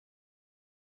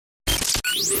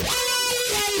The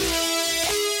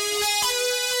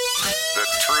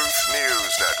Truth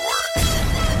News Network.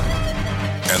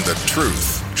 And the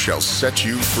truth shall set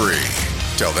you free.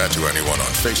 Tell that to anyone on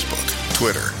Facebook,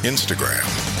 Twitter, Instagram.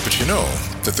 But you know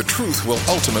that the truth will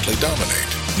ultimately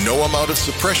dominate. No amount of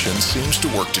suppression seems to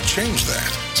work to change that.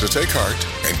 So take heart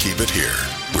and keep it here.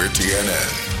 We're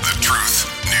TNN, the Truth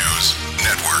News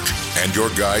Network. And your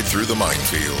guide through the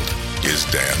minefield is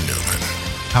Dan Newman.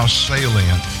 How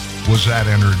salient was that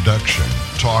introduction,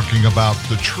 talking about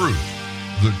the truth.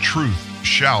 The truth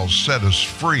shall set us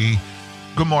free.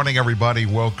 Good morning, everybody.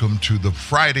 Welcome to the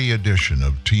Friday edition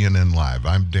of TNN Live.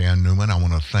 I'm Dan Newman. I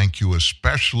want to thank you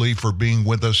especially for being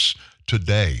with us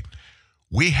today.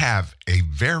 We have a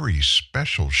very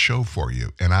special show for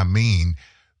you, and I mean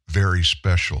very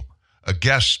special. A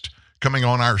guest coming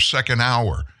on our second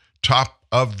hour, top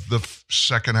of the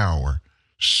second hour,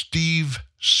 Steve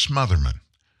Smotherman.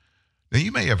 Now,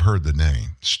 you may have heard the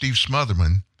name. Steve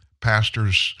Smotherman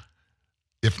pastors,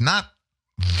 if not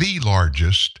the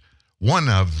largest, one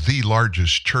of the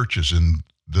largest churches in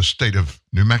the state of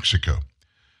New Mexico.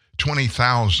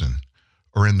 20,000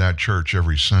 are in that church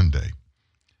every Sunday.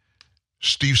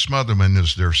 Steve Smotherman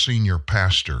is their senior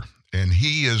pastor, and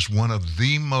he is one of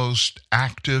the most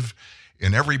active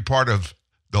in every part of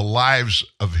the lives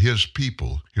of his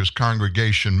people, his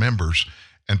congregation members,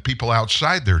 and people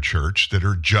outside their church that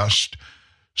are just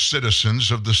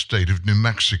citizens of the state of New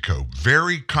Mexico.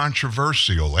 Very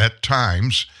controversial at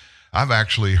times. I've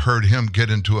actually heard him get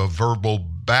into a verbal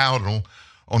battle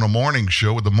on a morning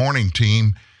show with the morning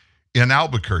team in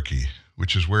Albuquerque,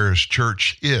 which is where his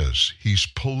church is. He's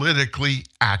politically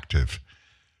active.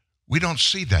 We don't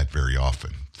see that very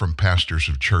often from pastors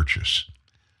of churches.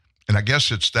 And I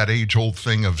guess it's that age-old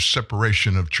thing of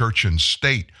separation of church and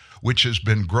state, which has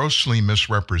been grossly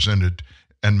misrepresented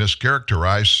and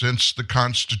mischaracterized since the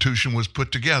Constitution was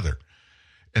put together.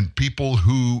 And people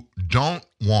who don't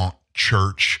want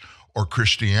church or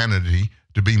Christianity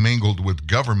to be mingled with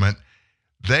government,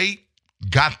 they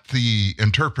got the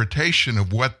interpretation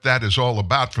of what that is all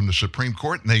about from the Supreme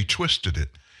Court, and they twisted it.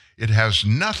 It has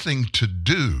nothing to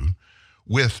do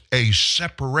with a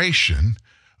separation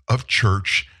of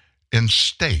church and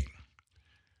state.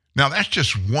 Now, that's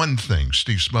just one thing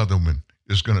Steve Smotherman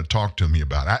is going to talk to me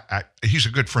about. He's a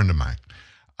good friend of mine.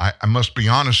 I must be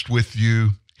honest with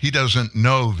you. He doesn't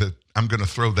know that I'm going to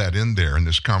throw that in there in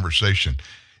this conversation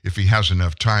if he has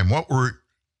enough time. What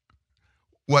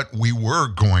we were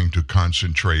going to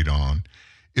concentrate on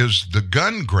is the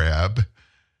gun grab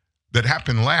that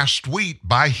happened last week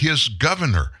by his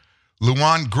governor,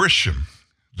 Grisham,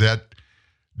 that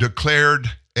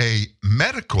declared a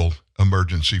medical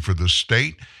emergency for the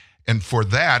state. And for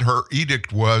that, her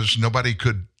edict was nobody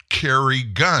could carry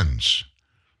guns.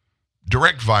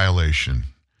 Direct violation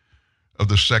of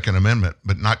the Second Amendment.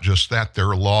 But not just that, there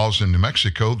are laws in New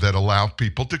Mexico that allow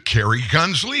people to carry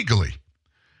guns legally.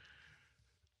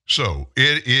 So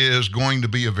it is going to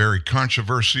be a very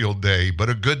controversial day, but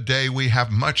a good day. We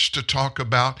have much to talk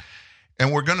about.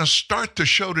 And we're going to start the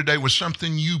show today with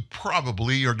something you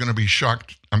probably are going to be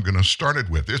shocked I'm going to start it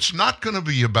with. It's not going to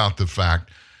be about the fact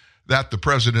that the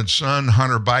president's son,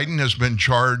 Hunter Biden, has been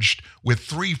charged with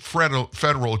 3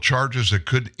 federal charges that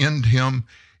could end him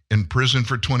in prison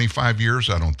for 25 years.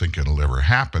 I don't think it'll ever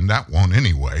happen. That won't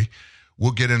anyway.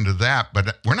 We'll get into that,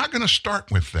 but we're not going to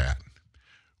start with that.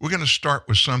 We're going to start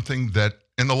with something that,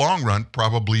 in the long run,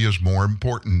 probably is more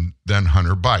important than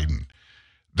Hunter Biden.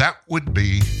 That would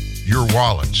be your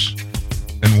wallets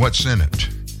and what's in it,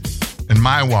 and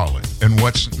my wallet and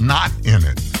what's not in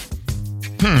it.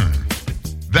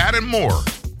 That and more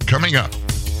coming up.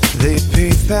 They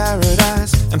paved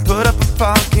paradise and put up a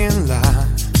parking lot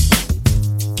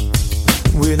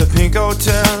with a pink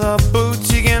hotel, a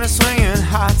boutique, and a swinging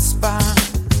hot spot.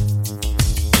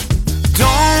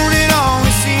 Don't it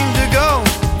always seem to go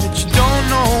that you don't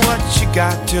know what you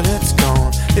got till it's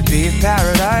gone? They paved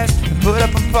paradise and put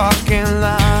up a parking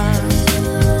lot.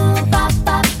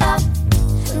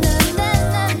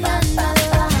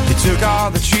 They took all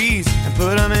the trees and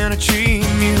put them in a tree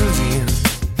museum,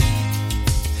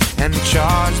 and they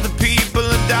charged the people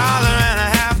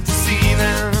 $1.50 to see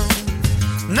them.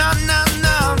 No, no,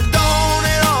 no, don't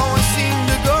it always seem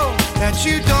to go that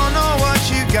you don't know what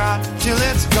you got till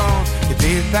it's gone? They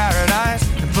paved paradise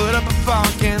and put up a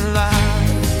parking lot.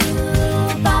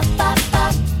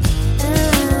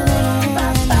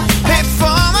 Hey,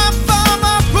 farmer,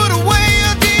 put away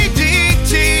your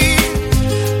DDT.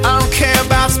 I don't care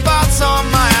about spots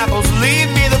on my apples. Leave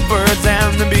me the birds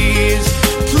and the bees.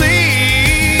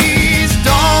 Please,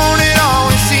 don't it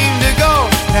always seem to go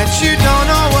that you don't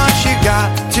know what you got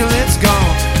till it's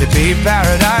gone? They pay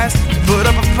paradise to put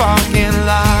up a parking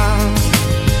lot.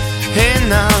 Hey,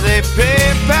 now they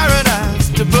pay paradise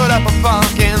to put up a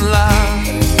parking lot.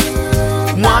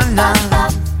 One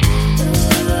night.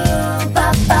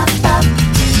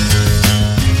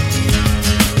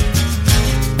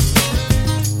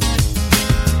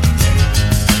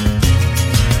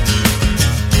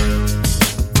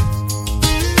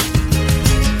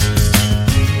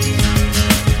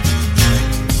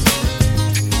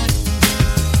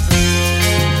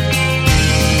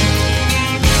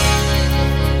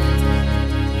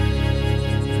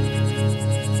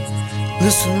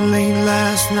 Listen, late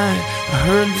last night I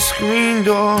heard the screen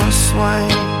door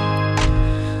swing,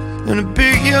 and a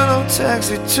big yellow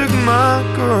taxi took my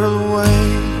girl away.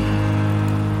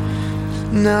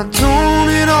 Now don't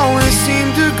it always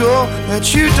seem to go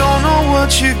that you don't know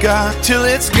what you got till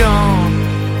it's gone?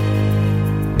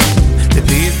 They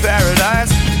leave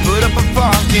paradise, put up a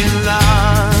parking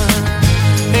lot.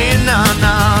 Hey, nah,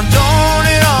 don't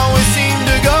it always seem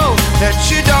to go that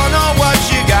you don't know what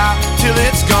you got till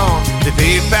it's gone? They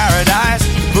pay paradise,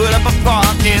 put up a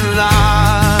parking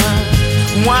lot.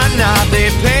 Why not? They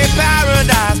pay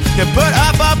paradise, they put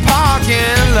up a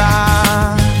parking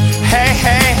lot. Hey,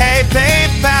 hey, hey, pay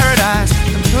paradise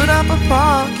and put up a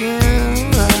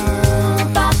parking lot.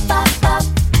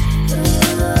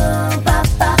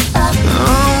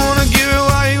 I wanna give it,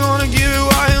 why you wanna give it,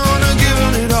 why you wanna give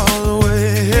it all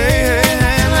away. Hey, hey,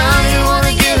 hey, now you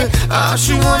wanna give it, I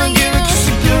should wanna give it, 'cause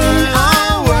you're giving it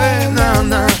all away.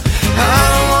 Nah. I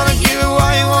don't wanna give it,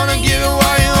 why you wanna give it,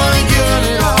 why you wanna give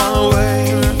it all away.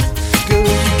 'Cause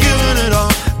you're giving it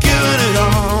all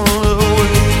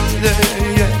away.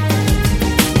 Yeah.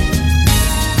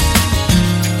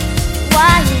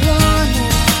 Why you wanna?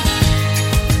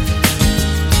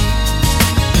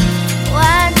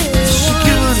 Why do you She's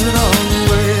giving it all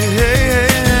away.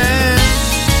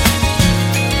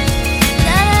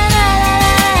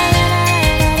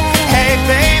 Hey,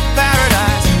 babe,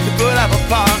 paradise, to put up a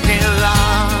parking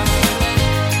lot.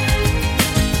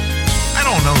 I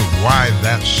don't know why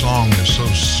that song is so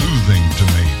soothing to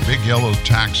me. Big Yellow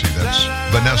Taxi, that's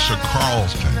Vanessa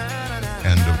Carlton.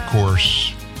 And of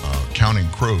course, Counting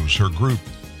Crows, her group.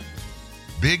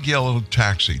 Big Yellow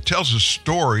Taxi tells a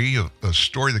story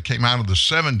that came out of the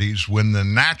 70s when the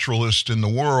naturalists in the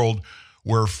world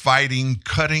were fighting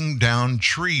cutting down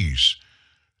trees.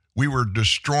 We were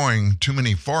destroying too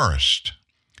many forests.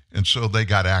 And so they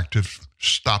got active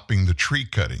stopping the tree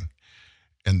cutting.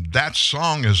 And that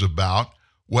song is about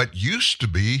what used to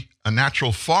be a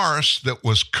natural forest that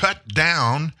was cut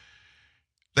down.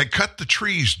 They cut the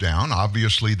trees down.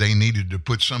 Obviously, they needed to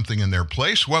put something in their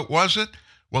place. What was it?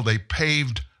 Well, they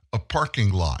paved a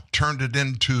parking lot, turned it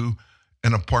into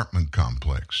an apartment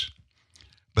complex.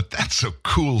 But that's a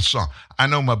cool song. I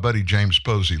know my buddy James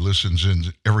Posey listens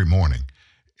in every morning,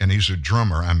 and he's a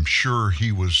drummer. I'm sure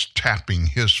he was tapping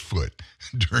his foot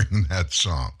during that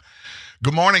song.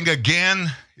 Good morning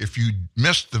again. If you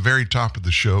missed the very top of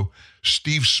the show,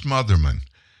 Steve Smotherman.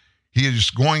 He is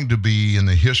going to be in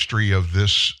the history of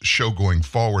this show going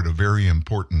forward a very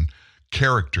important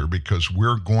character because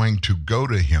we're going to go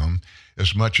to him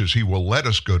as much as he will let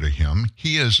us go to him.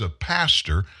 He is a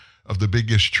pastor of the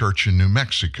biggest church in New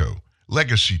Mexico,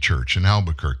 Legacy Church in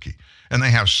Albuquerque. And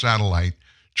they have satellite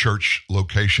church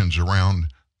locations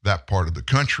around that part of the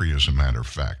country, as a matter of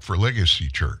fact, for Legacy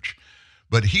Church.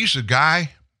 But he's a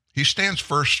guy, he stands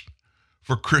first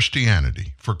for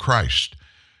Christianity, for Christ,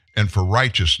 and for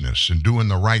righteousness and doing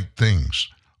the right things,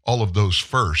 all of those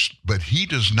first. But he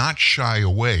does not shy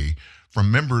away from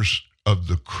members of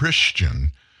the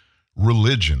Christian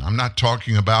religion. I'm not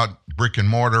talking about brick and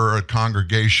mortar, a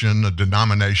congregation, a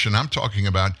denomination. I'm talking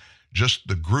about just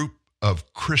the group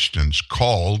of Christians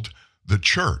called the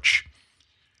church.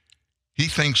 He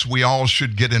thinks we all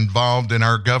should get involved in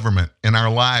our government, in our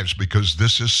lives, because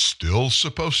this is still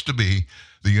supposed to be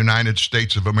the United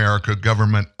States of America,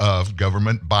 government of,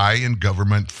 government by, and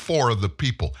government for the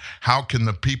people. How can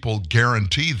the people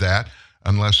guarantee that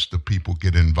unless the people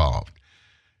get involved?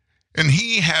 And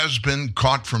he has been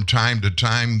caught from time to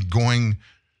time going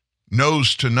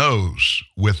nose to nose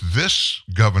with this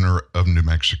governor of New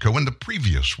Mexico and the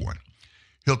previous one.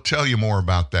 He'll tell you more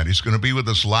about that. He's going to be with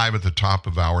us live at the top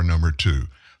of hour number 2.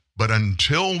 But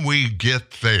until we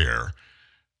get there,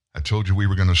 I told you we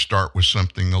were going to start with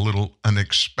something a little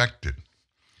unexpected.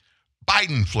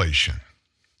 Bidenflation.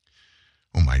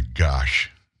 Oh my gosh.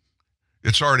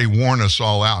 It's already worn us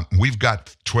all out. We've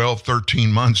got 12,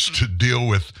 13 months to deal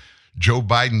with Joe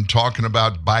Biden talking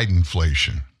about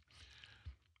Bidenflation.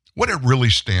 What it really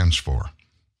stands for.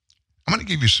 I'm going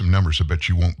to give you some numbers I bet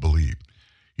you won't believe.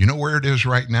 You know where it is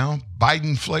right now?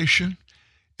 Bidenflation.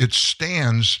 It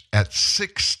stands at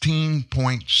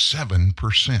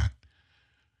 16.7%.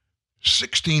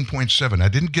 16.7. I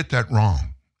didn't get that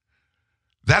wrong.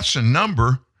 That's a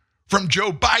number from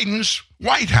Joe Biden's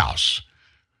White House.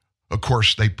 Of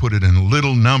course, they put it in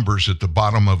little numbers at the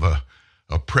bottom of a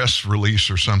press release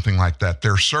or something like that.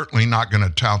 They're certainly not going to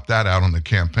tout that out on the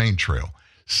campaign trail.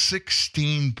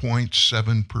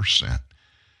 16.7%.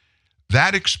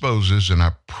 That exposes, and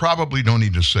I probably don't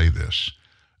need to say this,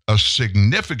 a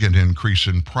significant increase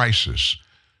in prices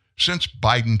since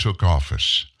Biden took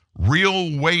office.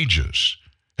 Real wages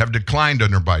have declined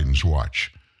under Biden's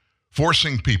watch,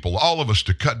 forcing people, all of us,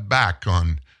 to cut back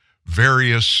on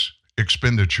various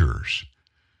expenditures.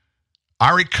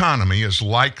 Our economy is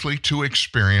likely to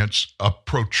experience a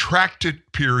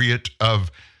protracted period of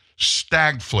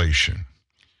stagflation.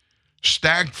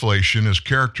 Stagflation is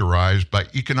characterized by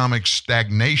economic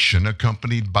stagnation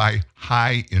accompanied by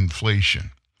high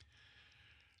inflation.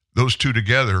 Those two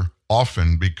together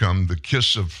often become the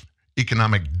kiss of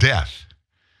economic death.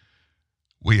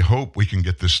 We hope we can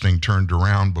get this thing turned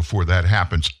around before that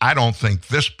happens. I don't think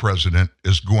this president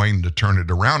is going to turn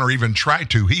it around or even try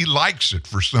to. He likes it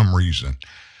for some reason.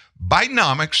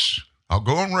 Bidenomics, I'll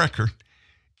go on record,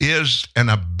 is an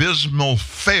abysmal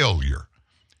failure.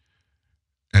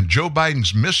 And Joe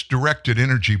Biden's misdirected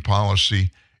energy policy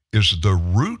is the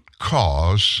root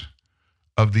cause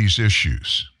of these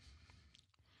issues.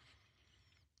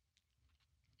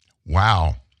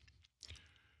 Wow.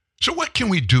 So what can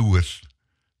we do with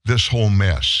this whole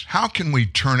mess? How can we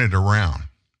turn it around?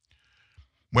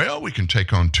 Well, we can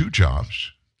take on 2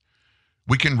 jobs.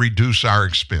 We can reduce our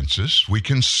expenses. We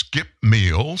can skip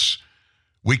meals.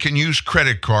 We can use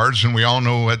credit cards, and we all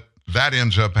know what that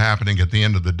ends up happening at the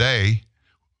end of the day.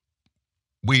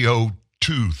 We owe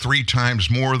 2-3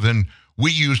 times more than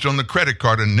we used on the credit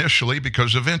card initially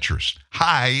because of interest.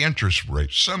 High interest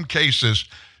rates. Some cases,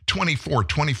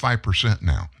 24-25%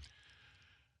 now.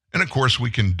 And of course,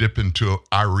 we can dip into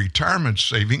our retirement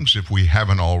savings if we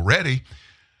haven't already.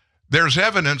 There's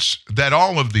evidence that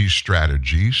all of these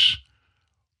strategies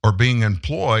are being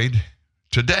employed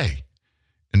today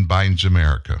in Biden's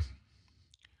America.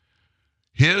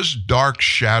 His dark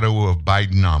shadow of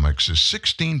Bidenomics is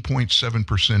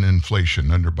 16.7%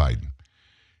 inflation under Biden.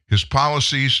 His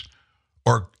policies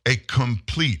are a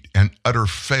complete and utter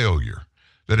failure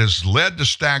that has led to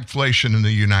stagflation in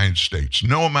the United States.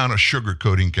 No amount of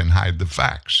sugarcoating can hide the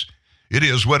facts. It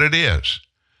is what it is.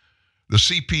 The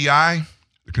CPI,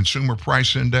 the Consumer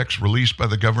Price Index released by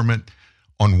the government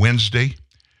on Wednesday,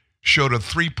 showed a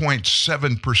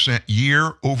 3.7%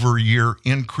 year-over-year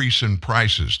increase in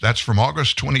prices. That's from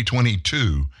August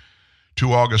 2022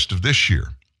 to August of this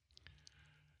year.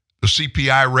 The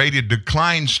CPI rate had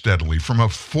declined steadily from a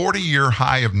 40-year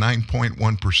high of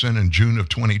 9.1% in June of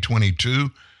 2022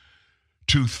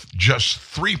 to just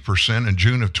 3% in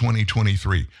June of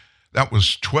 2023. That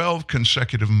was 12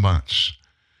 consecutive months.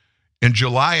 In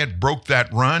July, it broke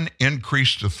that run,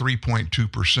 increased to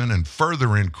 3.2%, and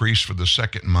further increased for the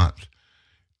second month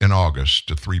in August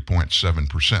to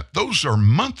 3.7%. Those are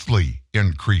monthly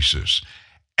increases.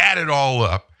 Add it all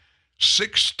up,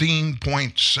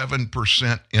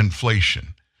 16.7%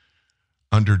 inflation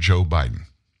under Joe Biden.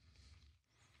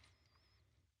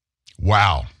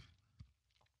 Wow.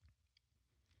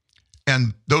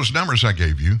 And those numbers I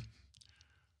gave you,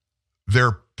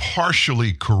 they're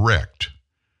partially correct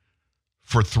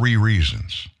for 3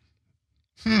 reasons.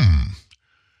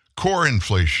 Core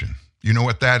inflation. You know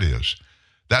what that is?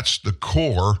 That's the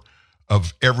core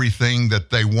of everything that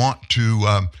they want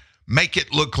to make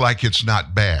it look like it's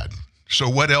not bad. So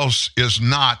what else is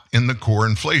not in the core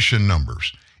inflation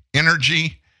numbers?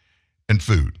 Energy and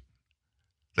food.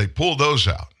 They pull those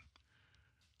out.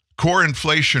 Core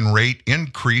inflation rate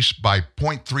increased by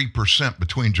 0.3%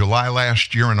 between July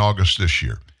last year and August this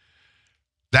year.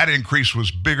 That increase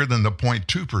was bigger than the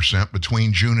 0.2%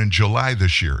 between June and July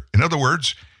this year. In other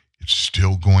words, it's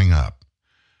still going up.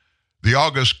 The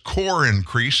August core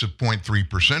increase of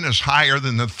 0.3% is higher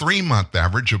than the 3-month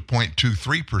average of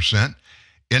 0.23%,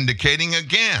 indicating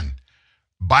again,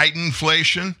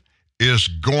 Bidenflation is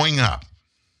going up.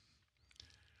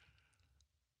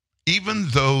 Even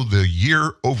though the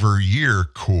year-over-year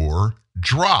core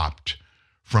dropped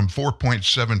from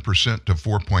 4.7% to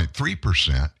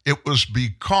 4.3%, it was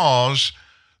because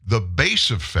the base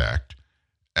effect,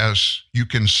 as you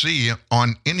can see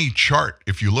on any chart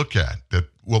if you look at, that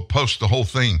we'll post the whole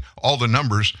thing, all the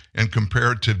numbers and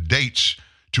comparative dates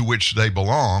to which they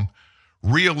belong,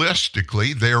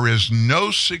 realistically, there is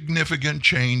no significant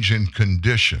change in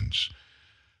conditions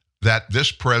that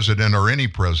this president or any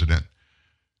president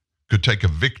could take a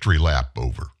victory lap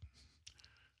over.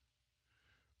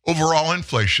 Overall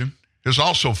inflation has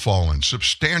also fallen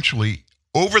substantially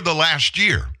over the last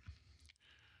year.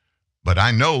 But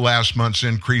I know last month's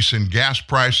increase in gas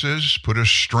prices put a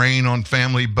strain on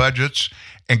family budgets,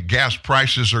 and gas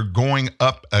prices are going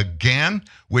up again,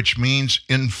 which means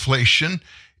inflation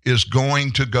is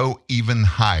going to go even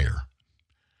higher.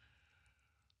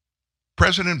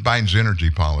 President Biden's energy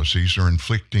policies are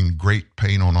inflicting great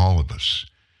pain on all of us.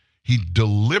 He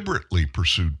deliberately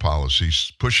pursued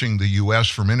policies pushing the U.S.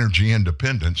 from energy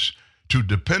independence to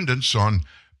dependence on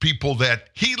people that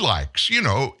he likes. You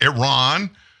know,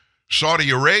 Iran, Saudi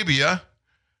Arabia.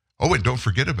 Oh, and don't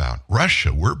forget about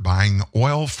Russia. We're buying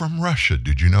oil from Russia.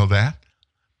 Did you know that?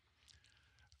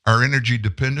 Our energy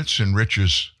dependence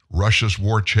enriches Russia's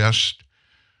war chest.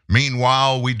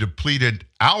 Meanwhile, we depleted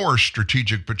our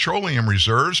strategic petroleum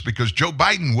reserves because Joe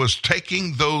Biden was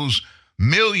taking those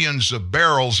millions of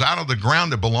barrels out of the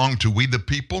ground that belong to we the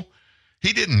people.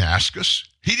 He didn't ask us.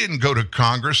 He didn't go to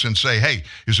Congress and say, hey,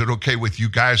 is it okay with you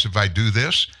guys if I do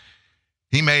this?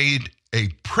 He made a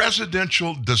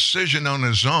presidential decision on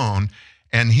his own,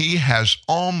 and he has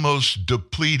almost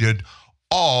depleted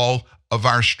all of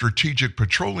our strategic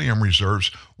petroleum reserves,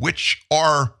 which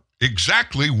are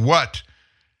exactly what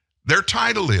their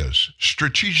title is,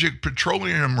 strategic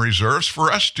petroleum reserves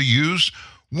for us to use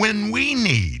when we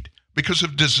need because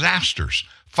of disasters,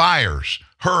 fires,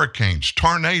 hurricanes,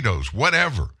 tornadoes,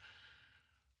 whatever.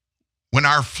 When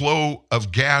our flow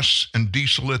of gas and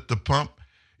diesel at the pump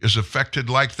is affected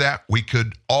like that, we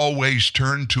could always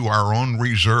turn to our own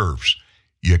reserves.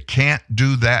 You can't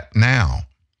do that now.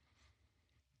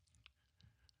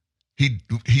 He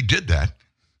did that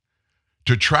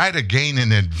to try to gain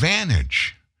an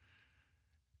advantage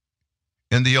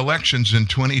in the elections in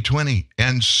 2020.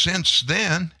 And since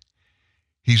then,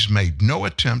 he's made no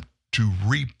attempt to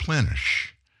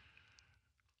replenish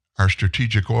our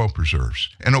strategic oil reserves.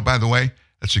 And oh, by the way,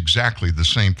 that's exactly the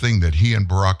same thing that he and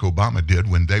Barack Obama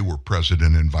did when they were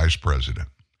president and vice president.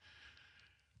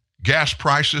 Gas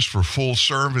prices for full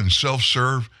serve and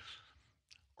self-serve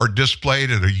are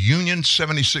displayed at a Union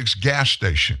 76 gas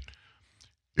station.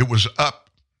 It was up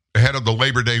ahead of the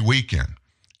Labor Day weekend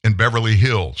in Beverly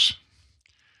Hills.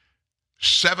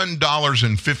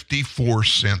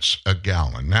 $7.54 a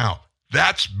gallon. Now,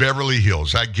 that's Beverly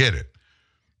Hills. I get it.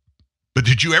 But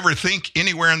did you ever think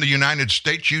anywhere in the United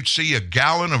States you'd see a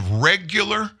gallon of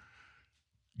regular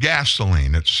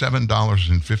gasoline at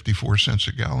 $7.54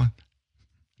 a gallon?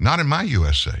 Not in my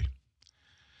USA.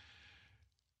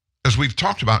 As we've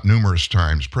talked about numerous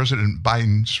times, President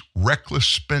Biden's reckless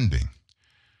spending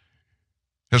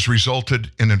has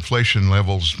resulted in inflation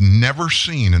levels never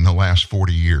seen in the last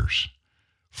 40 years.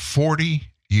 40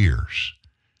 years.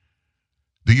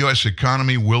 The U.S.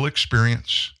 economy will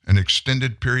experience an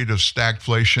extended period of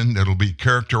stagflation that will be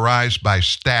characterized by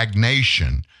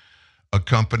stagnation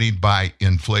accompanied by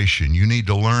inflation. You need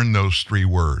to learn those three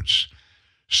words.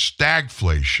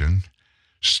 Stagflation,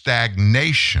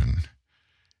 stagnation,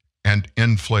 and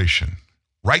inflation.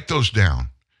 Write those down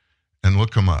and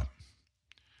look them up.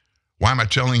 Why am I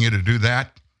telling you to do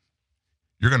that?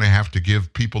 You're going to have to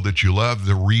give people that you love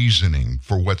the reasoning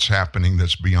for what's happening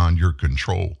that's beyond your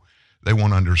control. They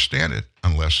won't understand it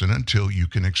unless and until you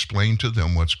can explain to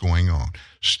them what's going on.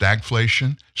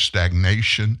 Stagflation,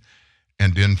 stagnation,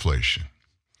 and inflation.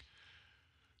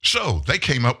 So they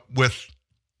came up with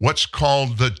what's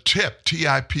called the TIP,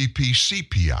 T-I-P-P,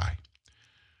 CPI.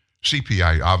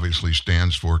 CPI obviously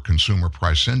stands for Consumer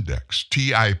Price Index.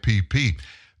 TIPP,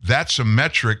 that's a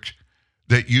metric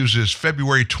that uses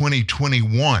February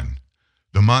 2021,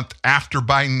 the month after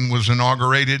Biden was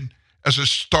inaugurated, as a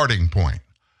starting point.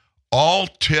 All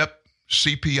TIP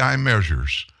CPI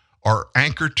measures are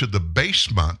anchored to the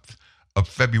base month of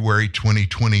February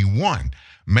 2021,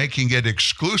 making it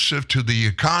exclusive to the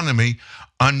economy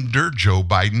under Joe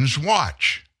Biden's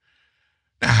watch.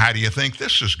 Now, how do you think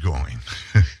this is going?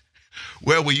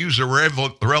 Well, we use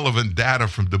relevant data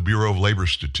from the Bureau of Labor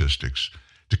Statistics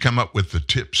to come up with the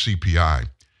TIP CPI.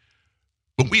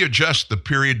 But we adjust the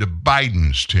period to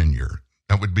Biden's tenure.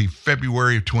 That would be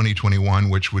February of 2021,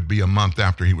 which would be a month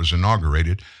after he was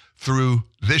inaugurated, through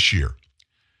this year.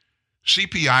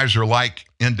 CPIs are like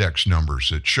index numbers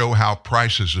that show how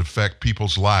prices affect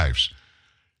people's lives.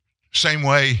 Same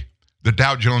way the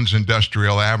Dow Jones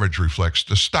Industrial Average reflects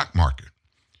the stock market.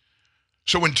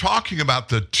 So when talking about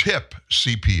the TIP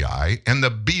CPI and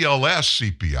the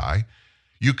BLS CPI,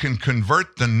 you can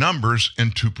convert the numbers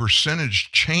into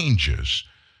percentage changes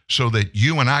so that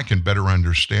you and I can better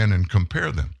understand and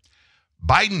compare them.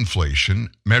 Bidenflation,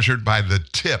 measured by the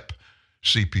TIP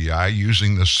CPI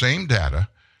using the same data,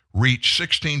 reached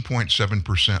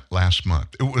 16.7% last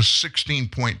month. It was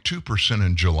 16.2%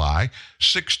 in July,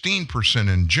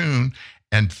 16% in June,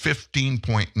 and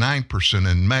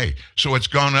 15.9% in May. So it's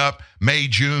gone up May,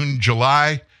 June,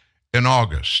 July, and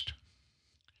August.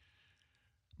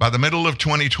 By the middle of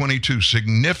 2022,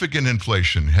 significant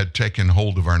inflation had taken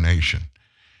hold of our nation.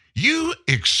 You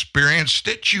experienced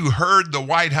it. You heard the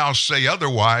White House say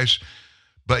otherwise,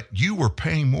 but you were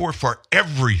paying more for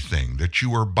everything that you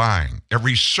were buying,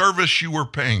 every service you were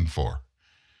paying for.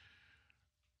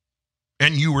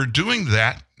 And you were doing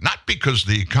that not because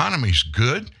the economy's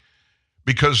good,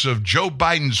 because of Joe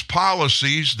Biden's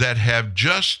policies that have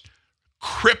just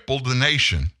crippled the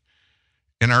nation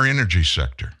in our energy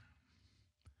sector.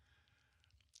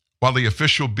 While the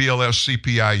official BLS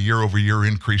CPI year-over-year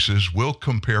increases will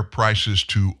compare prices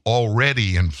to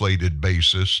already inflated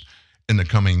basis in the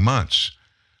coming months,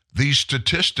 these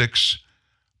statistics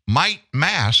might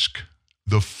mask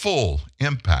the full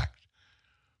impact.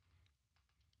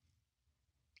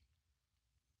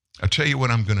 I'll tell you what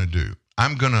I'm going to do.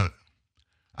 I'm going to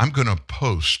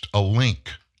post a link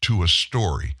to a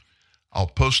story. I'll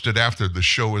post it after the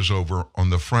show is over on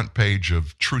the front page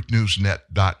of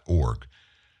truthnewsnet.org.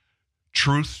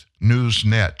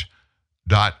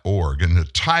 truthnewsnet.org. And the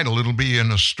title, it'll be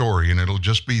in a story, and it'll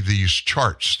just be these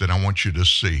charts that I want you to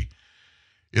see.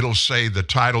 It'll say the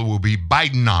title will be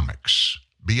Bidenomics,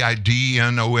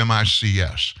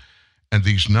 Bidenomics, and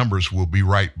these numbers will be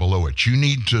right below it. You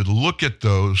need to look at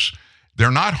those. They're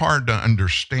not hard to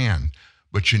understand,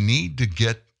 but you need to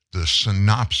get the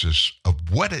synopsis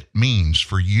of what it means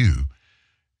for you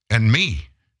and me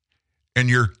and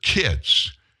your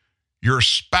kids, your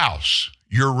spouse,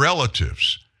 your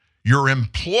relatives, your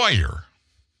employer,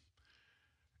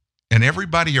 and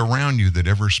everybody around you that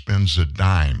ever spends a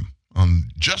dime on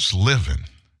just living,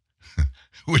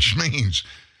 which means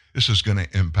this is going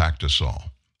to impact us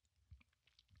all.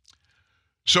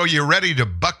 So you ready to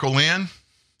buckle in?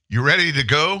 You ready to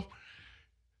go?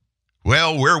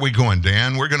 Well, where are we going,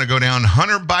 Dan? We're going to go down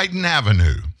Hunter Biden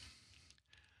Avenue.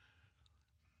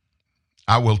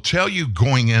 I will tell you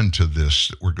going into this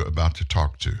that we're about to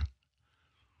talk to,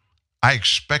 I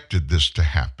expected this to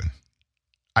happen.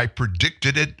 I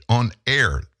predicted it on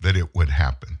air that it would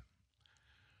happen.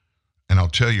 And I'll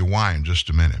tell you why in just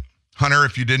a minute. Hunter,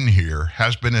 if you didn't hear,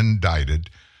 has been indicted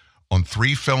on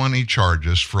 3 felony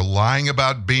charges for lying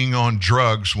about being on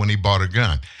drugs when he bought a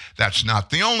gun. That's not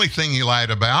the only thing he lied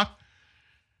about.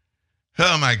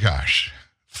 Oh my gosh.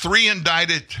 3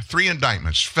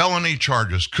 indictments, felony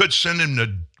charges, could send him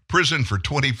to prison for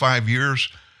 25 years,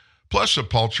 plus a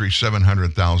paltry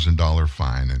 $700,000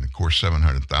 fine. And of course,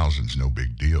 $700,000 is no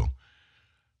big deal.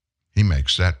 He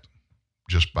makes that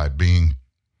just by being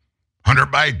Hunter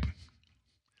Biden.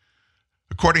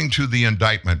 According to the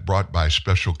indictment brought by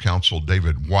special counsel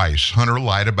David Weiss, Hunter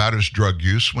lied about his drug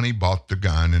use when he bought the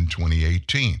gun in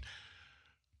 2018.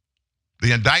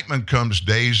 The indictment comes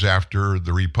days after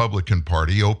the Republican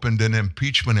Party opened an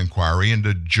impeachment inquiry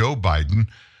into Joe Biden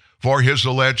for his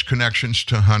alleged connections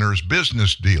to Hunter's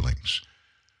business dealings.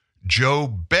 Joe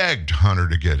begged Hunter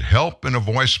to get help in a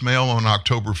voicemail on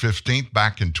October 15th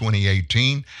back in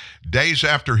 2018, days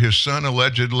after his son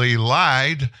allegedly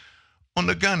lied on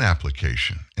the gun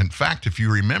application. In fact, if you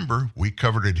remember, we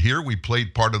covered it here. We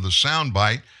played part of the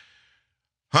soundbite.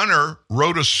 Hunter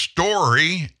wrote a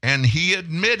story, and he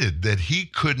admitted that he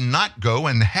could not go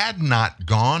and had not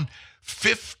gone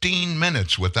 15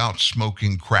 minutes without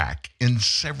smoking crack in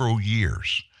several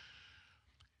years.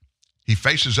 He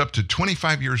faces up to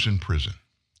 25 years in prison.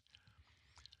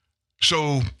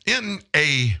 So in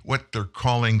what they're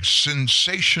calling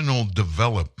sensational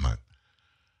development,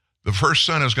 the first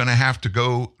son is going to have to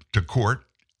go to court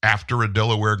after a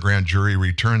Delaware grand jury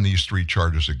returned these 3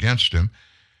 charges against him,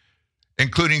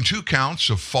 including 2 counts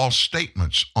of false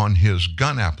statements on his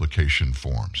gun application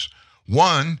forms.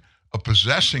 One, of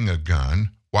possessing a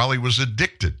gun while he was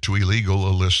addicted to illegal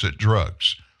illicit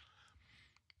drugs.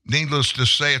 Needless to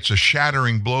say, it's a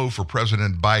shattering blow for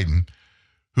President Biden,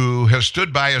 who has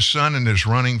stood by his son and is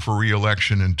running for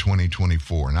re-election in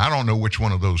 2024. And I don't know which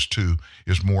one of those 2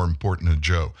 is more important than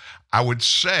Joe. I would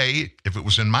say, if it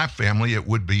was in my family, it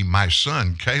would be my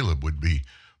son, Caleb, would be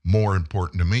more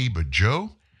important to me. But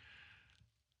Joe,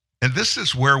 and this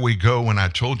is where we go when I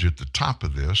told you at the top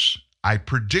of this, I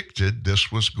predicted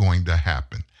this was going to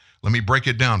happen. Let me break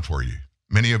it down for you.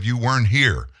 Many of you weren't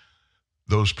here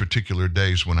those particular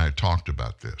days when I talked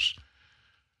about this.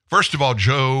 First of all,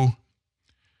 Joe,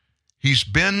 he's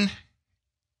been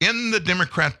in the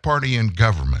Democrat Party in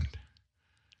government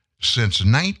since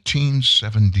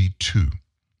 1972.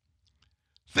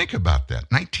 Think about that,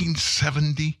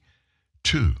 1972.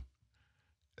 72.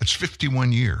 That's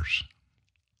 51 years.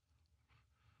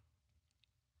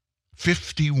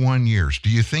 51 years. Do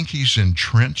you think he's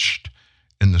entrenched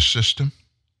in the system?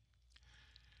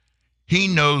 He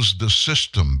knows the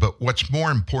system, but what's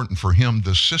more important for him,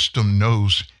 the system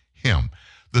knows him.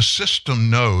 The system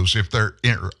knows if there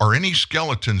are any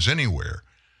skeletons anywhere,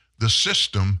 the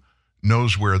system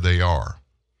knows where they are.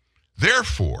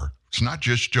 Therefore, it's not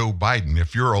just Joe Biden.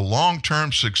 If you're a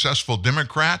long-term successful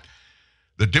Democrat,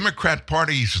 the Democrat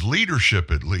Party's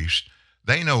leadership at least,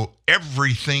 they know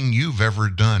everything you've ever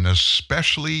done,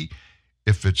 especially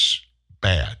if it's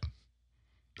bad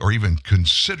or even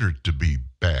considered to be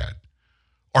bad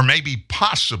or maybe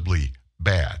possibly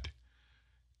bad,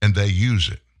 and they use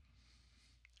it.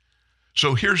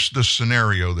 So here's the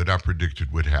scenario that I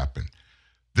predicted would happen.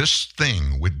 This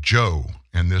thing with Joe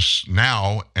and this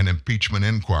now an impeachment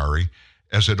inquiry,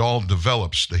 as it all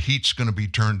develops, the heat's going to be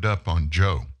turned up on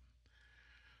Joe.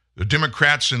 The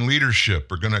Democrats in leadership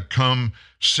are going to come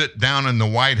sit down in the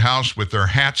White House with their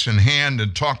hats in hand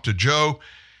and talk to Joe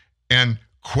and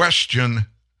question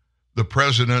the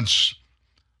president's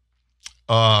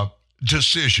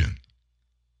decision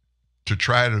to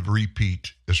try to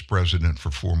repeat as president for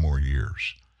 4 more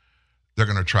years. They're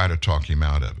going to try to talk him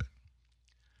out of it.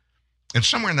 And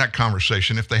somewhere in that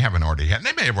conversation, if they haven't already had,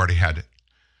 they may have already had it.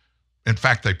 In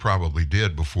fact, they probably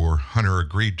did before Hunter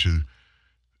agreed to,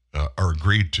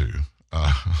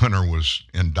 Hunter was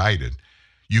indicted.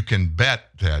 You can bet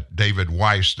that David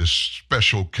Weiss, this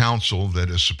special counsel that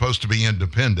is supposed to be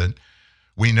independent,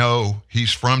 we know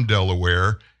he's from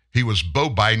Delaware. He was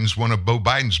one of Beau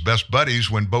Biden's best buddies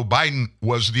when Beau Biden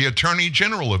was the Attorney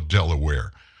General of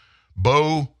Delaware.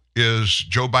 Beau is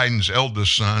Joe Biden's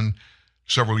eldest son.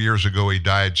 Several years ago, he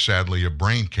died, sadly, of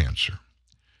brain cancer.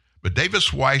 But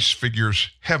Davis Weiss figures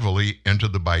heavily into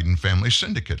the Biden family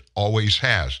syndicate, always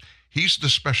has. He's the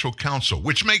special counsel,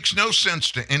 which makes no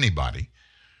sense to anybody.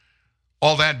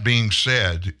 All that being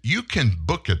said, you can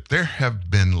book it. There have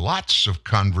been lots of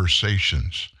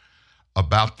conversations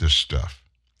about this stuff.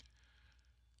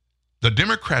 The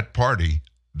Democrat Party,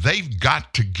 they've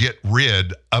got to get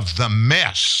rid of the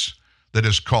mess that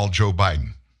is called Joe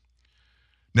Biden.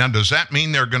 Now, does that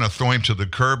mean they're going to throw him to the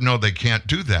curb? No, they can't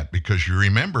do that because you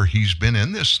remember he's been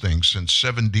in this thing since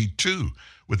 72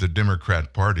 with the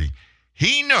Democrat Party.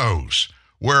 He knows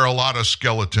where a lot of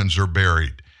skeletons are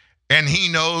buried, and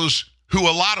he knows who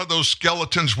a lot of those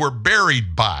skeletons were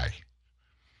buried by.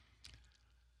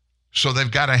 So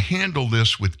they've got to handle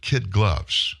this with kid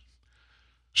gloves.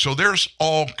 So there's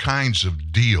all kinds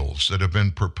of deals that have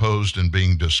been proposed and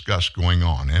being discussed going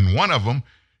on. And one of them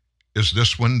is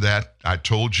this one that I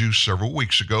told you several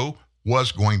weeks ago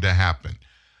was going to happen.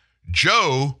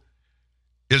 Joe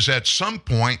is at some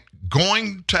point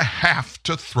going to have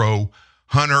to throw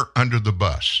Hunter under the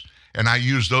bus. And I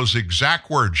use those exact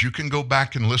words. You can go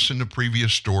back and listen to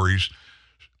previous stories.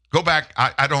 Go back.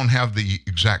 I don't have the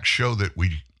exact show that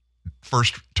we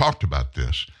first talked about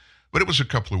this, but it was a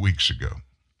couple of weeks ago.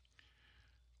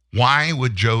 Why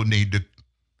would Joe need to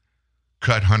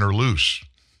cut Hunter loose?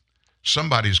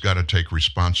 Somebody's got to take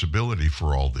responsibility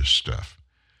for all this stuff.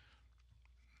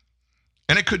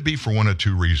 And it could be for one of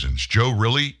two reasons. Joe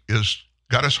really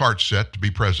got his heart set to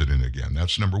be president again.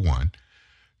 That's number one.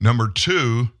 Number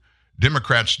two,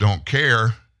 Democrats don't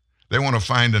care. They want to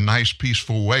find a nice,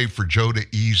 peaceful way for Joe to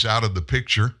ease out of the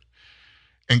picture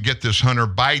and get this Hunter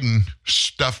Biden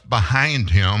stuff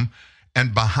behind him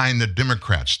and behind the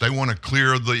Democrats. They want to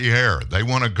clear the air. They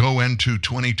want to go into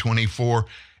 2024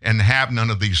 and have none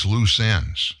of these loose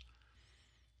ends.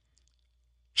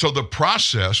 So the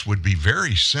process would be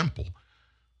very simple.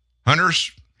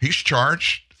 He's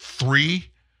charged 3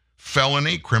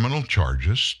 felony criminal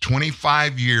charges.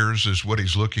 25 years is what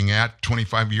he's looking at.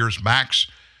 25 years max,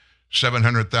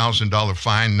 $700,000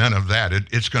 fine, none of that.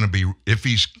 It's going to be, if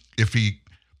he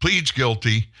pleads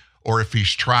guilty or if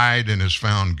he's tried and is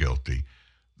found guilty,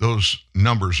 those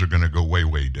numbers are going to go way,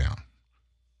 way down.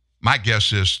 My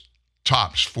guess is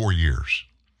tops 4 years.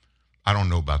 I don't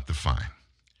know about the fine.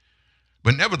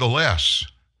 But nevertheless,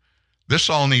 this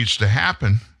all needs to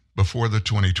happen before the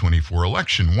 2024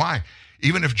 election. Why?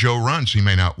 Even if Joe runs, he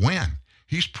may not win.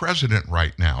 He's president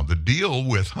right now. The deal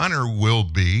with Hunter will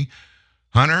be,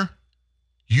 Hunter,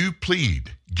 you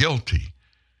plead guilty.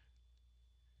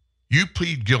 You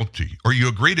plead guilty, or you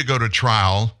agree to go to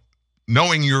trial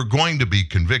knowing you're going to be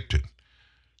convicted.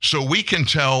 So we can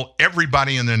tell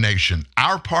everybody in the nation,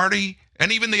 our party,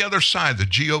 and even the other side, the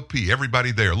GOP,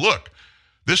 everybody there, look,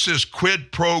 this is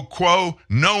quid pro quo,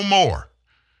 no more.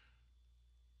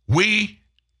 We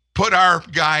put our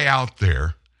guy out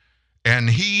there, And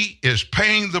he is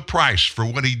paying the price for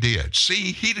what he did.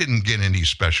 See, he didn't get any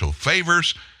special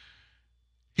favors.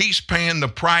 He's paying the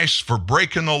price for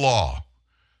breaking the law.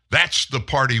 That's the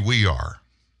party we are.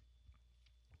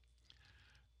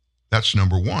 That's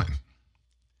number one.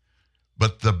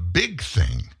 But the big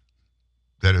thing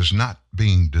that is not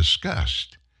being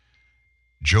discussed,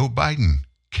 Joe Biden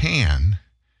can,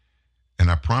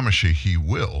 and I promise you he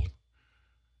will,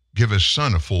 give his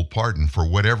son a full pardon for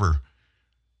whatever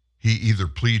he either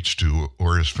pleads to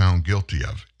or is found guilty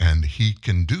of. And he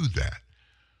can do that.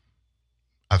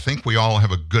 I think we all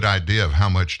have a good idea of how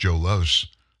much Joe loves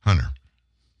Hunter.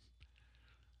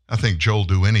 I think Joe will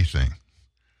do anything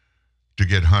to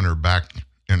get Hunter back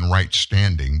in right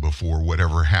standing before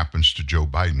whatever happens to Joe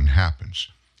Biden happens.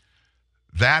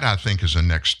 That, I think, is a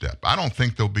next step. I don't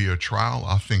think there'll be a trial.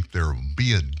 I think there will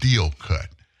be a deal cut.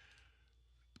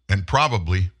 And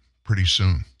probably pretty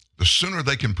soon. The sooner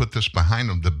they can put this behind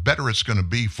them, the better it's going to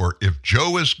be for if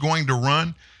Joe is going to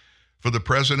run for the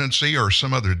presidency or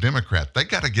some other Democrat, they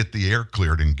got to get the air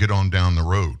cleared and get on down the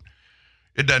road.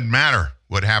 It doesn't matter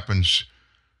what happens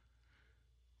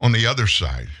on the other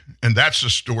side. And that's a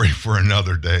story for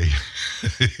another day,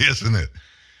 isn't it?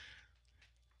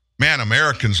 Man,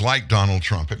 Americans like Donald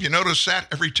Trump. Have you noticed that?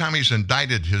 Every time he's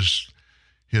indicted,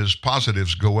 his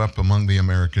positives go up among the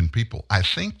American people. I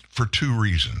think for two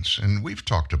reasons, and we've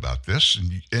talked about this,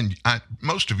 and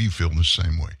most of you feel the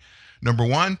same way. Number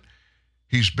one,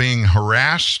 he's being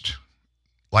harassed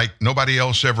like nobody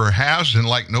else ever has and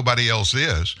like nobody else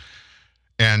is.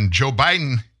 And Joe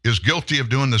Biden is guilty of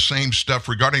doing the same stuff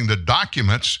regarding the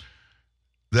documents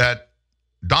that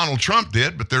Donald Trump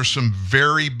did, but there's some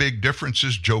very big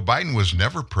differences. Joe Biden was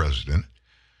never president,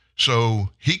 so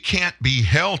he can't be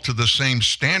held to the same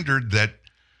standard that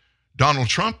Donald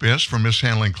Trump is for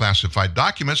mishandling classified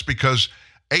documents, because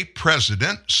a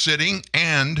president sitting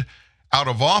and out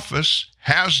of office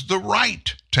has the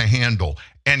right to handle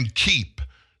and keep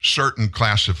certain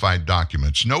classified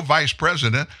documents. No vice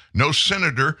president, no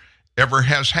senator ever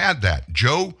has had that.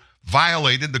 Joe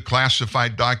violated the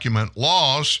classified document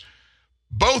laws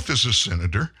both as a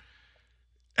senator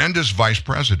and as vice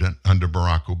president under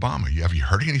Barack Obama. Have you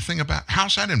heard anything about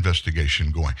how's that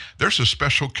investigation going? There's a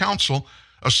special counsel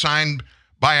assigned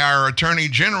by our Attorney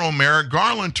General, Merrick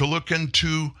Garland, to look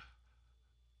into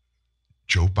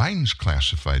Joe Biden's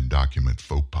classified document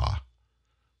faux pas.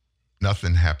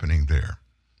 Nothing happening there.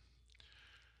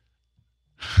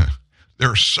 There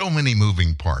are so many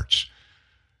moving parts.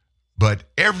 But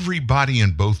everybody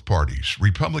in both parties,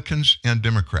 Republicans and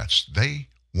Democrats, they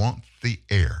want the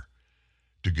air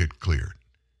to get cleared.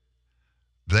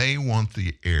 They want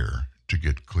the air to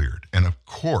get cleared. And of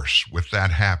course, with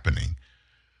that happening,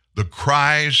 the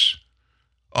cries,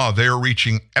 they're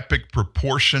reaching epic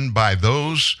proportion by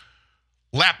those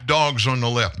lapdogs on the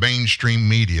left, mainstream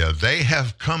media. They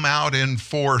have come out in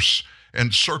force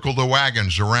and circle the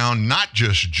wagons around not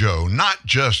just Joe, not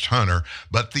just Hunter,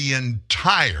 but the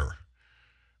entire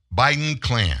Biden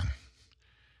clan.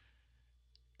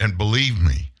 And believe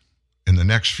me, in the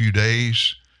next few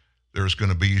days, there's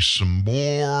going to be some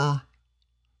more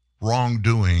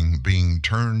wrongdoing being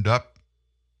turned up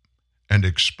and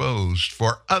exposed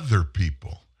for other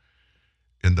people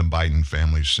in the Biden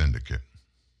family syndicate.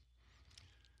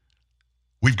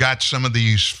 We've got some of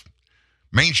these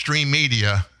mainstream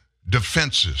media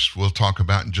defenses we'll talk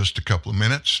about in just a couple of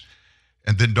minutes.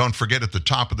 And then don't forget, at the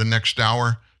top of the next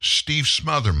hour, Steve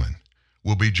Smotherman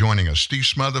will be joining us. Steve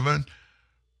Smotherman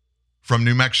from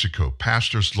New Mexico,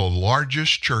 pastors the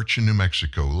largest church in New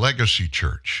Mexico, Legacy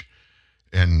Church.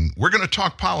 And we're going to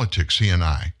talk politics, he and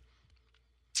I.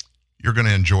 You're going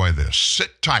to enjoy this.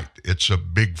 Sit tight. It's a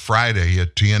big Friday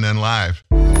at TNN Live.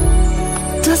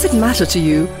 Does it matter to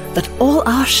you that all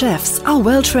our chefs are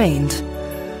well trained?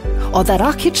 Or that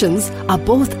our kitchens are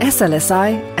both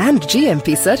SLSI and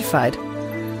GMP certified?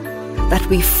 That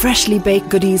we freshly bake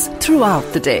goodies throughout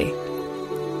the day?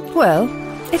 Well,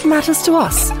 it matters to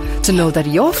us to know that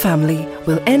your family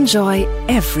will enjoy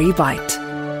every bite.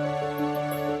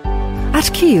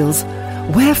 At Keel's,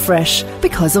 we're fresh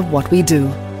because of what we do.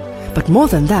 But more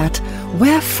than that,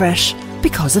 we're fresh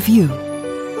because of you.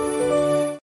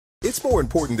 It's more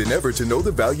important than ever to know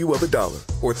the value of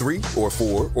 $1, or $3, or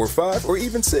 $4, or $5, or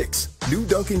even $6. New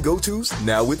Dunkin' Go-Tos,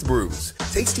 now with brews.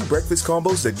 Tasty breakfast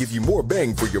combos that give you more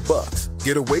bang for your bucks.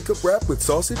 Get a wake-up wrap with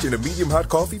sausage and a medium hot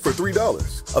coffee for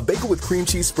 $3. A bagel with cream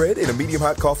cheese spread and a medium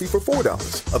hot coffee for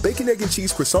 $4. A bacon, egg, and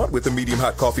cheese croissant with a medium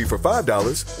hot coffee for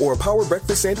 $5. Or a power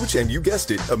breakfast sandwich and, you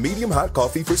guessed it, a medium hot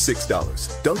coffee for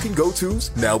 $6. Dunkin' Go-Tos,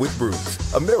 now with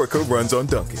brews. America runs on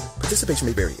Dunkin'. Participation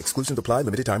may vary. Exclusions apply.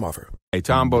 Limited time offer. Hey,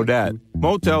 Tom Bodette.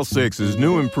 Motel 6's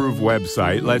new improved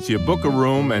website lets you book a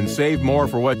room and save more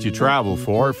for what you travel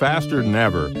for faster than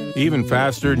ever. Even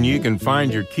faster than you can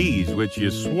find your keys, which you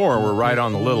swore were right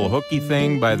on the little hooky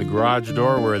thing by the garage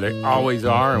door where they always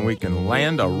are, and we can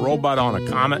land a robot on a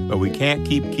comet, but we can't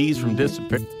keep keys from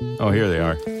disappearing. Oh, here they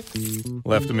are.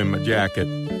 Left them in my jacket.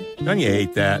 Don't you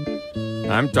hate that?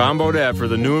 I'm Tom Bodette for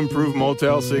the new improved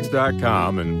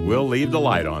Motel6.com, and we'll leave the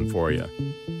light on for you.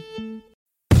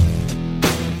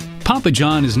 Papa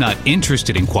John is not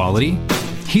interested in quality.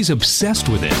 He's obsessed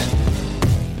with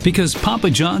it. Because Papa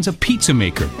John's a pizza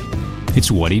maker. It's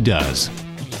what he does.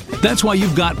 That's why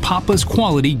you've got Papa's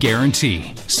Quality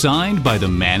Guarantee, signed by the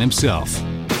man himself.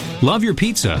 Love your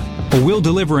pizza, or we'll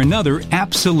deliver another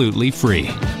absolutely free.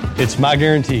 It's my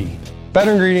guarantee.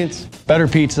 Better ingredients, better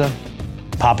pizza,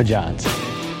 Papa John's.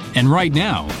 And right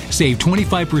now, save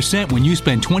 25% when you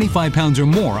spend 25 pounds or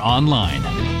more online.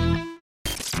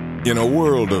 In a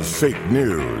world of fake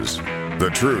news, the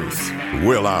truth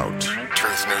will out.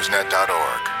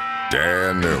 TruthNewsNet.org.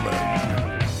 Dan Newman.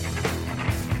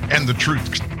 And the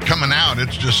truth coming out,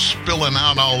 it's just spilling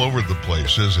out all over the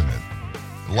place, isn't it?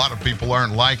 A lot of people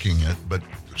aren't liking it, but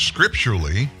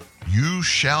scripturally, you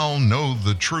shall know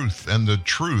the truth, and the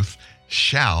truth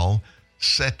shall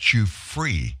set you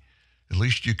free. At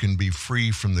least you can be free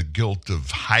from the guilt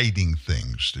of hiding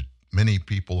things that many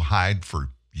people hide for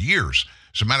years.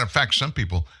 As a matter of fact, some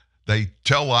people, they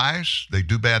tell lies, they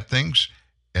do bad things,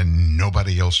 and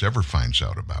nobody else ever finds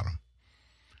out about them.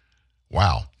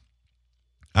 Wow.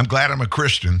 I'm glad I'm a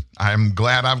Christian. I'm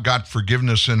glad I've got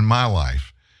forgiveness in my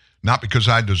life. Not because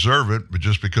I deserve it, but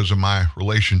just because of my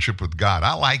relationship with God.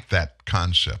 I like that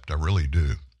concept. I really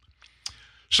do.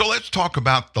 So let's talk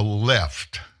about the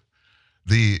left.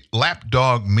 The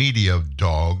lapdog media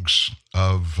dogs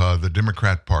of the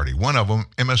Democrat Party. One of them,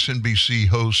 MSNBC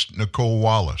host Nicole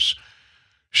Wallace.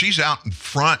 She's out in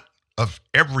front of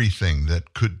everything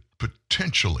that could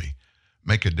potentially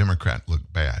make a Democrat look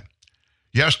bad.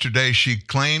 Yesterday, she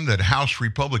claimed that House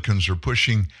Republicans are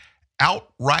pushing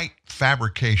outright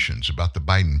fabrications about the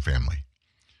Biden family.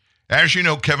 As you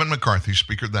know, Kevin McCarthy,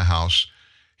 Speaker of the House,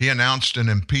 he announced an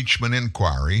impeachment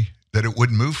inquiry that it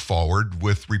would move forward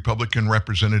with Republican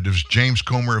Representatives James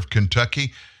Comer of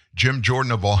Kentucky, Jim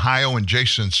Jordan of Ohio, and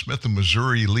Jason Smith of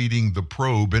Missouri leading the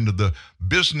probe into the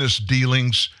business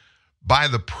dealings by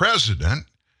the president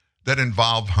that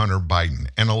involve Hunter Biden.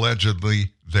 And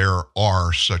allegedly, there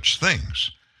are such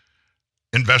things.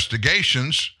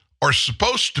 Investigations are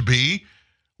supposed to be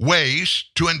ways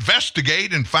to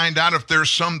investigate and find out if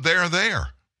there's some there. Of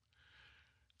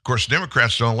course,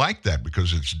 Democrats don't like that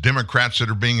because it's Democrats that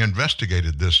are being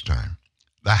investigated this time.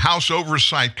 The House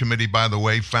Oversight Committee, by the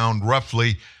way, found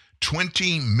roughly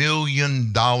 $20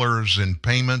 million in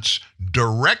payments,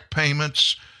 direct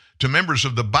payments to members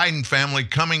of the Biden family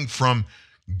coming from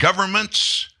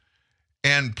governments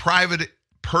and private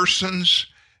persons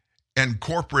and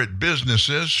corporate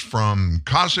businesses from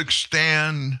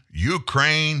Kazakhstan,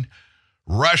 Ukraine,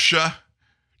 Russia,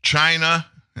 China,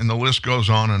 and the list goes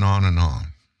on and on and on.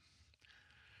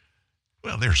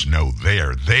 Well, there's no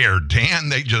there, Dan.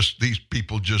 These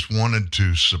people just wanted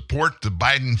to support the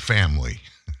Biden family.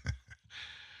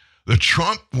 The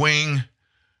Trump wing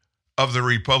of the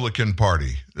Republican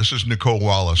Party. This is Nicole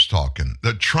Wallace talking.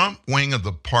 The Trump wing of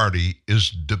the party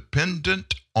is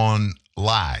dependent on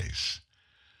lies.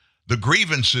 The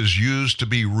grievances used to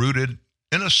be rooted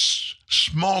in a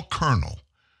small kernel.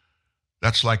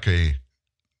 That's like a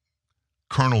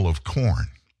kernel of corn.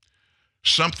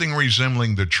 Something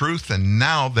resembling the truth, and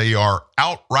now they are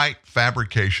outright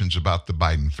fabrications about the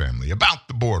Biden family, about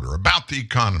the border, about the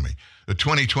economy, the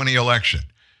 2020 election.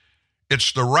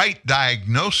 It's the right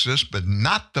diagnosis, but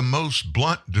not the most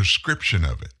blunt description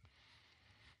of it.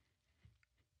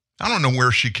 I don't know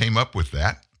where she came up with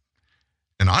that.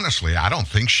 And honestly, I don't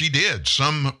think she did.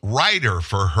 Some writer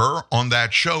for her on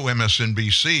that show,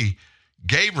 MSNBC,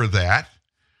 gave her that,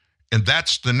 and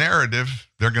that's the narrative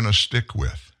they're going to stick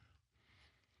with.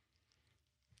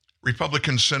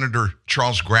 Republican Senator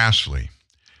Charles Grassley.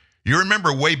 You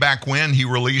remember way back when he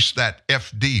released that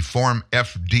Form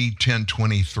FD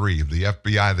 1023 of the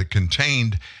FBI that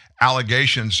contained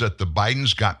allegations that the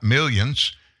Bidens got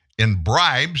millions in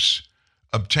bribes,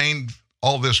 obtained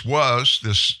all this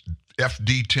FD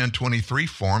 1023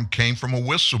 form came from a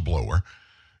whistleblower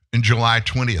in July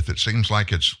 20th. It seems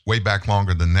like it's way back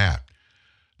longer than that.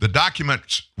 The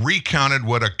documents recounted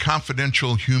what a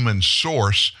confidential human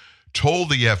source told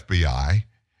the FBI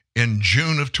in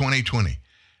June of 2020.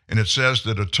 And it says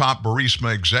that a top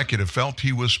Burisma executive felt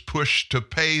he was pushed to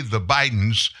pay the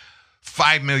Bidens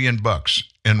 $5 million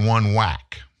in one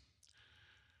whack.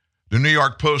 The New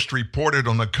York Post reported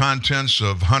on the contents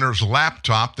of Hunter's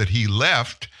laptop that he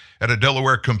left at a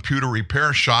Delaware computer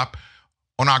repair shop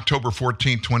on October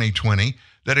 14, 2020,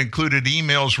 that included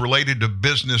emails related to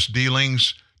business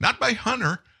dealings, not by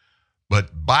Hunter,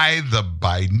 but by the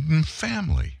Biden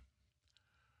family.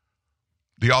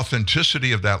 The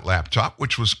authenticity of that laptop,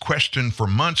 which was questioned for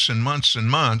months and months and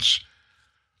months,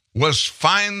 was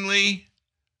finally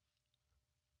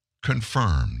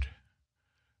confirmed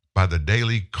by the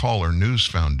Daily Caller News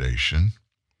Foundation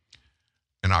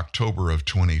in October of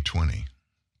 2020.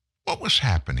 What was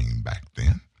happening back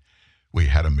then? We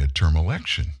had a midterm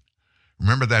election.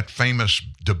 Remember that famous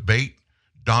debate,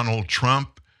 Donald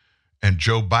Trump and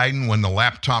Joe Biden, when the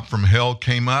laptop from hell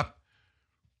came up?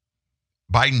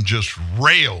 Biden just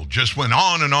railed, just went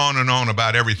on and on and on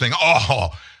about everything.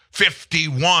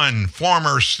 51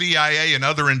 former CIA and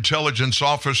other intelligence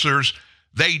officers,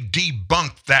 they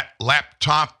debunked that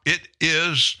laptop. It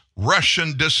is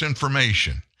Russian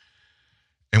disinformation.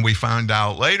 And we found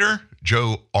out later,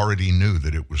 Joe already knew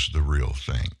that it was the real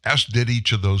thing, as did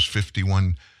each of those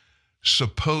 51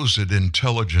 supposed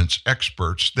intelligence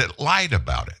experts that lied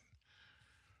about it.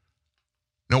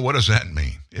 Now, what does that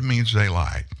mean? It means they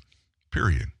lied,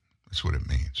 period. That's what it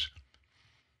means.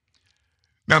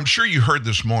 Now, I'm sure you heard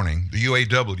this morning, the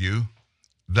UAW,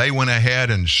 they went ahead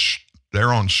and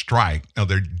they're on strike. Now,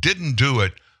 they didn't do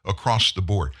it across the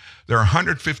board. There are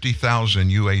 150,000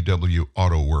 UAW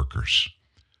auto workers.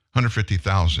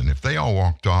 150,000. If they all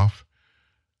walked off,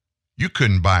 you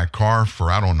couldn't buy a car for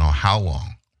I don't know how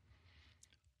long.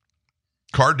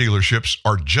 Car dealerships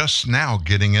are just now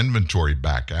getting inventory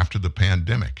back after the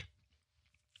pandemic.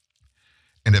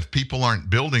 And if people aren't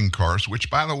building cars, which,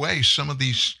 by the way, some of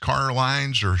these car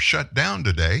lines are shut down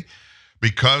today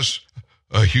because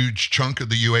a huge chunk of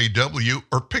the UAW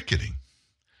are picketing.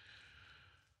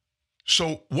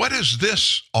 So what is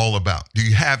this all about? Do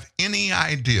you have any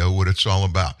idea what it's all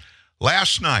about?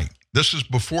 Last night, this is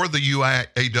before the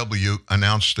UAW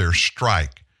announced their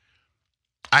strike,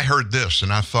 I heard this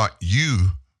and I thought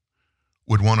you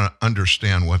would want to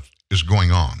understand what is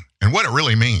going on and what it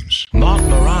really means. Mark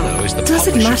Morano is the Does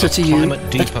it matter to you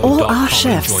that all our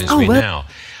chefs are now.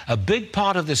 A big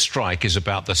part of this strike is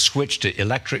about the switch to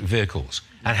electric vehicles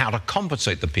and how to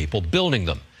compensate the people building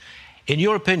them. In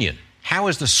your opinion, how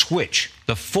is the switch,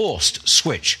 the forced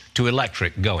switch to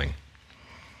electric going?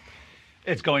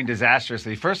 It's going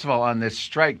disastrously. First of all, on this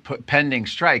pending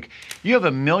strike, you have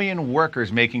 1 million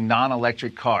workers making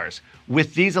non-electric cars.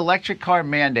 With these electric car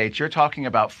mandates, you're talking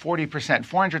about 40%,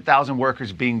 400,000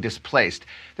 workers being displaced.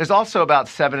 There's also about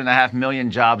 7.5 million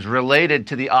jobs related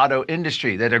to the auto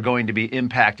industry that are going to be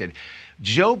impacted.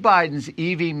 Joe Biden's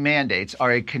EV mandates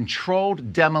are a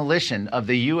controlled demolition of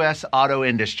the U.S. auto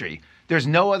industry. There's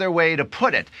no other way to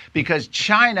put it, because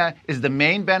China is the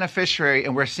main beneficiary,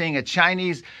 and we're seeing a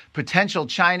potential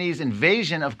Chinese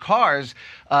invasion of cars,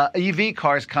 EV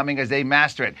cars coming as they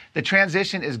master it. The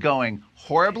transition is going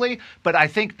horribly, but I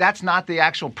think that's not the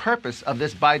actual purpose of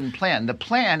this Biden plan. The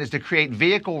plan is to create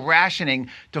vehicle rationing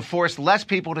to force less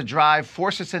people to drive,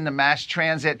 force us into mass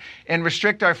transit, and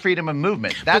restrict our freedom of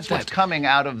movement. That's what's coming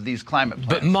out of these climate plans.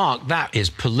 But Mark, that is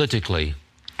politically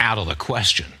out of the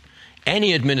question.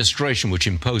 Any administration which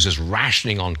imposes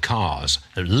rationing on cars,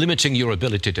 limiting your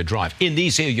ability to drive in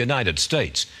these here United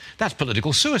States, that's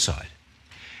political suicide.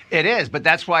 It is, but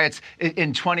that's why it's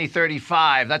in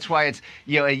 2035. That's why it's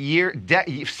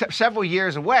several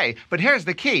years away. But here's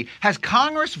the key. Has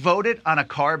Congress voted on a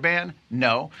car ban?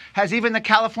 No. Has even the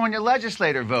California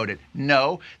legislature voted?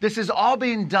 No. This is all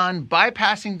being done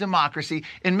bypassing democracy.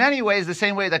 In many ways, the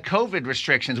same way the COVID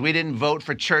restrictions. We didn't vote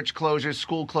for church closures,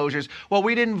 school closures. Well,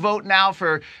 we didn't vote now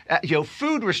for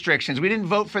food restrictions. We didn't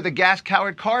vote for the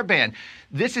gas-powered car ban.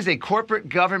 This is a corporate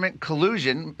government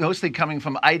collusion, mostly coming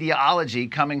from ideology,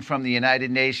 coming from the United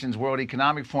Nations, World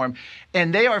Economic Forum,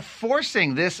 and they are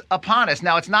forcing this upon us.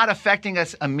 Now, it's not affecting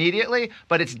us immediately,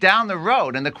 but it's down the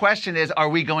road, and the question is, are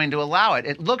we going to allow it?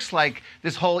 It looks like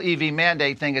this whole EV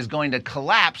mandate thing is going to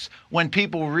collapse when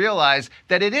people realize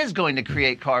that it is going to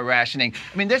create car rationing.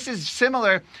 I mean, this is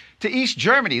similar to East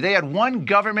Germany. They had one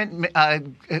government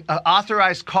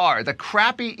authorized car, the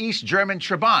crappy East German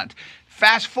Trabant.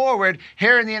 Fast forward,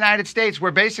 here in the United States, we're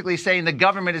basically saying the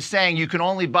government is saying you can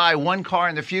only buy one car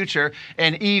in the future,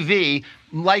 an EV,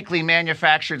 likely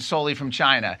manufactured solely from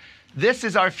China. This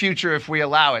is our future if we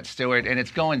allow it, Stuart, and it's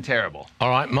going terrible.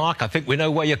 All right, Mark, I think we know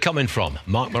where you're coming from.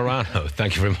 Mark Morano,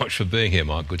 thank you very much for being here,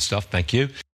 Mark. Good stuff. Thank you.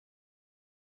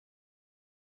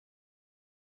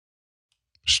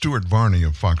 Stuart Varney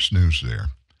of Fox News there.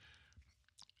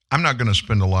 I'm not going to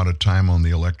spend a lot of time on the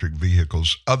electric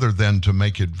vehicles other than to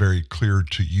make it very clear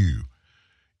to you.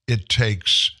 it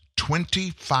takes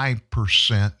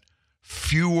 25%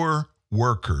 fewer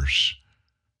workers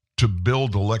to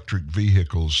build electric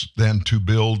vehicles than to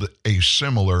build a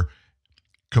similar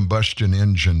combustion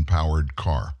engine powered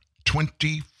car.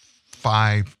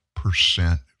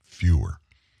 25% fewer.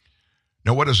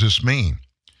 Now, what does this mean?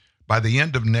 By the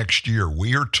end of next year,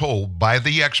 we are told by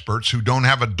the experts who don't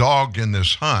have a dog in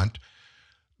this hunt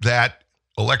that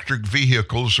electric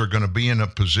vehicles are going to be in a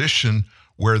position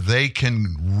where they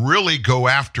can really go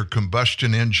after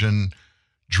combustion engine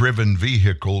driven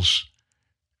vehicles,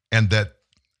 and that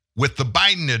with the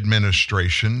Biden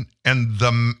administration and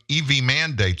the EV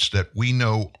mandates that we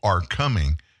know are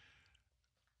coming,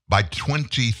 by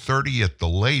 2030 at the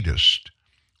latest,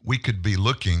 we could be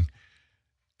looking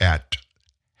at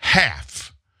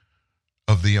half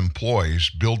of the employees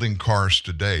building cars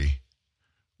today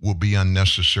will be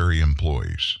unnecessary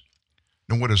employees.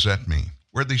 Now, what does that mean?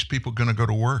 Where are these people going to go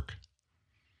to work?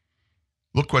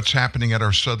 Look what's happening at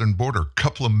our southern border. A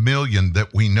couple of million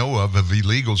that we know of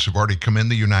illegals have already come in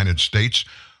the United States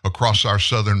across our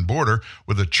southern border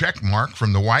with a check mark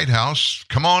from the White House.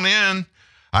 Come on in.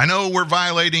 I know we're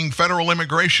violating federal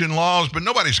immigration laws, but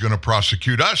nobody's going to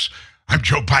prosecute us. I'm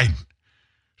Joe Biden.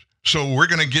 So we're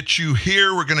going to get you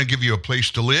here. We're going to give you a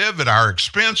place to live at our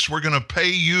expense. We're going to pay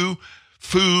you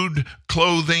food,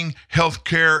 clothing, health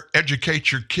care,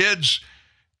 educate your kids,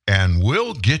 and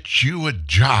we'll get you a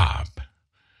job.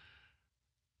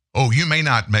 Oh, you may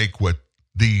not make what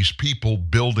these people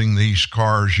building these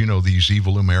cars, these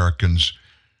evil Americans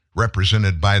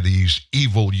represented by these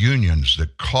evil unions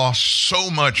that cost so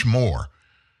much more.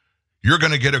 You're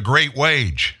going to get a great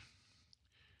wage.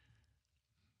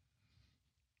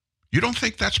 You don't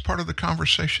think that's part of the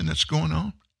conversation that's going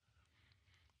on?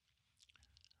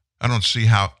 I don't see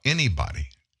how anybody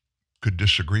could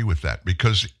disagree with that,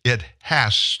 because it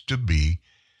has to be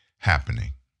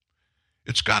happening.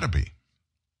 It's got to be.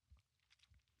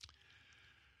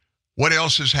 What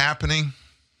else is happening?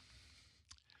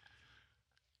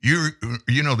 You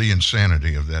know the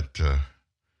insanity of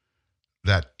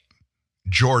that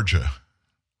Georgia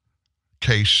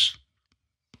case,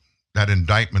 that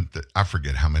indictment that I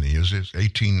forget how many is it,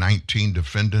 18, 19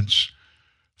 defendants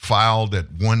filed at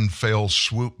one fell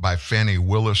swoop by Fani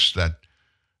Willis, that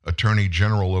attorney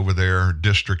general over there,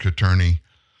 district attorney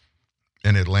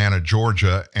in Atlanta,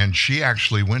 Georgia, and she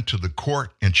actually went to the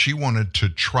court and she wanted to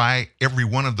try every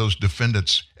one of those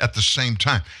defendants at the same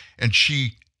time. And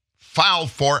she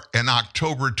filed for an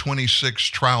October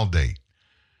 26th trial date.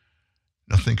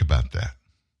 Now think about that.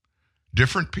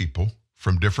 Different people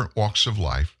from different walks of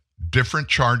life, different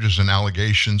charges and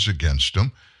allegations against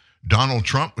them. Donald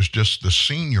Trump was just the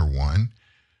senior one.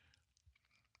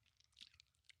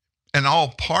 And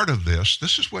all part of this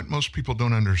is what most people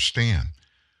don't understand.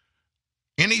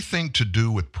 Anything to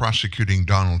do with prosecuting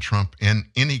Donald Trump in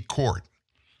any court,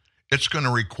 it's going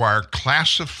to require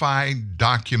classified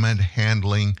document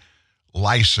handling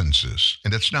licenses.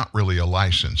 And it's not really a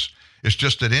license. It's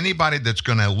just that anybody that's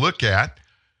going to look at,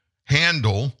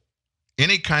 handle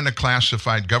any kind of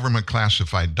classified, government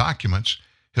classified documents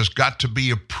has got to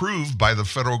be approved by the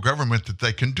federal government that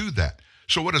they can do that.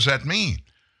 So what does that mean?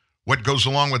 What goes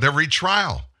along with every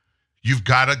trial? You've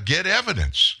got to get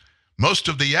evidence. Most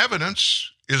of the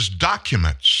evidence is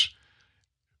documents.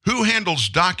 Who handles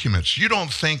documents? You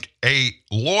don't think a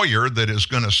lawyer that is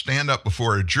going to stand up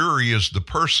before a jury is the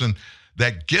person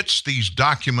that gets these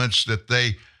documents that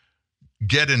they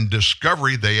get in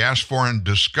discovery, they ask for in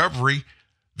discovery.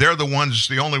 They're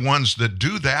the only ones that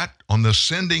do that. On the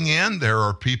sending end, there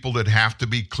are people that have to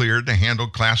be cleared to handle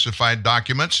classified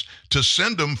documents to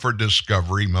send them for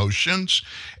discovery motions.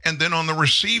 And then on the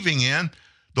receiving end,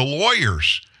 the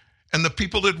lawyers and the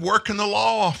people that work in the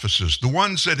law offices, the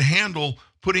ones that handle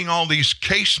putting all these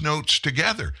case notes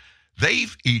together,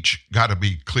 they've each got to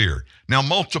be cleared. Now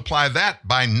multiply that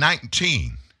by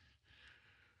 19.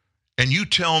 And you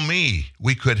tell me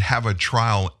we could have a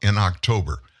trial in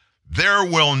October. There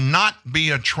will not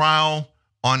be a trial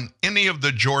on any of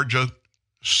the Georgia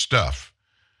stuff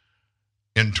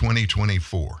in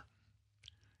 2024.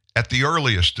 At the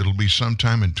earliest, it'll be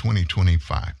sometime in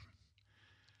 2025.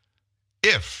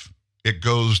 If it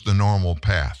goes the normal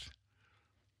path.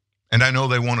 And I know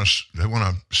they want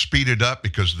to speed it up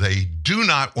because they do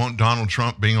not want Donald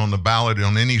Trump being on the ballot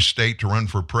on any state to run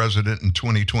for president in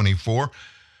 2024.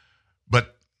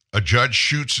 But a judge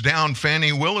shoots down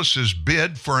Fani Willis's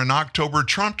bid for an October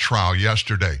Trump trial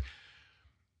yesterday.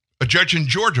 A judge in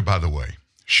Georgia, by the way,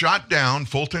 shot down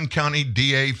Fulton County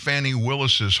DA Fani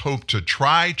Willis's hope to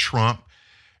try Trump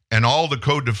and all the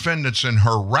co-defendants in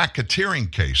her racketeering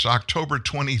case, October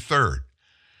 23rd.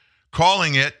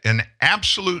 calling it an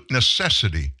absolute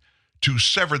necessity to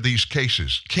sever these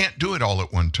cases. Can't do it all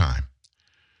at one time.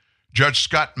 Judge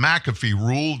Scott McAfee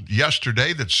ruled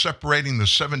yesterday that separating the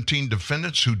 17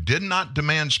 defendants who did not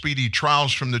demand speedy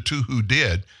trials from the 2 who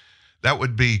did, that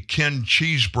would be Ken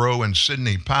Cheesebro and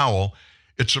Sidney Powell,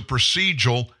 it's a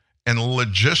procedural and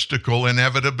logistical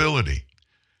inevitability.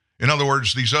 In other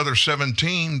words, these other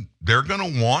 17, they're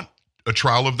going to want a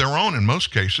trial of their own in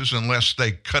most cases, unless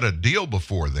they cut a deal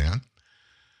before then.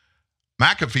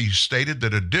 McAfee stated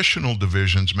that additional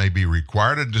divisions may be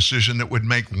required, a decision that would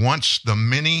make once the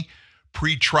many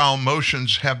pretrial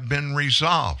motions have been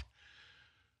resolved.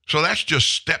 So that's just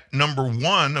step number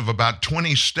 1 of about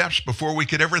 20 steps before we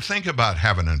could ever think about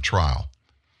having a trial.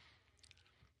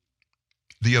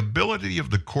 The ability of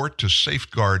the court to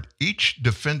safeguard each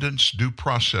defendant's due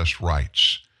process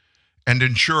rights and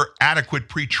ensure adequate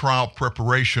pretrial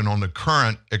preparation on the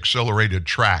current accelerated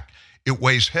track, it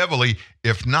weighs heavily,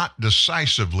 if not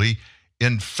decisively,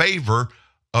 in favor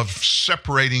of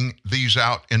separating these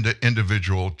out into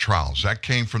individual trials. That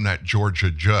came from that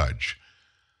Georgia judge.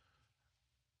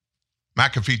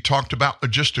 McAfee talked about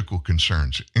logistical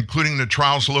concerns, including the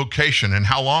trial's location and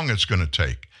how long it's going to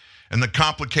take, and the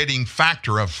complicating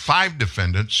factor of 5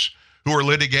 defendants who are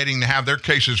litigating to have their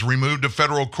cases removed to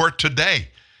federal court today.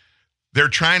 They're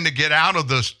trying to get out of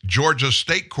the Georgia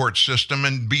state court system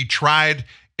and be tried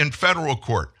in federal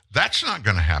court. That's not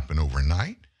going to happen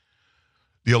overnight.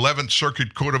 The 11th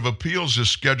Circuit Court of Appeals is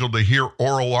scheduled to hear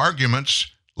oral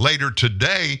arguments later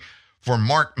today for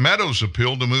Mark Meadows'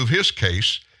 appeal to move his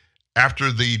case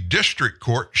after the district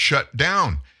court shut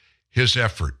down his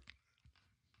effort.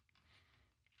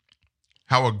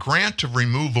 How a grant of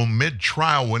removal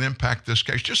mid-trial would impact this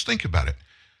case. Just think about it.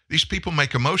 These people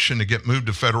make a motion to get moved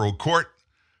to federal court.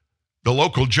 The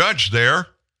local judge there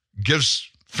gives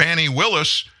Fannie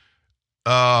Willis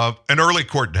an early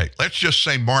court date. Let's just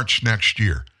say March next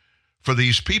year. For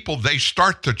these people, they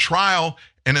start the trial,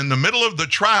 and in the middle of the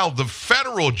trial, the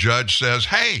federal judge says,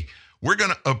 hey, we're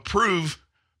going to approve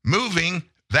moving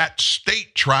that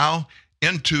state trial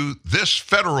into this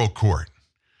federal court.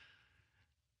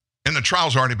 And the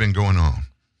trial's already been going on.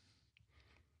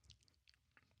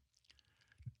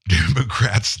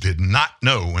 Democrats did not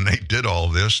know when they did all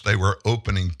this, they were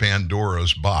opening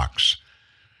Pandora's box.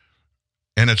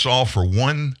 And it's all for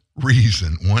one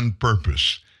reason, one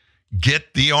purpose.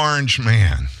 Get the orange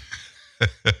man.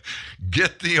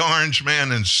 Get the orange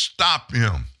man and stop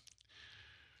him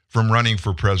from running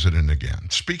for president again.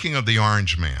 Speaking of the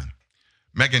orange man,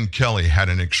 Megyn Kelly had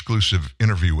an exclusive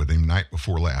interview with him night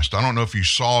before last. I don't know if you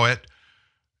saw it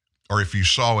or if you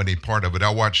saw any part of it. I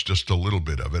watched just a little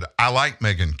bit of it. I like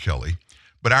Megyn Kelly,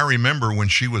 but I remember when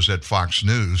she was at Fox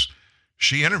News,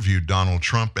 she interviewed Donald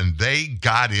Trump and they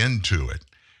got into it.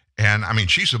 And I mean,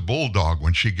 she's a bulldog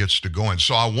when she gets to going.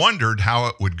 So I wondered how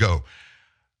it would go.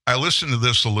 I listened to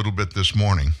this a little bit this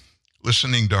morning,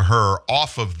 listening to her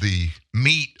off of the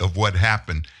meat of what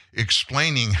happened,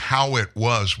 explaining how it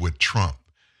was with Trump.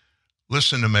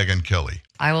 Listen to Megyn Kelly.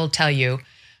 I will tell you,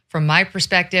 from my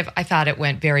perspective, I thought it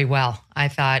went very well. I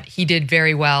thought he did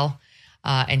very well,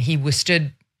 and he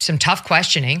withstood some tough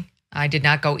questioning. I did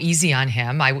not go easy on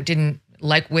him. I didn't,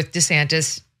 like with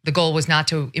DeSantis, the goal was not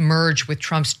to emerge with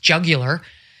Trump's jugular,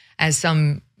 as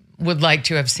some would like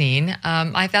to have seen.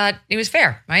 I thought it was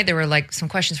fair, right? There were like some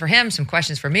questions for him, some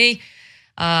questions for me,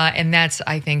 and that's,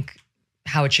 I think,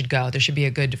 how it should go. There should be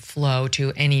a good flow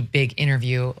to any big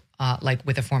interview like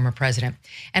with a former president.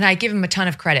 And I give him a ton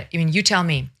of credit. I mean, you tell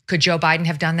me, could Joe Biden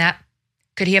have done that?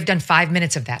 Could he have done 5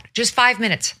 minutes of that? Just 5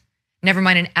 minutes. Never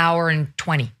mind an hour and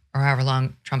 20, or however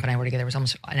long Trump and I were together. It was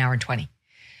almost an hour and 20.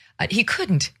 He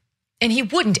couldn't, and he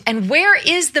wouldn't. And where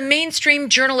is the mainstream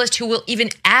journalist who will even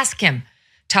ask him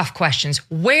tough questions?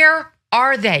 Where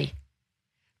are they?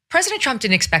 President Trump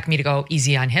didn't expect me to go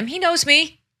easy on him. He knows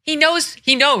me. He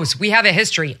knows we have a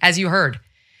history, as you heard.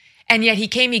 And yet he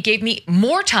gave me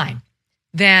more time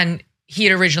than he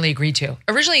had originally agreed to.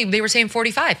 Originally, they were saying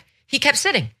 45. He kept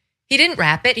sitting. He didn't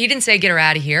wrap it. He didn't say, get her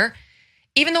out of here.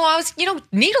 Even though I was,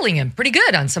 needling him pretty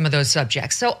good on some of those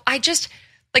subjects. So I just,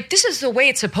 this is the way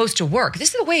it's supposed to work.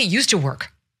 This is the way it used to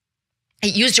work.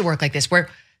 It used to work like this, where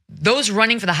those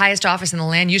running for the highest office in the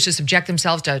land used to subject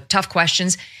themselves to tough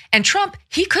questions. And Trump,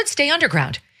 he could stay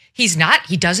underground. He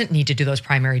doesn't need to do those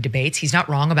primary debates. He's not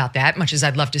wrong about that, much as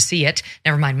I'd love to see it.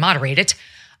 Never mind, moderate it.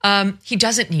 He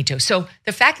doesn't need to. So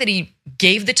the fact that he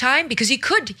gave the time, because he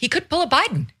could pull a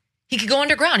Biden. He could go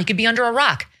underground. He could be under a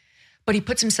rock. But he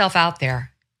puts himself out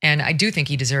there. And I do think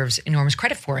he deserves enormous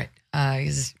credit for it.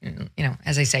 He's,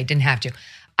 as I say, didn't have to.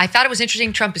 I thought it was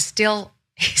interesting. Trump is still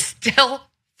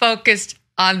focused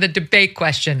on the debate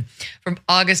question from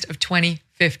August of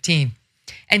 2015.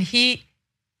 And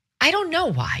I don't know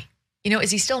why.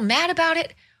 Is he still mad about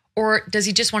it? Or does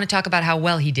he just want to talk about how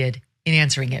well he did in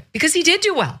answering it? Because he did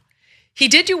do well. He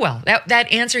did do well.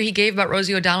 That answer he gave about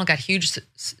Rosie O'Donnell got huge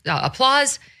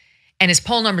applause, and his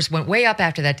poll numbers went way up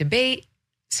after that debate.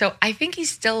 So I think he's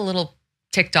still a little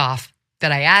ticked off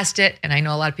that I asked it, and I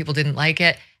know a lot of people didn't like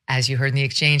it. As you heard in the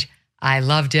exchange, I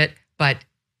loved it, but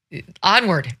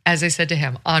onward, as I said to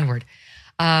him, onward.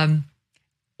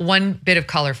 One bit of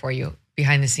color for you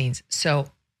behind the scenes. So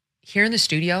here in the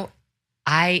studio,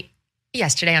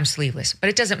 today I'm sleeveless, but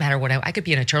it doesn't matter what I could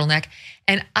be in a turtleneck,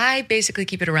 and I basically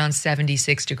keep it around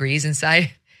 76 degrees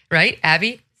inside, right,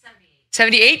 Abby?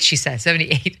 78, she says,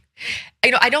 78.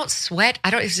 I don't sweat.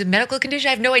 If it's a medical condition,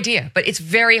 I have no idea, but it's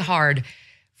very hard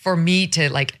for me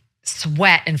to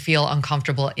sweat and feel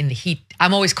uncomfortable in the heat.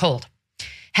 I'm always cold.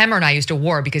 Hemmer and I used to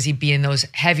war because he'd be in those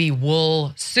heavy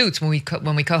wool suits when we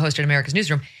co-hosted America's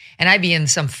Newsroom, and I'd be in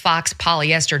some Fox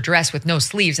polyester dress with no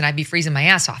sleeves, and I'd be freezing my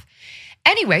ass off.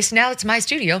 Anyway, so now it's my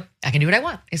studio. I can do what I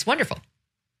want. It's wonderful.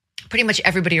 Pretty much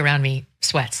everybody around me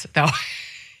sweats, though.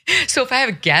 So if I have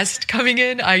a guest coming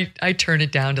in, I turn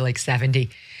it down to 70.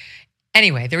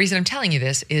 Anyway, the reason I'm telling you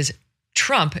this is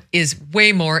Trump is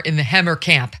way more in the Hemmer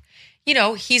camp.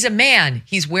 He's a man.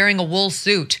 He's wearing a wool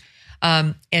suit,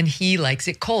 and he likes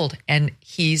it cold. And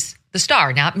he's the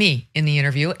star, not me, in the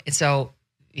interview. And so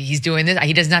he's doing this.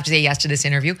 He doesn't have to say yes to this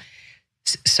interview.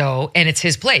 And it's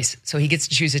his place. So he gets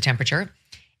to choose a temperature.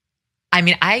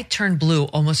 I turned blue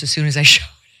almost as soon as I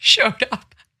showed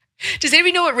up. Does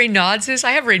anybody know what Raynaud's is?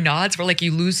 I have Raynaud's where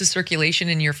you lose the circulation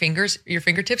in your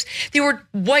fingertips. They were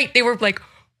white. They were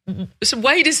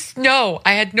white as snow.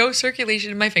 I had no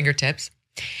circulation in my fingertips.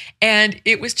 And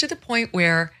it was to the point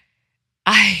where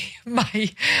one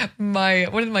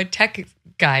of my tech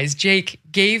guys, Jake,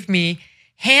 gave me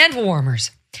hand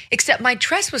warmers. Except my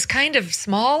dress was kind of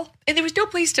small and there was no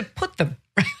place to put them.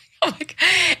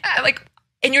 Right?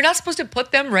 And you're not supposed to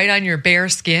put them right on your bare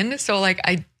skin. So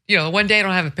one day I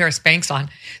don't have a pair of Spanx on.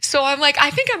 So I'm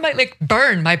I think I might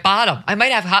burn my bottom. I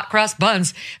might have hot cross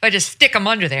buns if I just stick them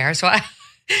under there. So I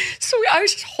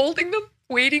was just holding them,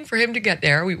 waiting for him to get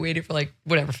there. We waited for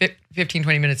 15,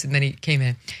 20 minutes and then he came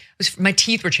in. My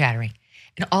teeth were chattering.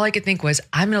 And all I could think was,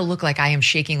 I'm going to look like I am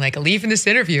shaking like a leaf in this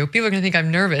interview. People are going to think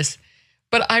I'm nervous.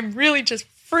 But I'm really just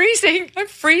freezing. I'm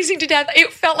freezing to death.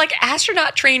 It felt like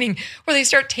astronaut training where they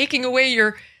start taking away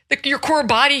your core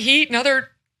body heat and other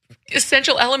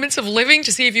essential elements of living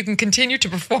to see if you can continue to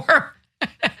perform.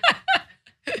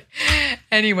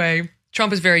 Anyway,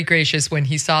 Trump was very gracious when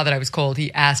he saw that I was cold.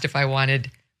 He asked if I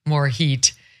wanted more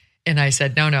heat. And I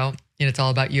said, no, it's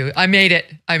all about you. I made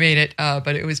it.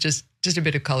 But it was just a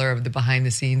bit of color of the behind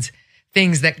the scenes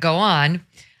things that go on.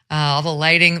 All the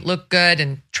lighting looked good.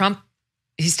 And Trump,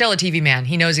 he's still a TV man.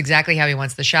 He knows exactly how he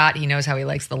wants the shot. He knows how he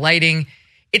likes the lighting.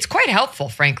 It's quite helpful,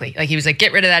 frankly. He was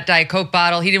get rid of that Diet Coke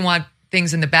bottle. He didn't want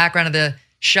things in the background of the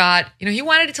shot. He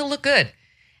wanted it to look good.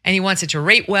 And he wants it to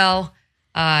rate well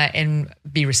and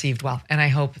be received well. And I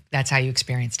hope that's how you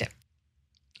experienced it.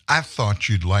 I thought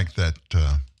you'd like that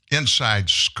inside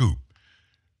scoop.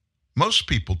 Most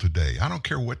people today, I don't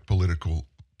care what political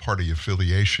party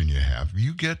affiliation you have,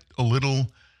 you get a little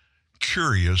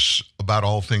curious about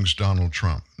all things Donald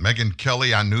Trump. Megyn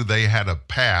Kelly, I knew they had a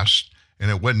past, and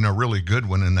it wasn't a really good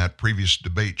one in that previous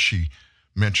debate she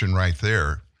mentioned right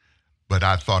there, but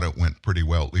I thought it went pretty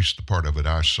well, at least the part of it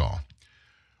I saw.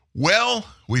 Well,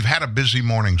 we've had a busy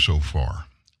morning so far.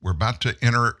 We're about to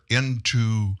enter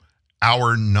into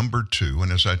hour number 2,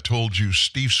 and as I told you,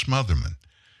 Steve Smotherman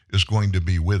is going to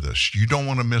be with us. You don't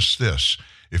want to miss this.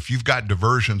 If you've got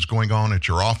diversions going on at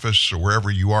your office or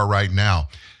wherever you are right now,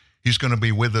 he's going to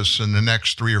be with us in the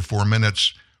next 3 or 4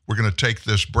 minutes. We're going to take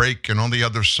this break, and on the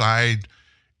other side,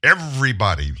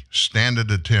 everybody stand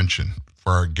at attention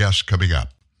for our guest coming up.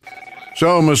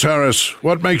 So, Miss Harris,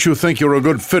 what makes you think you're a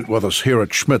good fit with us here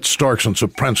at Schmidt, Starks, and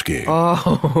Soprensky?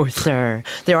 Oh, sir,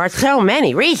 there are so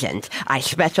many reasons. I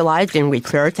specialized in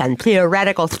research and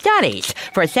theoretical studies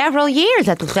for several years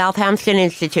at the Southampton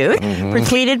Institute,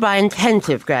 preceded by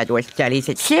intensive graduate studies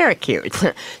at Syracuse.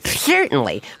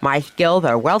 Certainly, my skills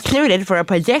are well suited for a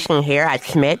position here at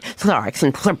Schmidt, Starks,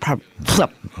 and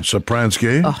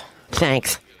Soprensky? Oh,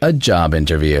 thanks. A job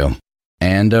interview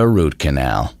and a root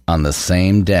canal on the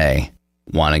same day.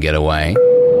 Want to get away?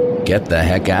 Get the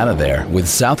heck out of there with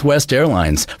Southwest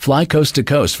Airlines. Fly coast to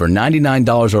coast for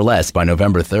 $99 or less by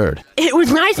November 3rd. It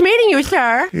was nice meeting you,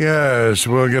 sir. Yes,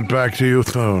 we'll get back to you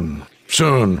soon.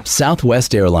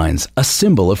 Southwest Airlines, a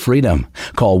symbol of freedom.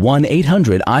 Call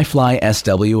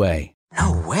 1-800-IFLY-SWA.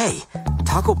 No way.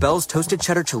 Taco Bell's Toasted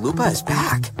Cheddar Chalupa is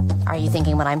back. Are you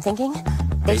thinking what I'm thinking?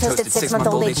 They toasted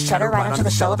 6-month-old aged cheddar right onto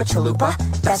the shell of a chalupa.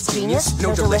 That's genius,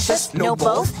 no delicious, no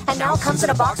both. And now it comes in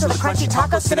a box with a crunchy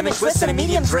taco, cinnamon twist, and a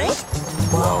medium drink?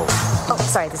 Whoa. Oh,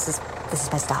 sorry, this is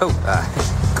my stop.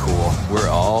 Oh, cool. We're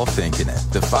all thinking it.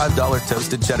 The $5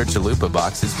 Toasted Cheddar Chalupa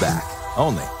box is back.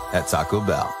 Only at Taco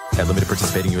Bell. At limited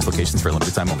participating U.S. locations for a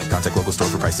limited time only. Contact local store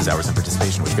for prices, hours, and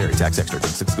participation which vary. Tax extra.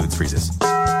 Drinks excludes freezes.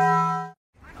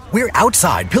 We're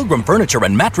outside Pilgrim Furniture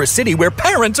and Mattress City where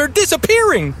parents are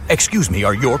disappearing. Excuse me,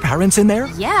 are your parents in there?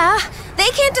 Yeah. They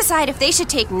can't decide if they should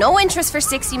take no interest for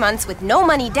 60 months with no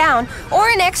money down or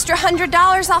an extra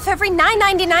 $100 off every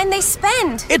 $9.99 they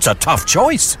spend. It's a tough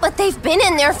choice. But they've been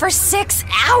in there for 6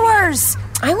 hours.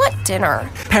 I want dinner.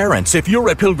 Parents, if you're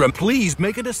at Pilgrim, please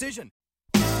make a decision.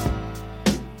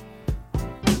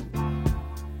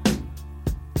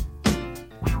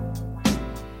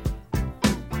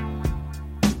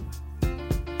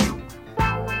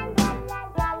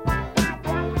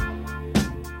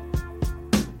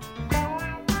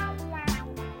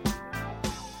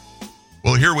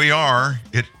 Well, here we are.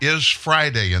 It is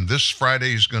Friday, and this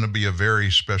Friday is going to be a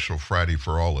very special Friday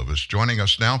for all of us. Joining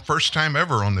us now, first time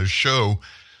ever on this show,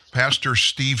 Pastor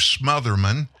Steve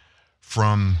Smotherman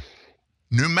from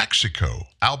New Mexico,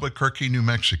 Albuquerque, New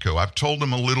Mexico. I've told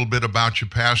him a little bit about you,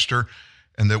 Pastor,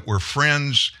 and that we're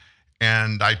friends,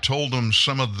 and I told him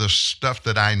some of the stuff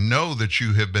that I know that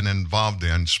you have been involved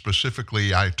in.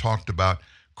 Specifically, I talked about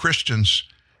Christians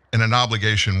and an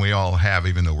obligation we all have,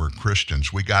 even though we're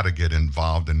Christians. We got to get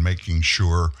involved in making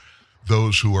sure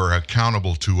those who are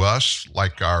accountable to us,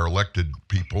 like our elected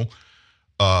people,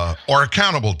 are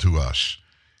accountable to us.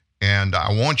 And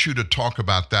I want you to talk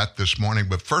about that this morning.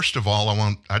 But first of all,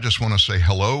 I just want to say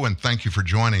hello and thank you for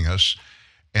joining us.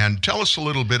 And tell us a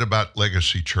little bit about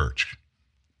Legacy Church.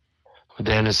 Well,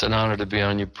 Dan, it's an honor to be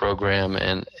on your program,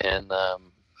 and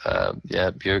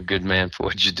yeah, you're a good man for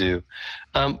what you do.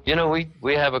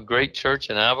 We have a great church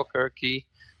in Albuquerque.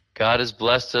 God has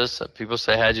blessed us. People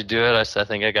say, how'd you do it? I said, I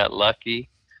think I got lucky.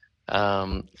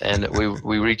 And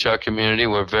we reach our community.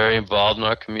 We're very involved in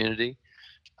our community.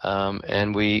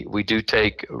 And we do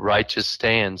take righteous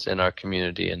stands in our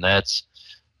community. And that's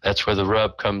where the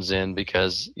rub comes in,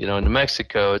 because, in New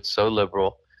Mexico, it's so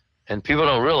liberal. And people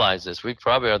don't realize this. We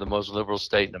probably are the most liberal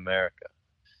state in America.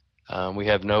 We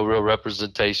have no real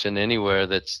representation anywhere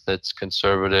that's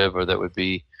conservative or that would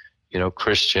be,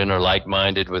 Christian or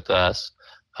like-minded with us.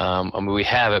 We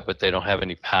have it, but they don't have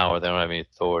any power. They don't have any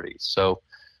authority. So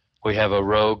we have a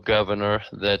rogue governor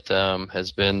that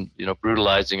has been,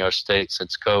 brutalizing our state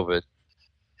since COVID.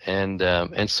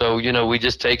 And so, we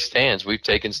just take stands. We've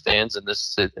taken stands in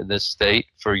this state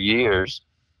for years.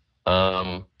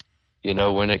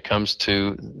 When it comes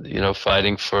to,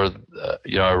 fighting for,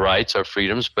 our rights, our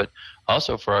freedoms, but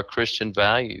also for our Christian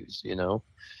values,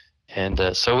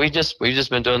 And so we've just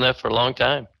been doing that for a long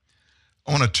time.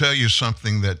 I want to tell you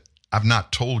something that I've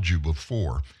not told you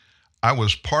before. I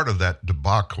was part of that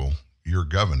debacle, your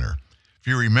governor. If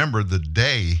you remember, the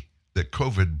day that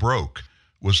COVID broke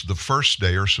was the first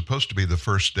day, or supposed to be the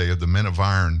first day, of the Men of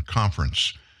Iron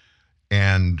conference.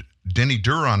 And Denny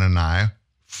Duran and I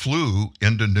flew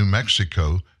into New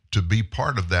Mexico to be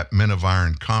part of that Men of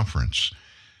Iron conference.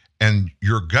 And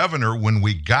your governor, when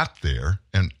we got there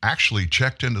and actually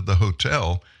checked into the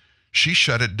hotel, she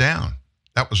shut it down.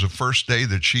 That was the first day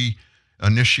that she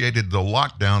initiated the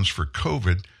lockdowns for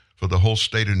COVID for the whole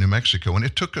state of New Mexico. And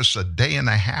it took us a day and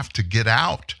a half to get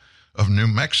out of New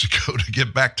Mexico to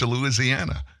get back to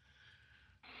Louisiana.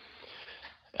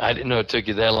 I didn't know it took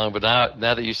you that long, but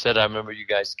now that you said, I remember you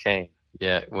guys came.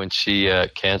 Yeah, when she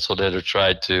canceled it or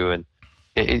tried to, and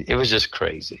it was just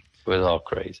crazy. It was all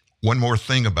crazy. One more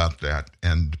thing about that,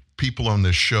 and people on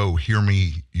this show hear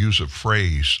me use a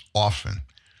phrase often.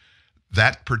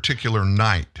 That particular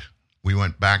night, we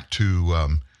went back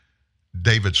to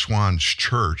David Swan's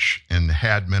church and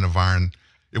had Men of Iron.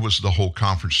 It was the whole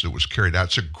conference that was carried out.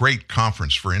 It's a great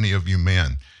conference for any of you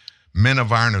men. Men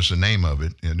of Iron is the name of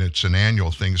it, and it's an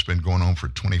annual thing. It's been going on for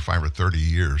 25 or 30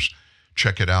 years.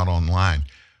 Check it out online.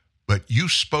 But you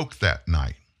spoke that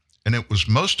night, and it was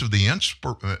one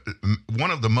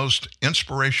of the most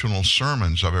inspirational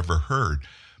sermons I've ever heard.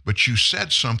 But you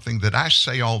said something that I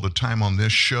say all the time on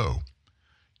this show.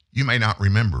 You may not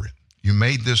remember it. You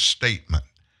made this statement,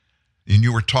 and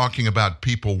you were talking about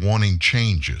people wanting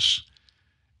changes.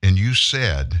 And you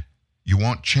said, you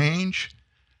want change?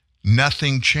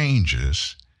 Nothing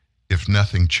changes if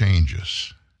nothing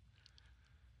changes.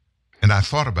 And I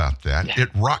thought about that. Yeah. It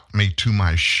rocked me to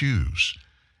my shoes.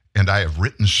 And I have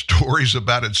written stories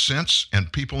about it since,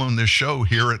 and people on this show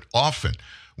hear it often.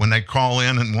 when they call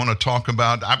in and want to talk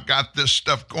about, I've got this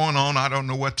stuff going on, I don't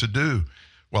know what to do.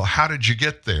 Well, how did you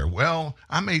get there? Well,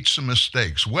 I made some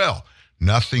mistakes. Well,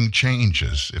 nothing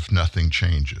changes if nothing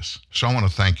changes. So I want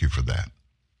to thank you for that.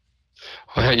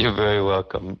 Well, you're very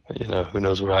welcome. You know, who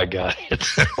knows where I got it.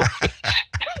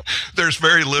 There's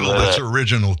very little that's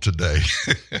original today.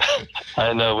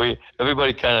 I know.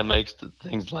 Everybody kind of makes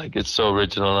things like it's so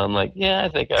original. And I'm like, yeah, I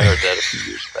think I heard that a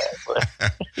few years back.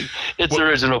 But it's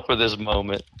original for this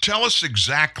moment. Tell us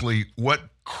exactly what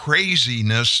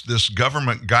craziness this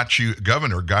governor got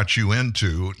you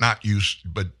into, not you,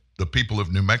 but the people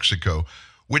of New Mexico,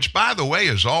 which, by the way,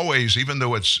 is always, even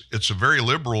though it's a very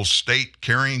liberal state,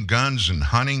 carrying guns and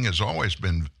hunting has always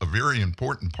been a very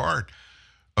important part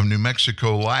of New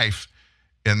Mexico life.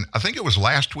 And I think it was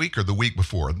last week or the week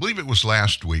before, I believe it was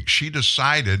last week, she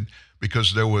decided,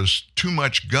 because there was too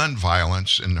much gun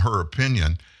violence, in her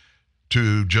opinion,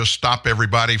 to just stop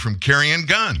everybody from carrying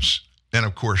guns. And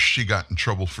of course, she got in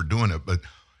trouble for doing it. But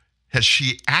has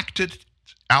she acted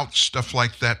out stuff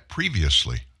like that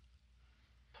previously?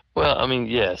 Well, I mean,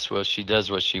 yes. Well, she does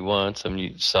what she wants. I mean,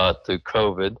 you saw it through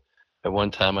COVID. At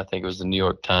one time, I think it was the New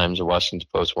York Times or Washington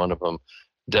Post, one of them,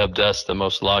 dubbed us the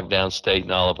most locked down state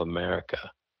in all of America.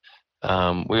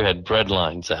 We had bread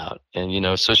lines out. And, you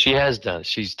know, so she has done it.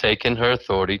 She's taken her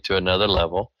authority to another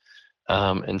level.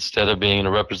 Instead of being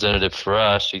a representative for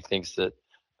us, she thinks that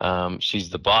she's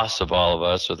the boss of all of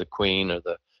us, or the queen, or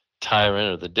the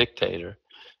tyrant, or the dictator.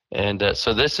 And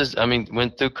so this is, I mean,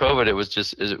 when through COVID, it was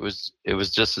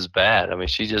just as bad. I mean,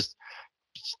 she just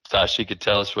thought she could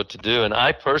tell us what to do. And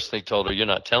I personally told her, you're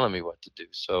not telling me what to do.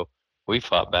 So we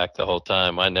fought back the whole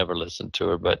time. I never listened to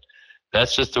her, but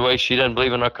that's just the way. She doesn't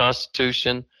believe in our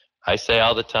Constitution. I say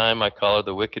all the time, I call her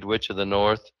the Wicked Witch of the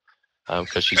North,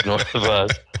 because she's north of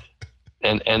us.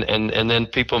 And then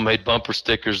people made bumper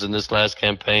stickers in this last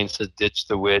campaign said "Ditch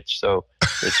the Witch," so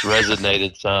it's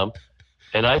resonated some.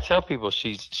 And I tell people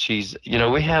she's you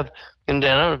know, we have, and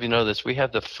Dan, I don't know if you know this, we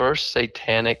have the first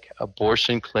satanic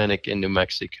abortion clinic in New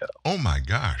Mexico. Oh my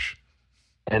gosh.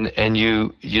 And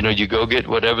you know, you go get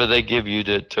whatever they give you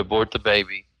to abort the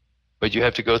baby, but you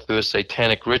have to go through a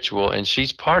satanic ritual, and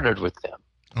she's partnered with them.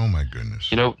 Oh my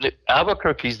goodness. You know,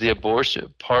 Albuquerque's the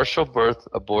partial birth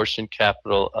abortion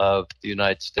capital of the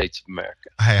United States of America.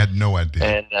 I had no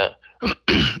idea. And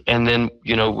and then,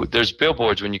 you know, there's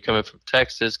billboards when you come in from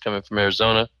Texas, coming from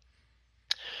Arizona.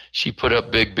 She put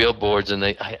up big billboards, and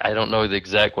I don't know the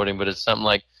exact wording, but it's something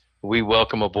like, "We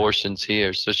welcome abortions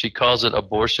here." So she calls it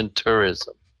abortion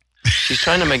tourism. She's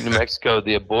trying to make New Mexico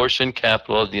the abortion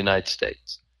capital of the United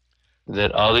States.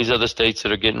 That all these other states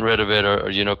that are getting rid of it, or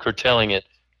you know, curtailing it,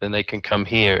 then they can come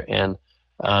here. And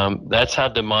that's how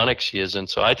demonic she is. And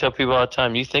so I tell people all the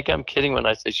time, you think I'm kidding when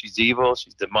I say she's evil,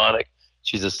 she's demonic,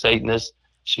 she's a Satanist,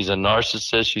 she's a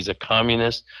narcissist, she's a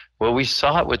communist. Well, we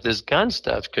saw it with this gun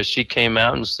stuff, because she came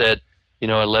out and said, you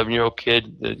know, 11-year-old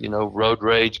kid, you know, road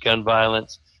rage, gun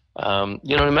violence.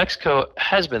 You know, New Mexico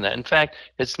has been that. In fact,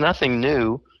 it's nothing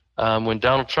new. When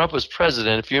Donald Trump was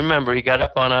president, if you remember, he got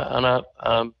up on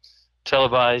a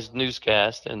televised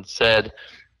newscast and said,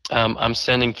 I'm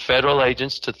sending federal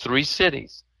agents to 3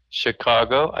 cities,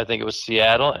 Chicago, I think it was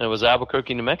Seattle, and it was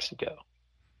Albuquerque, New Mexico.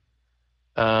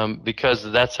 Because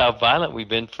that's how violent we've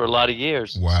been for a lot of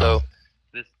years. Wow.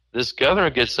 So this governor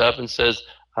gets up and says,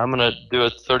 I'm going to do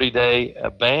a 30-day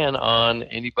ban on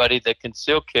anybody that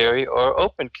conceal carry or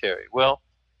open carry. Well,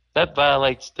 that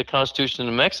violates the Constitution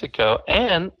of New Mexico,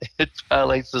 and it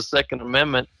violates the Second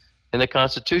Amendment in the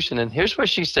Constitution. And here's what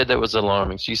she said that was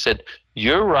alarming. She said,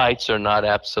 your rights are not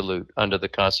absolute under the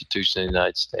Constitution of the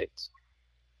United States.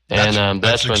 And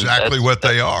that's exactly what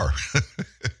they are.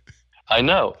 I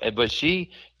know,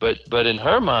 but in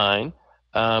her mind,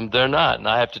 they're not. And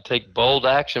I have to take bold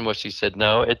action. What she said,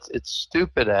 no, it's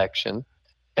stupid action.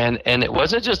 And it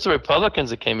wasn't just the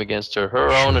Republicans that came against her. Her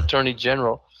own attorney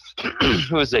general,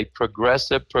 who is a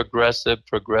progressive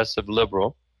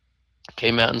liberal,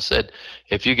 came out and said,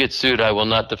 if you get sued, I will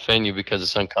not defend you because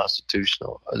it's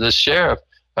unconstitutional. The sheriff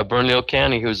of Bernalillo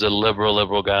County, who's a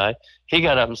liberal guy, he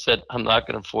got up and said, I'm not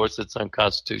going to enforce it. It's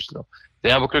unconstitutional. The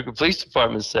Albuquerque Police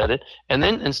Department said it. And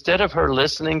then instead of her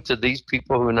listening to these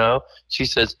people who know, she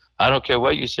says, I don't care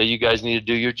what you say. You guys need to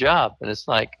do your job. And it's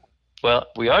like, well,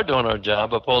 we are doing our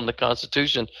job, upholding the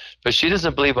Constitution, but she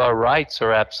doesn't believe our rights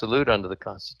are absolute under the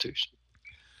Constitution.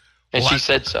 And she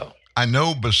said so. I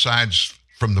know, besides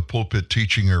from the pulpit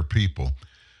teaching her people,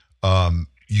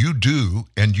 you do,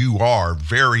 and you are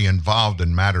very involved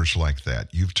in matters like that.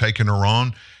 You've taken her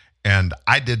on, and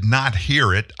I did not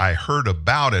hear it. I heard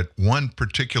about it one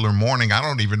particular morning. I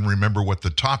don't even remember what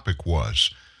the topic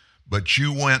was, but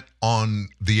you went on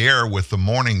the air with the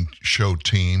morning show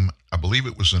team. I believe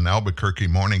it was an Albuquerque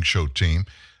morning show team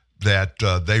that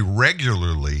they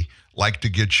regularly like to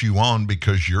get you on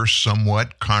because you're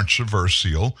somewhat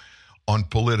controversial on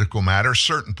political matters,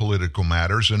 certain political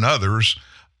matters, and others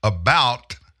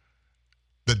about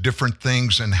the different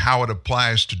things and how it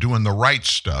applies to doing the right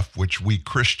stuff, which we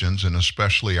Christians and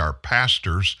especially our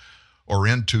pastors are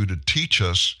into to teach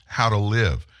us how to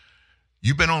live.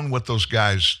 You've been on with those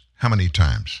guys how many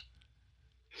times?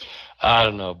 I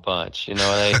don't know, a bunch. You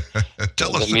know,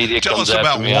 tell the us, media tell comes us after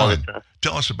about me all the one. time.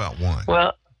 Tell us about one.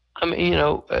 Well, I mean, you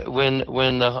know, when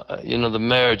the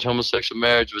marriage, homosexual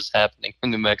marriage was happening in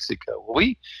New Mexico,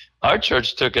 our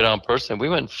church took it on personally. We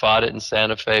went and fought it in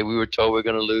Santa Fe. We were told we were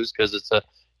going to lose because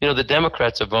the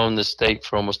Democrats have owned the state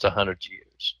for almost 100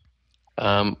 years.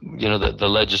 The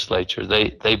legislature,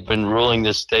 they've been ruling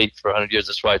this state for 100 years.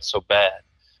 That's why it's so bad.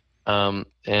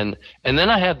 And then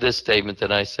I have this statement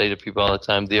that I say to people all the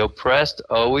time: the oppressed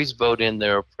always vote in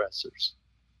their oppressors.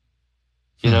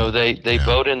 You know, they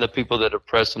vote in the people that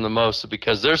oppress them the most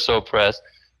because they're so oppressed.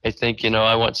 They think,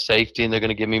 I want safety and they're going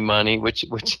to give me money, which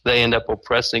they end up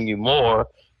oppressing you more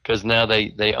because now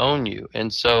they own you.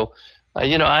 And so,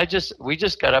 we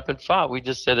just got up and fought. We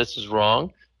just said this is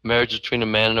wrong. Marriage is between a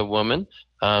man and a woman.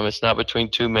 It's not between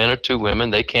two men or two women.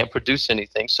 They can't produce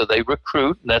anything. So they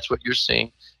recruit, and that's what you're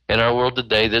seeing in our world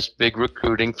today, this big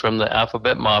recruiting from the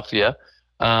alphabet mafia.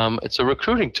 It's a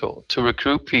recruiting tool to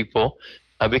recruit people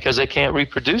because they can't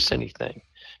reproduce anything.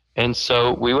 And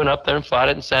so we went up there and fought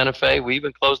it in Santa Fe. We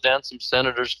even closed down some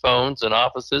senators' phones and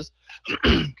offices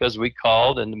because we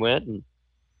called and went,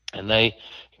 and they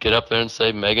get up there and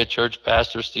say, mega church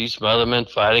pastor Steve Smotherman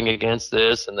fighting against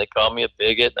this, and they call me a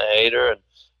bigot and a hater and,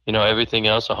 everything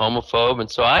else, a homophobe. And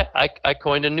so I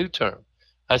coined a new term.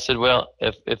 I said, well,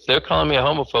 if they're calling me a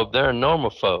homophobe, they're a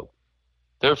normophobe.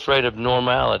 They're afraid of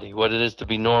normality, what it is to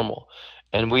be normal.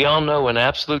 And we all know when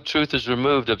absolute truth is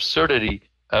removed, absurdity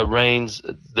reigns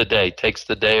the day, takes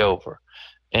the day over.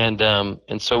 And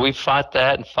so we fought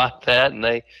that, and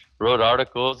they wrote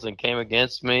articles and came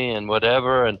against me and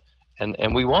whatever,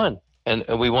 and we won. And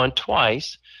we won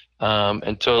twice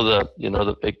until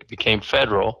it became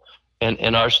federal. And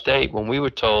in our state, when we were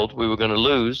told we were going to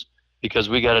lose because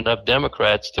we got enough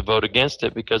Democrats to vote against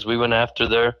it because we went after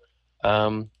their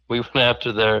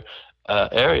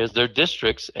areas, their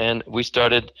districts, and we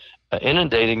started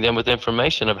inundating them with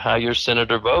information of how your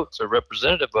senator votes or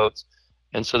representative votes,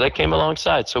 and so they came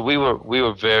alongside. So we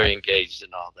were very engaged in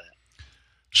all that.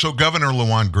 So Governor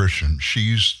LaJuan Grisham,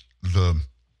 she's the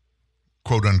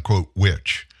quote unquote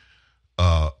witch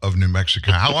of New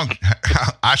Mexico. How long?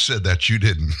 I said that, you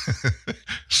didn't.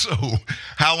 So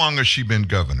how long has she been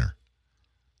governor?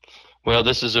 Well,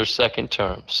 this is her second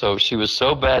term. So she was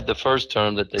so bad the first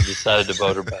term that they decided to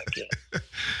vote her back in.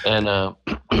 And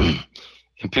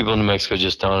people in New Mexico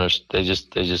just don't understand.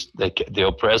 The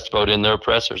oppressed vote in their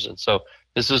oppressors. And so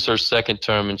this is her second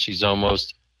term, and she's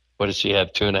almost, what does she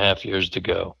have, 2.5 years to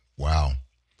go. Wow.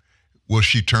 Will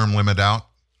she term limit out?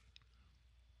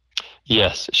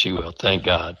 Yes, she will. Thank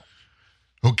God.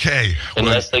 Okay.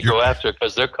 Unless they go after her,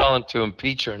 because they're calling to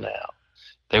impeach her now.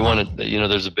 They wanted,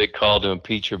 there's a big call to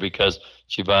impeach her because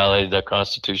she violated their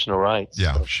constitutional rights.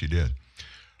 Yeah, so. She did.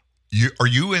 Are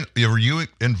you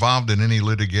involved in any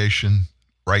litigation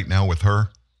right now with her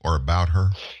or about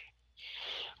her?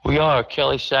 We are.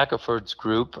 Kelly Shackelford's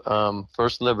group,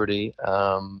 First Liberty,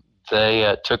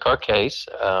 they took our case.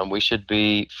 We should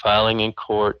be filing in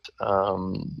court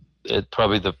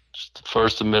probably the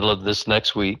first and middle of this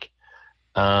next week.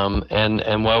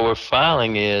 And why we're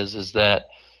filing is that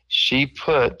she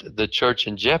put the church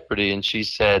in jeopardy, and she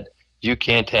said you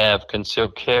can't have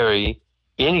concealed carry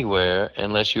anywhere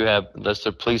unless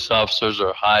they're police officers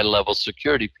or high-level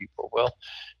security people. Well,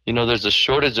 there's a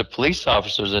shortage of police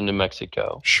officers in New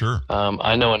Mexico. Sure.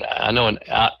 I know in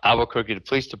Albuquerque, the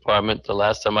police department, the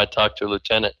last time I talked to a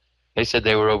lieutenant, they said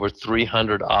they were over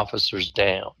 300 officers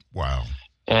down. Wow.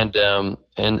 And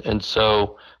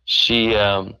so she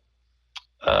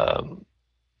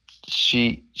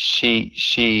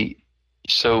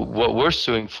so what we're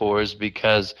suing for is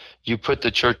because you put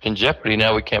the church in jeopardy.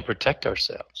 Now we can't protect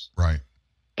ourselves. Right.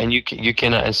 And you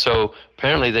cannot. And so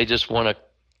apparently they just won a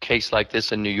case like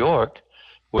this in New York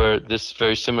where this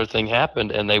very similar thing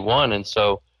happened, and they won. And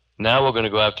so now we're going to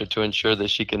go after to ensure that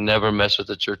she can never mess with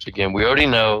the church again. We already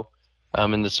know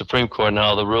in the Supreme Court and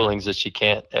all the rulings that she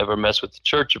can't ever mess with the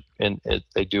church and if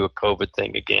they do a COVID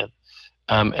thing again.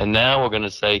 And now we're going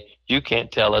to say, you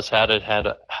can't tell us how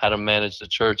to manage the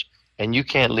church, and you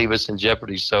can't leave us in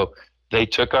jeopardy. So they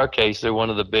took our case. They're one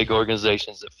of the big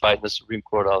organizations that fight in the Supreme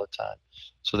Court all the time.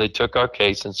 So they took our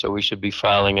case, and so we should be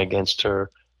filing against her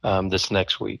this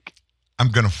next week. I'm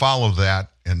going to follow that,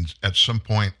 and at some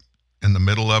point in the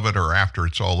middle of it or after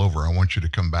it's all over, I want you to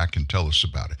come back and tell us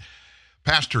about it.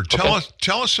 Pastor,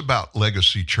 tell us about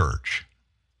Legacy Church.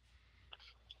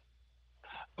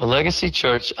 Well, Legacy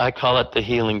Church, I call it the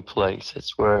healing place.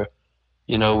 It's where,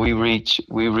 we reach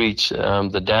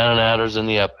the down and outers and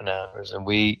the up and outers, and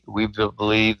we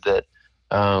believe that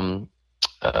in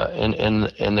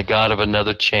the God of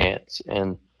another chance.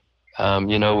 And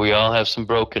we all have some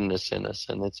brokenness in us,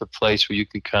 and it's a place where you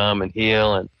can come and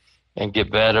heal and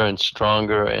get better and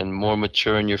stronger and more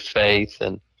mature in your faith.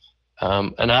 And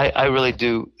I really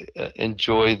do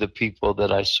enjoy the people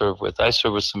that I serve with. I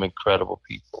serve with some incredible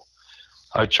people.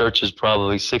 Our church is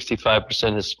probably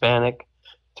 65% Hispanic,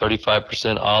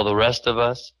 35% all the rest of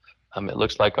us. It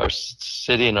looks like our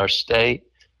city and our state,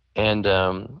 and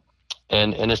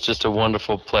it's just a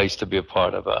wonderful place to be a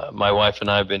part of. My wife and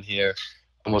I have been here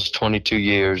almost 22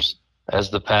 years as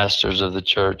the pastors of the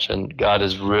church, and God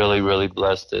has really, really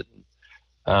blessed it.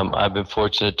 I've been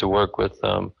fortunate to work with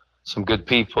some good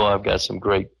people. I've got some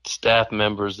great staff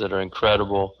members that are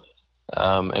incredible,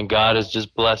 and God has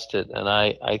just blessed it. And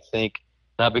I think,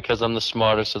 not because I'm the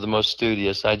smartest or the most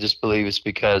studious, I just believe it's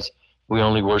because we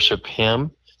only worship Him,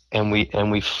 and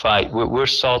we fight. We're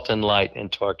salt and light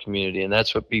into our community, and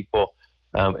that's what people,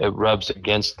 it rubs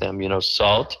against them.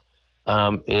 Salt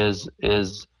is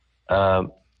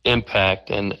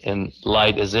impact, and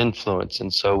light is influence.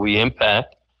 And so we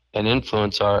impact and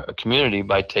influence our community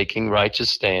by taking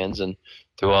righteous stands and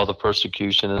through all the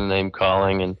persecution and the name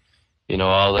calling and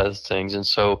all those things. And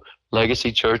so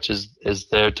Legacy Church is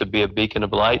there to be a beacon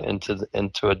of light into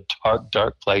a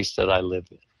dark place that I live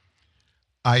in.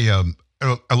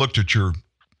 I looked at your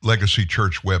Legacy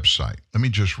Church website. Let me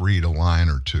just read a line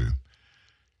or two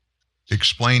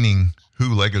explaining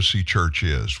who Legacy Church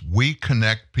is. We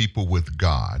connect people with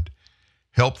God,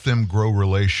 help them grow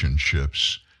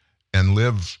relationships, and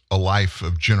live a life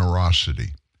of generosity.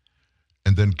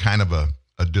 And then kind of a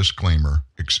disclaimer,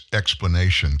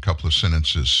 explanation, couple of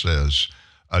sentences says,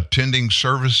 attending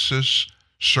services,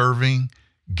 serving,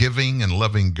 giving, and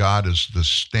loving God is the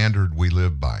standard we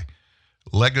live by.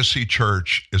 Legacy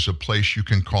Church is a place you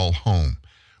can call home.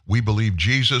 We believe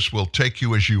Jesus will take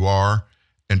you as you are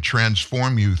and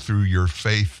transform you through your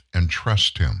faith and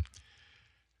trust Him.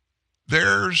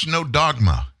 There's no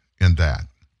dogma in that.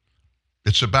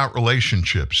 It's about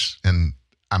relationships. And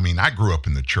I grew up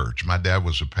in the church. My dad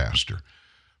was a pastor.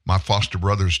 My foster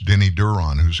brother's Denny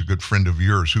Duron, who's a good friend of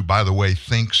yours, who, by the way,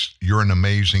 thinks you're an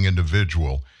amazing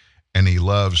individual, and he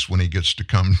loves when he gets to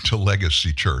come to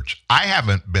Legacy Church. I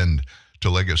haven't been to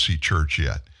Legacy Church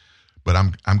yet, but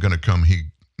I'm going to come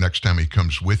next time he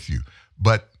comes with you.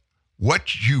 But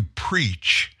what you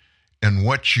preach and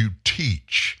what you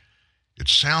teach, it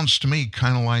sounds to me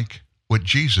kind of like what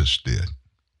Jesus did.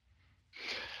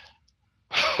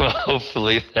 Well,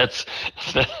 hopefully that's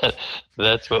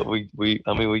what we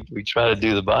try to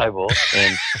do the Bible,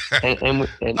 and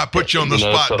I put you on the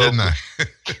spot, so didn't I?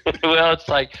 Well, it's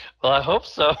like, I hope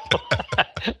so.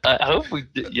 I hope we're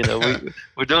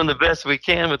doing the best we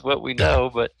can with what we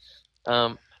know, but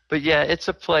yeah, it's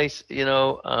a place,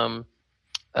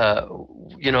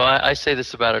 I say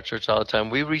this about our church all the time.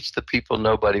 We reach the people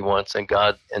nobody wants, and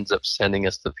God ends up sending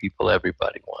us the people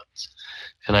everybody wants.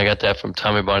 And I got that from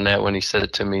Tommy Barnett when he said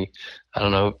it to me,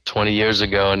 20 years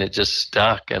ago, and it just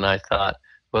stuck. And I thought,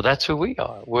 well, that's who we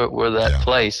are. We're that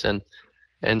place.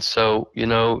 And so,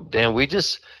 Dan, we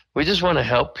just want to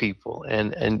help people.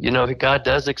 And God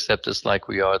does accept us like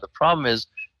we are. The problem is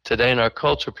today in our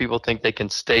culture, people think they can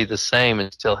stay the same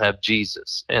and still have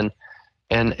Jesus. And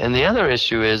the other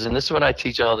issue is, and this is what I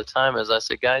teach all the time, is I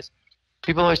say, guys,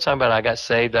 people always talk about I got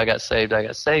saved,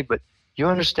 but you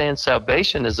understand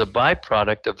salvation is a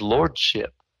byproduct of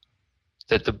lordship.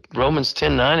 That the Romans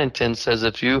 10:9 and 10 says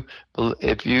if you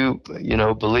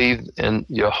believe in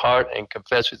your heart and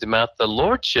confess with your mouth the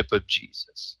lordship of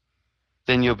Jesus,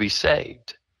 then you'll be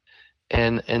saved.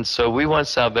 And so we want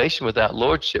salvation without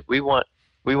lordship. We want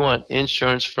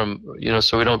insurance from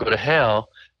so we don't go to hell.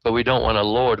 But we don't want a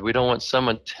Lord. We don't want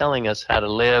someone telling us how to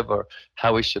live or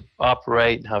how we should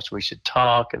operate and how we should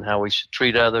talk and how we should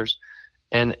treat others.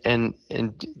 And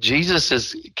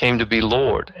Jesus came to be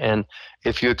Lord. And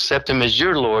if you accept Him as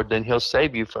your Lord, then He'll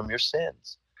save you from your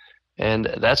sins.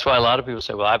 And that's why a lot of people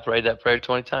say, well, I prayed that prayer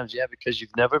 20 times. Yeah, because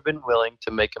you've never been willing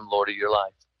to make Him Lord of your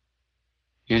life.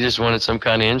 You just wanted some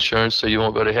kind of insurance so you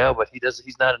won't go to hell, but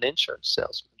He's not an insurance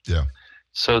salesman. Yeah.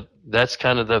 So that's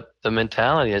kind of the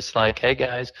mentality. It's like, hey,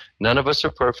 guys, none of us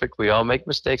are perfect. We all make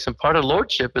mistakes. And part of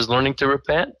lordship is learning to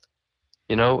repent.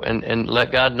 and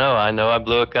let God know. I know I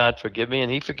blew it. God, forgive me,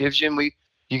 and He forgives you, and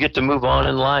you get to move on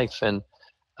in life. And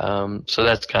so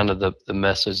that's kind of the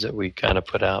message that we kind of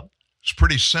put out. It's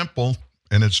pretty simple,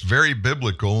 and it's very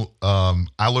biblical.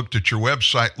 I looked at your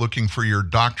website looking for your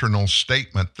doctrinal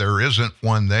statement. There isn't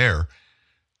one there.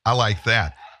 I like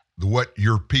that. What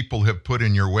your people have put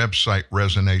in your website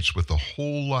resonates with a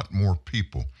whole lot more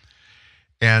people.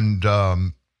 And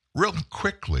real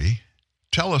quickly,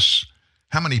 tell us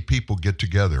how many people get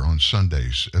together on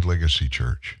Sundays at Legacy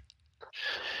Church?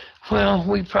 Well,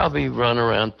 we probably run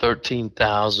around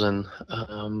 13,000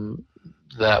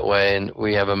 that way, and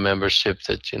we have a membership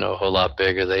that's a whole lot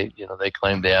bigger. They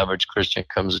claim the average Christian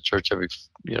comes to church every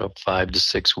 5 to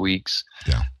 6 weeks.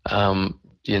 Yeah.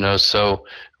 So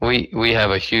we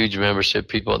have a huge membership.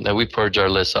 People now, we purge our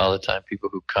lists all the time. People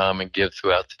who come and give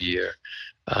throughout the year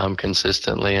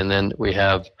consistently, and then we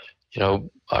have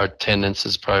our attendance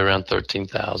is probably around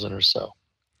 13,000 or so.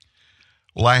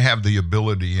 Well, I have the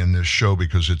ability in this show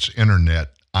because it's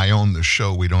internet. I own the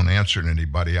show. We don't answer to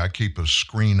anybody. I keep a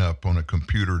screen up on a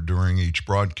computer during each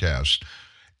broadcast,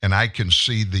 and I can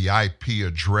see the IP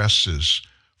addresses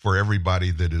for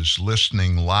everybody that is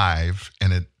listening live,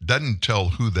 and it doesn't tell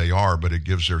who they are, but it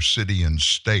gives their city and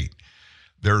state.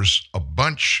 There's a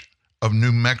bunch of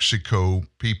New Mexico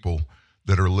people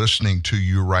that are listening to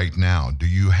you right now. Do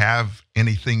you have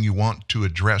anything you want to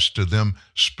address to them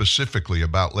specifically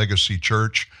about Legacy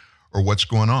Church or what's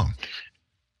going on?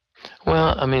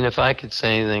 Well, I mean, if I could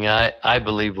say anything, I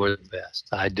believe we're the best.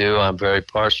 I do. I'm very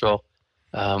partial.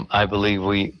 I believe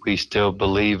we still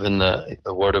believe in the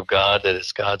Word of God, that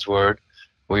it's God's Word.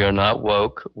 We are not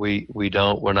woke.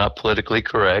 We're not politically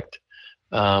correct.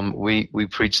 We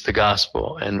preach the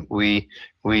gospel, and we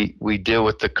deal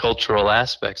with the cultural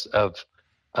aspects of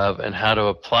and how to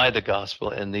apply the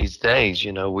gospel in these days.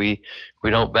 We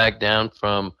don't back down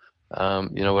from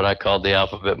what I call the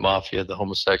alphabet mafia, the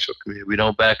homosexual community. We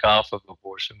don't back off of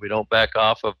abortion. We don't back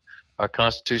off of our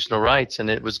constitutional rights. And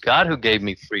it was God who gave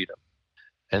me freedom.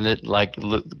 And that, like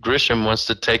Grisham wants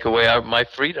to take away my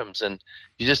freedoms, and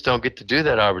you just don't get to do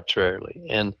that arbitrarily.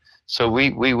 And so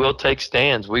we will take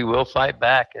stands. We will fight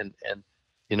back. And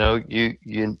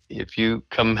if you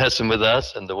come messing with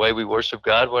us and the way we worship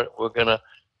God, we're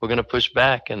gonna push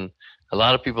back. And a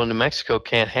lot of people in New Mexico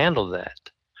can't handle that.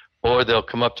 Or they'll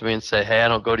come up to me and say, "Hey, I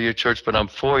don't go to your church, but I'm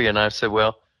for you." And I say,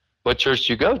 "Well, what church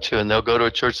do you go to?" And they'll go to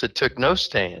a church that took no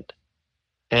stand.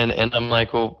 And I'm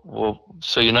like, well,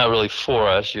 so you're not really for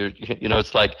us.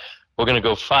 It's like, we're going to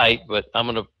go fight, but I'm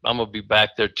going to be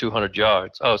back there 200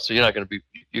 yards. Oh, so you're going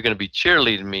to be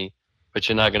cheerleading me, but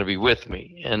you're not going to be with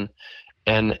me.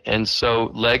 And so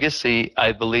Legacy,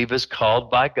 I believe, is called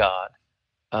by God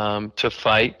to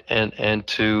fight and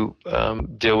to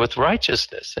deal with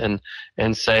righteousness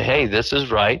and say, hey, this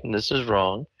is right and this is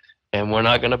wrong, and we're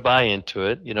not going to buy into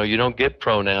it. You don't get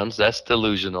pronouns. That's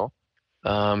delusional.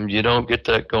 You don't get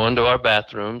to go into our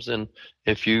bathrooms, and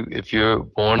if you're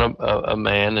born a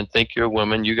man and think you're a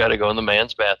woman, you got to go in the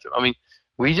man's bathroom. I mean,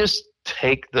 we just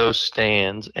take those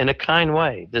stands in a kind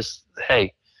way.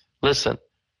 Hey, listen,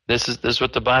 this is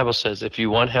what the Bible says. If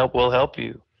you want help, we'll help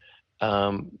you.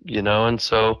 And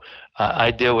so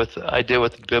I deal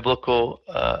with biblical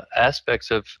aspects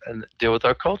and deal with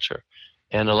our culture.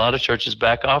 And a lot of churches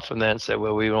back off from that and say,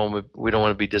 well, we don't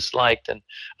want to be disliked. And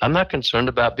I'm not concerned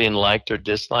about being liked or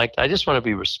disliked. I just want to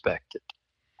be respected.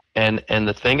 And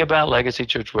the thing about Legacy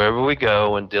Church, wherever we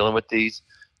go and dealing with these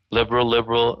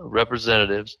liberal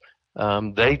representatives,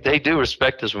 they do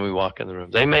respect us when we walk in the room.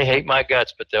 They may hate my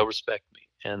guts, but they'll respect me.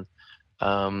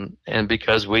 And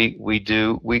because we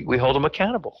hold them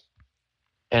accountable.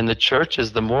 And the church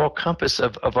is the moral compass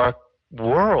of our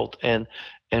world. And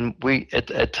we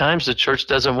at times the church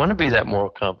doesn't want to be that moral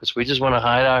compass. We just want to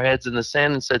hide our heads in the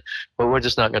sand and said, well, we're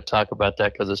just not going to talk about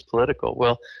that because it's political.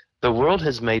 Well, the world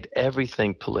has made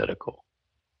everything political.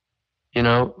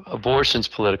 Abortion's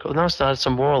political. No, it's not. It's a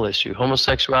moral issue.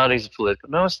 Homosexuality is political.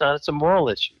 No, it's not. It's a moral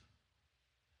issue.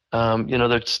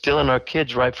 They're stealing our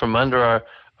kids right from under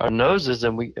our noses,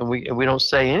 and we don't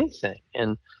say anything.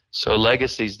 And so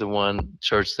Legacy's the one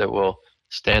church that will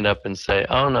stand up and say,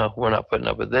 oh, no, we're not putting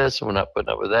up with this, and we're not putting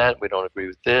up with that. We don't agree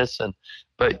with this.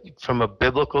 But from a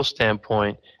biblical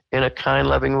standpoint, in a kind,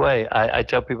 loving way, I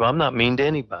tell people I'm not mean to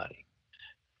anybody.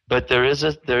 But there is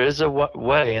a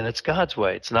way, and it's God's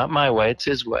way. It's not my way. It's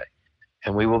His way.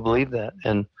 And we will believe that.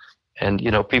 And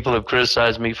people have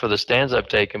criticized me for the stands I've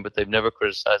taken, but they've never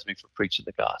criticized me for preaching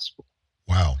the gospel.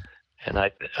 Wow. And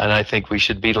I think we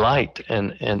should be light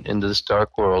and into this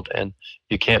dark world. And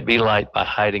you can't be light by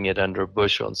hiding it under a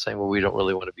bushel and saying, well, we don't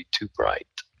really want to be too bright.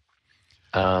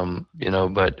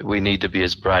 But we need to be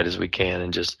as bright as we can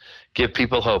and just give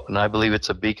people hope. And I believe it's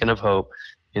a beacon of hope.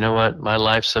 You know what? My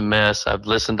life's a mess. I've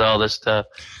listened to all this stuff.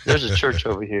 There's a church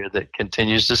over here that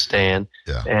continues to stand.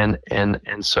 Yeah.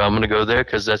 And so I'm going to go there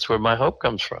because that's where my hope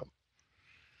comes from.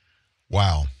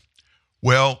 Wow.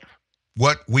 Well,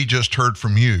 what we just heard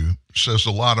from you says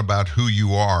a lot about who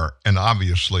you are and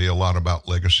obviously a lot about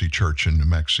Legacy Church in New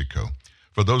Mexico.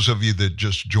 For those of you that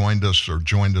just joined us or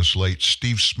joined us late,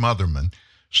 Steve Smotherman,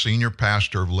 senior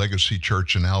pastor of Legacy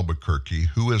Church in Albuquerque,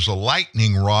 who is a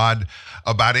lightning rod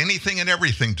about anything and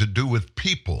everything to do with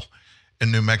people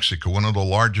in New Mexico, one of the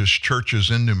largest churches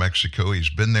in New Mexico. He's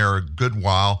been there a good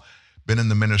while, been in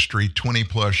the ministry 20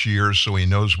 plus years, so he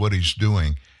knows what he's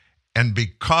doing. And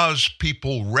because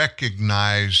people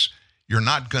recognize you're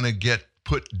not going to get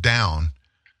put down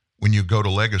when you go to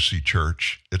Legacy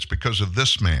Church, it's because of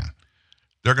this man.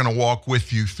 They're going to walk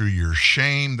with you through your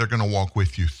shame. They're going to walk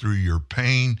with you through your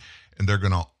pain, and they're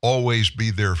going to always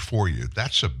be there for you.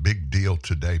 That's a big deal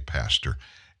today, Pastor.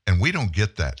 And we don't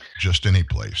get that just any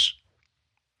place.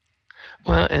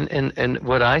 Well, and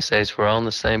what I say is we're all in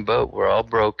the same boat. We're all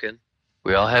broken.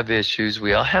 We all have issues.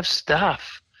 We all have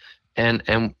stuff. And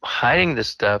hiding this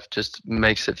stuff just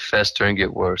makes it fester and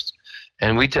get worse.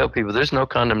 And we tell people there's no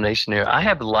condemnation here. I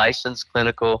have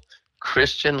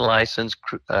Christian licensed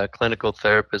clinical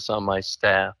therapists on my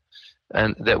staff,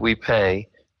 and that we pay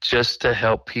just to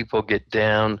help people get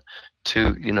down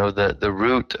to the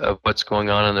root of what's going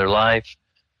on in their life,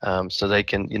 so they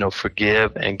can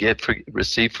forgive and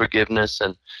receive forgiveness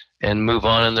and move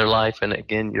on in their life. And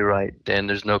again, you're right, Dan.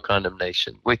 There's no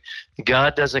condemnation.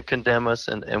 God doesn't condemn us,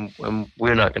 and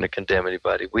we're not going to condemn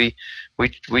anybody. We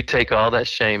take all that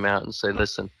shame out and say,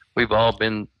 listen, we've all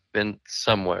been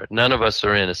somewhere. None of us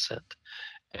are innocent.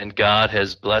 And God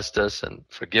has blessed us and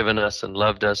forgiven us and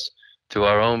loved us through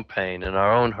our own pain and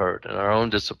our own hurt and our own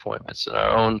disappointments and our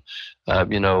own,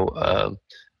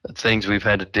 things we've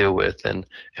had to deal with. And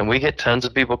we get tons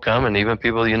of people coming, even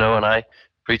people, when I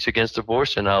preach against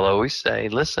abortion, I'll always say,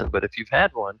 listen, but if you've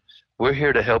had one, we're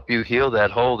here to help you heal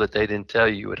that hole that they didn't tell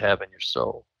you would have in your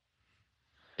soul.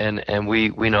 And we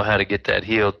know how to get that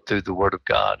healed through the Word of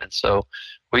God. And so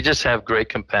we just have great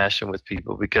compassion with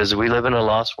people because we live in a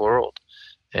lost world.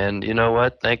 And you know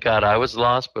what? Thank God I was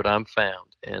lost, but I'm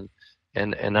found.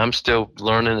 And I'm still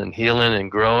learning and healing and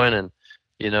growing, and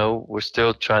we're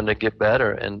still trying to get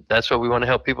better. And that's what we want to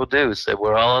help people do, is say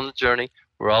we're all on the journey,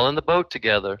 we're all in the boat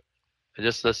together.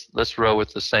 Just let's row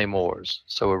with the same oars,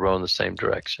 so we're rowing the same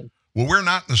direction. Well, we're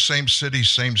not in the same city,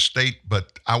 same state,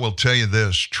 but I will tell you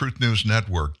this, Truth News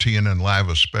Network, TNN Live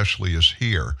especially, is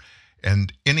here.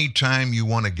 And anytime you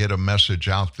want to get a message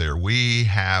out there, we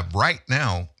have right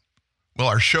now,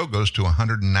 our show goes to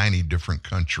 190 different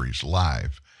countries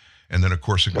live. And then, of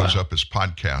course, it goes up as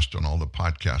podcast on all the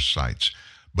podcast sites.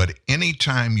 But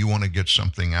anytime you want to get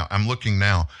something out, I'm looking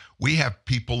now, we have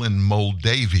people in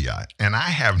Moldavia, and I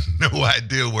have no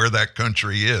idea where that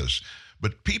country is.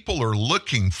 But people are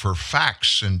looking for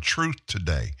facts and truth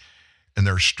today, and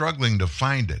they're struggling to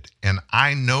find it. And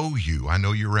I know you. I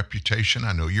know your reputation.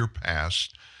 I know your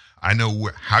past. I know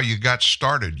how you got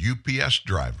started, UPS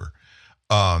driver.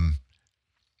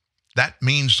 That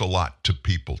means a lot to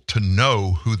people. To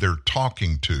know who they're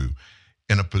talking to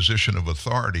in a position of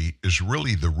authority is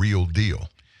really the real deal.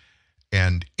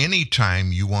 And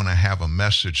anytime you want to have a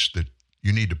message that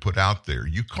you need to put out there,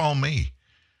 you call me.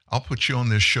 I'll put you on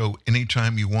this show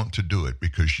anytime you want to do it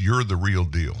because you're the real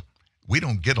deal. We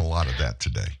don't get a lot of that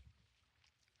today.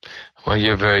 Well,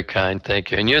 you're very kind.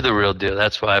 Thank you. And you're the real deal.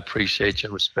 That's why I appreciate you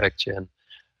and respect you. And,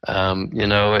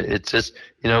 it's just,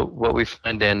 what we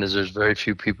find, Dan, is there's very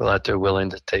few people out there willing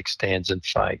to take stands and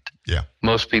fight. Yeah.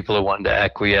 Most people are wanting to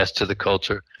acquiesce to the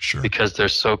culture because they're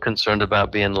so concerned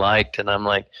about being liked. And I'm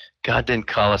like, God didn't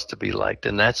call us to be liked.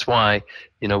 And that's why,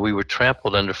 we were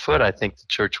trampled underfoot, I think the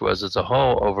church was as a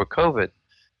whole, over COVID,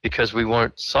 because we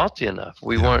weren't salty enough.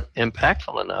 We weren't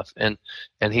impactful enough. And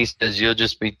he says, you'll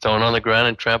just be thrown on the ground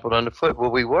and trampled underfoot. Well,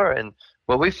 we were. And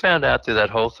what we found out through that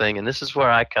whole thing, and this is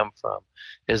where I come from,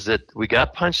 is that we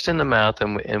got punched in the mouth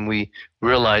and we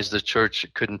realized the church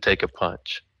couldn't take a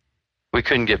punch. We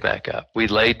couldn't get back up. We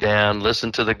laid down,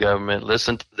 listened to the government,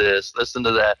 listened to this, listened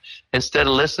to that, instead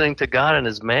of listening to God and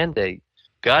his mandate.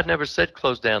 God never said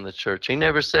close down the church. He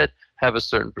never said have a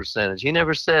certain percentage. He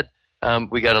never said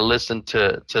we got to listen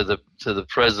to the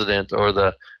president or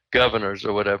the governors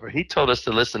or whatever. He told us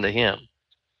to listen to him.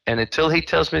 And until he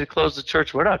tells me to close the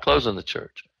church, we're not closing the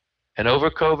church. And over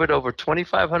COVID, over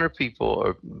 2,500 people,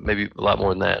 or maybe a lot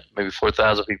more than that, maybe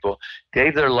 4,000 people,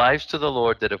 gave their lives to the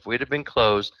Lord that if we'd have been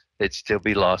closed, they'd still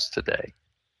be lost today.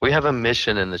 We have a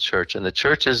mission in the church, and the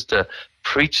church is to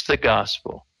preach the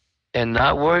gospel and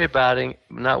not worry about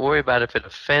if it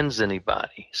offends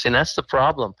anybody. See, that's the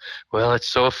problem. Well, it's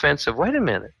so offensive. Wait a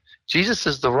minute. Jesus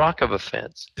is the rock of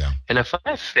offense. Yeah. And if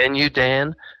I offend you,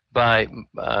 Dan, by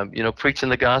preaching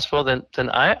the gospel, then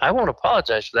I won't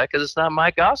apologize for that, because it's not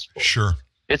my gospel. Sure.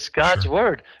 It's God's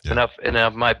word. Yeah. And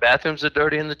if my bathrooms are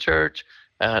dirty in the church,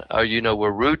 or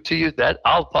we're rude to you, that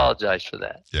I'll apologize for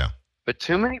that. Yeah. But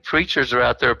too many preachers are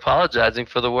out there apologizing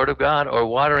for the word of God or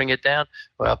watering it down.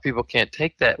 Well, people can't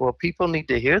take that. Well, people need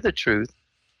to hear the truth.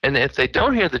 And if they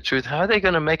don't hear the truth, how are they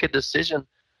going to make a decision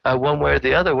one way or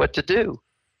the other what to do?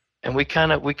 And we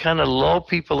kind of lull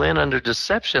people in under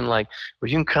deception, like,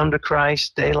 well, you can come to Christ,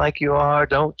 stay like you are,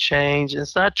 don't change.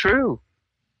 It's not true.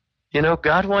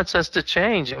 God wants us to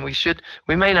change, and we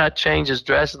may not change as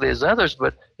drastically as others,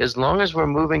 but as long as we're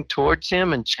moving towards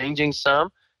Him and changing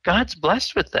some, God's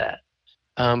blessed with that.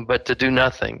 But to do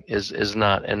nothing is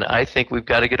not. And I think we've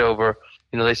got to get over,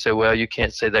 they say, well, you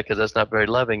can't say that because that's not very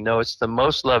loving. No, it's the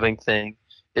most loving thing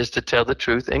is to tell the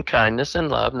truth in kindness and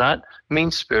love, not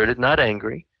mean-spirited, not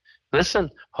angry.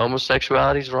 Listen,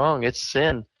 homosexuality is wrong. It's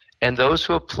sin. And those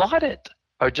who applaud it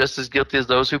are just as guilty as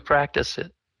those who practice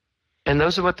it. And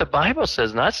those are what the Bible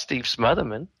says, not Steve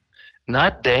Smotherman,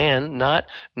 not Dan, not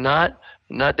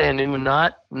Dan Newman,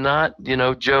 not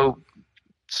Joe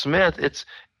Smith.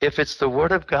 If it's the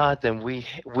Word of God, then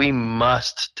we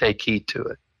must take heed to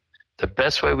it the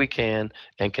best way we can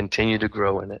and continue to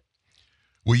grow in it.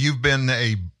 Well, you've been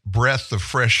a breath of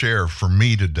fresh air for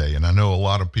me today, and I know a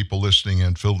lot of people listening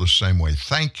in feel the same way.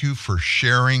 Thank you for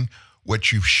sharing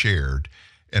what you've shared,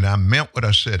 and I meant what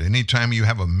I said. Anytime you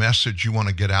have a message you want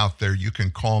to get out there, you can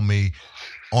call me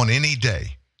on any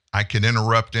day. I can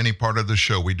interrupt any part of the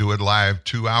show. We do it live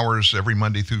 2 hours every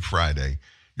Monday through Friday.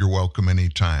 You're welcome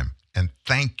anytime, and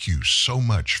thank you so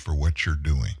much for what you're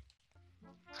doing.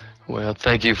 Well,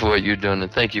 thank you for what you're doing,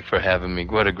 and thank you for having me.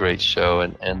 What a great show,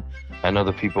 and I know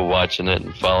the people watching it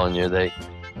and following you,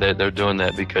 they're doing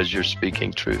that because you're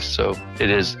speaking truth. So it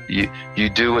is, you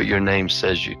do what your name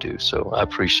says you do. So I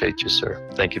appreciate you, sir.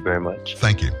 Thank you very much.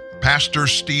 Thank you. Pastor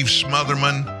Steve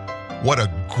Smotherman, what a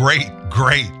great,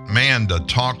 great man to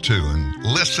talk to and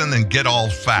listen and get all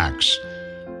facts.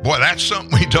 Boy, that's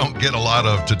something we don't get a lot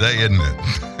of today, isn't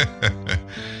it?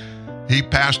 He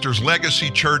pastors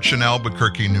Legacy Church in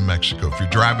Albuquerque, New Mexico. If you're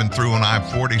driving through on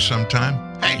I-40 sometime,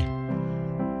 hey,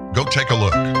 go take a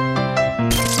look.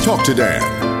 Talk to Dan.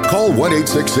 Call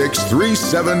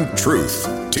 1-866-37-TRUTH.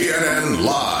 TNN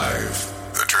Live.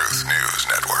 The Truth News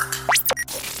Network.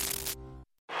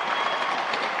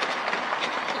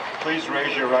 Please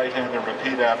raise your right hand and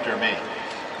repeat after me.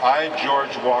 I,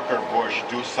 George Walker Bush,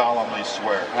 do solemnly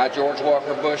swear. I, George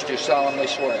Walker Bush, do solemnly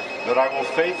swear. That I will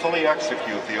faithfully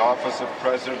execute the office of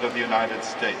President of the United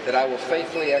States. That I will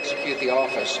faithfully execute the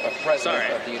office of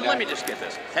President of the United States. Let me just get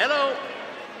this. Hello.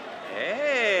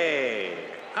 Hey,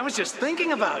 I was just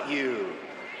thinking about you.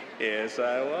 Yes,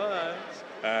 I was.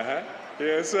 Uh-huh.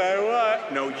 Yes, I was.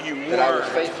 No, you weren't. That I will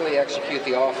faithfully execute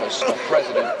the office of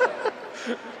President.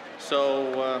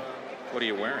 So, what are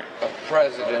you wearing? Of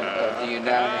President of the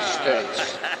United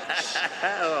States.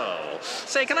 Oh.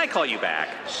 Say, can I call you back?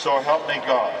 So help me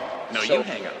God. No, you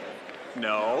hang up.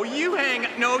 No, you hang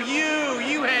up. No,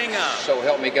 you hang up. So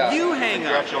help me God. You hang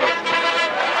up.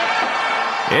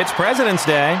 It's President's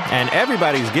Day, and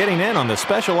everybody's getting in on the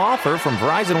special offer from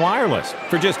Verizon Wireless.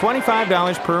 For just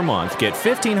 $25 per month, get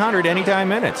 1,500 anytime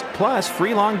minutes, plus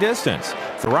free long distance.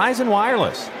 Verizon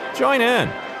Wireless. Join in.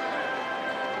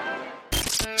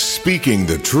 Speaking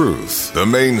the truth, the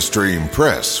mainstream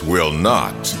press will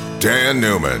not. Dan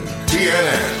Newman,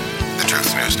 TNN, the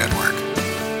Truth News Network.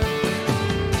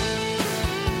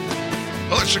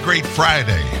 Well, it's a great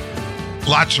Friday.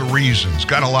 Lots of reasons.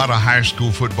 Got a lot of high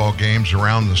school football games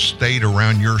around the state,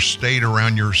 around your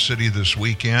city this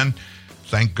weekend.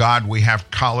 Thank God we have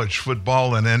college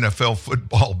football and NFL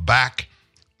football back.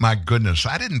 My goodness,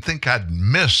 I didn't think I'd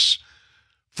miss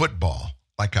football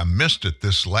like I missed it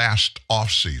this last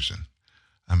offseason.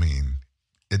 I mean,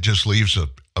 it just leaves a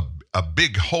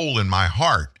big hole in my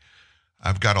heart.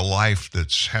 I've got a life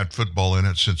that's had football in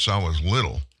it since I was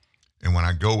little. And when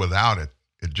I go without it,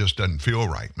 it just doesn't feel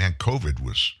right. Man, COVID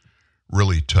was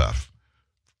really tough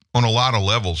on a lot of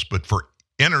levels, but for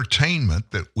entertainment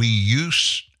that we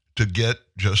used to get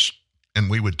and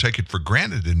we would take it for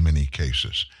granted in many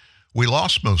cases, we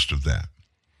lost most of that.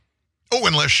 Oh,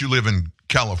 unless you live in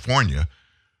California.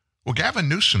 Well, Gavin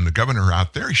Newsom, the governor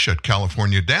out there, he shut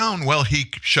California down. Well, he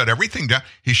shut everything down.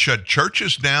 He shut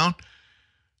churches down.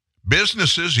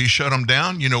 Businesses, he shut them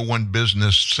down. You know, one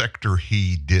business sector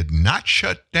he did not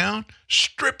shut down?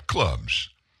 Strip clubs.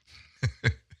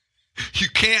 You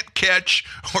can't catch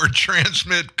or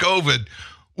transmit COVID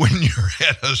when you're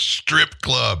at a strip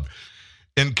club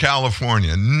in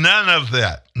California. None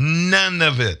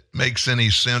of it makes any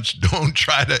sense. Don't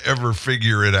try to ever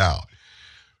figure it out.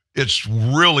 It's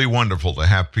really wonderful to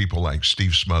have people like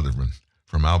Steve Smotherman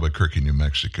from Albuquerque, New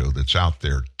Mexico, that's out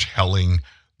there telling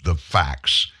the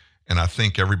facts. And I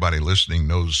think everybody listening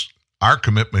knows our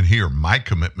commitment here, my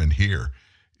commitment here,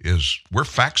 is we're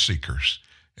fact seekers.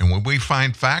 And when we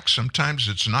find facts, sometimes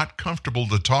it's not comfortable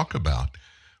to talk about.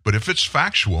 But if it's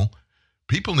factual,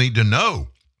 people need to know.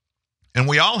 And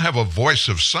we all have a voice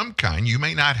of some kind. You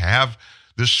may not have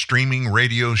this streaming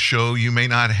radio show. You may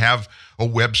not have a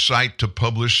website to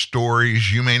publish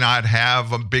stories. You may not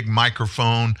have a big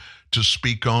microphone to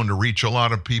speak on to reach a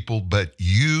lot of people, but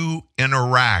you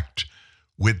interact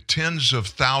with tens of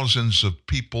thousands of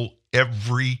people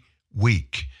every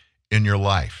week in your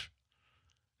life.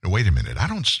 Now, wait a minute. I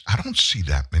don't see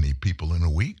that many people in a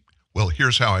week. Well,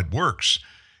 here's how it works.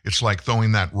 It's like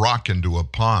throwing that rock into a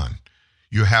pond.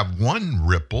 You have one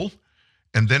ripple,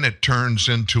 and then it turns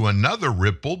into another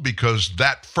ripple because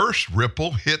that first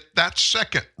ripple hit that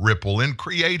second ripple and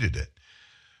created it.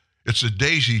 It's a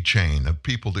daisy chain of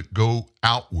people that go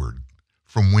outward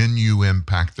from when you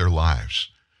impact their lives.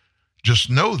 Just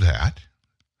know that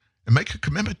and make a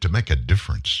commitment to make a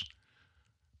difference.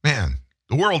 Man,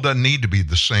 the world doesn't need to be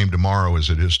the same tomorrow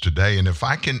as it is today. And if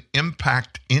I can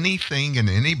impact anything and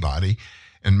anybody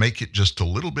and make it just a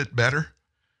little bit better,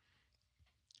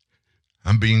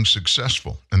 I'm being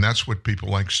successful. And that's what people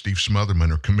like Steve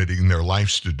Smotherman are committing their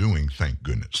lives to doing, thank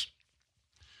goodness.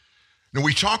 Now,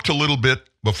 we talked a little bit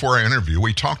before our interview.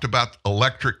 We talked about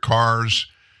electric cars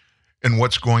and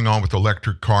what's going on with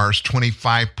electric cars.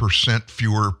 25%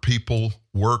 fewer people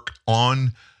work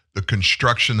on the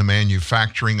construction, the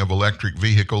manufacturing of electric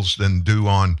vehicles than do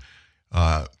on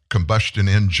combustion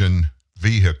engine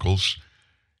vehicles.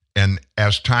 And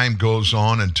as time goes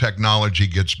on and technology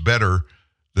gets better,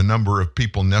 the number of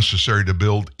people necessary to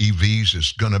build EVs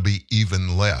is going to be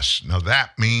even less. Now,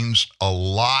 that means a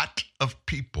lot of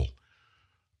people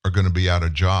are going to be out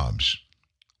of jobs.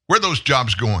 Where are those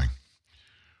jobs going?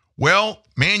 Well,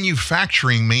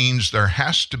 manufacturing means there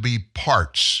has to be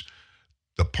parts.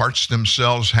 The parts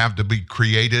themselves have to be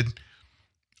created.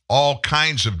 All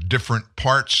kinds of different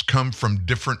parts come from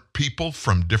different people,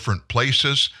 from different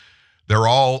places. They're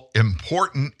all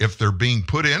important if they're being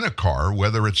put in a car,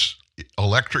 whether it's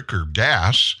electric or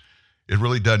gas. It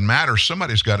really doesn't matter.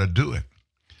 Somebody's got to do it.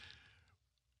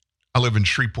 I live in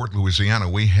Shreveport, Louisiana.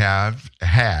 We have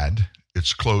had,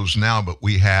 it's closed now, but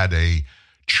we had a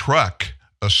truck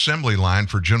assembly line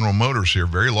for General Motors here,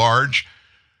 very large,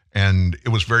 and it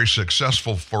was very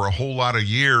successful for a whole lot of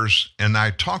years. And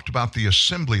I talked about the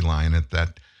assembly line at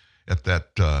that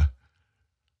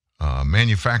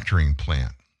manufacturing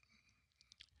plant.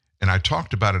 And I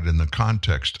talked about it in the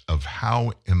context of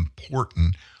how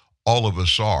important all of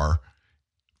us are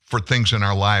for things in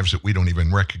our lives that we don't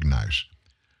even recognize.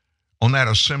 On that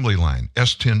assembly line,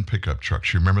 S10 pickup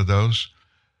trucks, you remember those?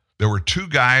 There were two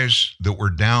guys that were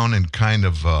down in kind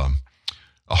of a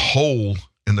hole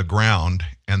in the ground,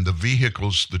 and the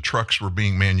vehicles, the trucks were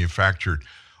being manufactured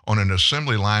on an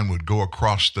assembly line would go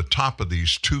across the top of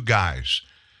these two guys.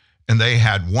 And they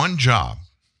had one job.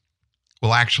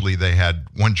 Well, actually, they had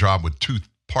one job with two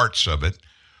parts of it.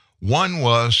 One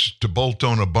was to bolt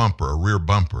on a bumper, a rear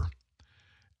bumper.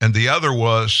 And the other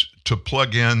was to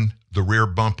plug in the rear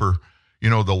bumper, you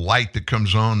know, the light that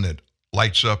comes on that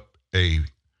lights up a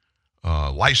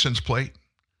license plate.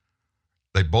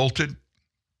 They bolted,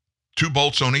 2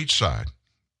 bolts on each side,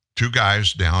 2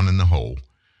 guys down in the hole.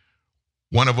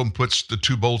 One of them puts the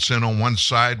 2 bolts in on one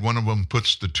side, one of them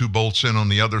puts the 2 bolts in on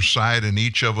the other side, and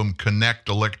each of them connect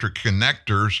electric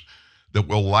connectors that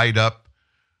will light up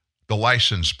the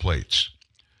license plates.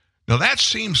 Now, that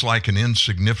seems like an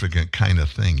insignificant kind of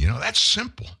thing. You know, that's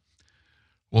simple.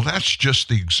 Well, that's just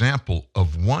the example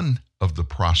of one of the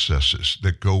processes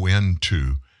that go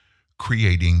into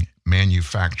creating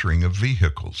manufacturing of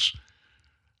vehicles.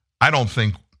 I don't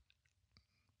think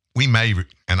we may,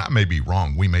 and I may be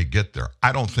wrong, we may get there.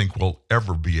 I don't think we'll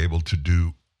ever be able to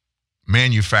do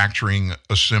manufacturing,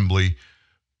 assembly,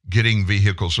 getting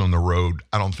vehicles on the road.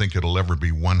 I don't think it'll ever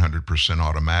be 100%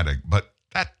 automatic, but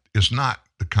that is not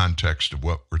the context of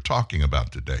what we're talking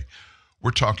about today.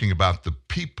 We're talking about the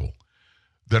people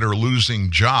that are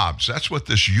losing jobs. That's what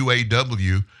this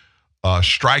UAW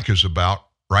strike is about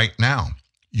right now.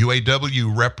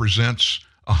 UAW represents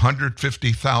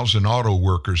 150,000 auto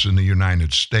workers in the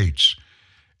United States.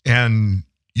 And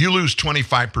You lose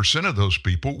 25% of those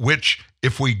people, which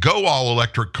if we go all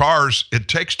electric cars, it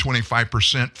takes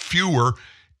 25% fewer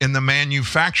in the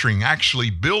manufacturing, actually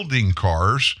building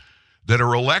cars that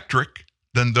are electric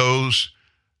than those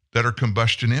that are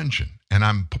combustion engine. And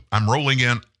I'm rolling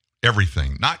in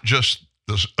everything, not just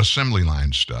the assembly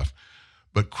line stuff,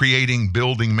 but creating,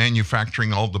 building,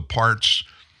 manufacturing all the parts.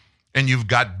 And you've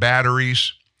got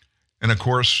batteries. And of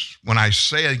course, when I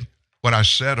say what I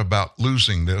said about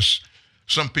losing this,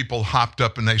 some people hopped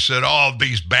up and they said, oh,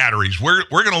 these batteries, we're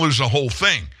going to lose the whole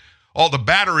thing. All the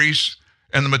batteries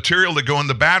and the material that go in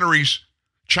the batteries,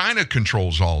 China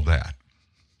controls all that.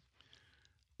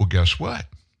 Well, guess what?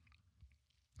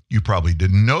 You probably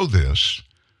didn't know this,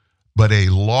 but a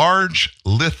large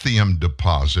lithium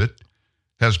deposit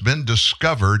has been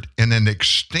discovered in an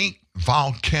extinct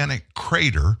volcanic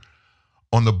crater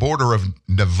on the border of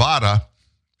Nevada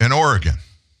and Oregon.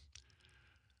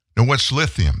 Now, what's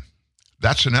lithium?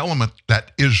 That's an element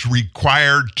that is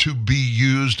required to be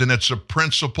used, and it's a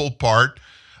principal part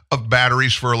of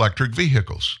batteries for electric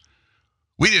vehicles.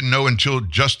 We didn't know until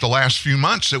just the last few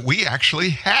months that we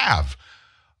actually have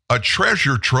a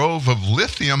treasure trove of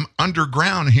lithium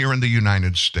underground here in the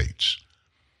United States.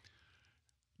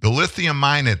 The lithium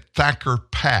mine at Thacker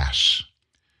Pass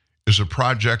is a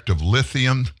project of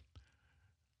Lithium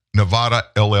Nevada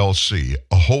LLC,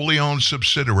 a wholly owned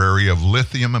subsidiary of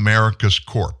Lithium Americas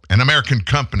Corp., an American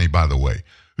company, by the way,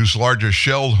 whose largest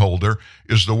shareholder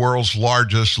is the world's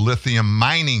largest lithium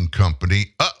mining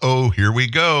company. Here we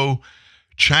go.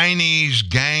 Chinese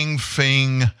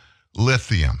Ganfeng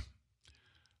Lithium.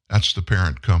 That's the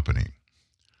parent company.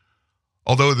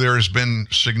 Although there has been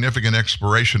significant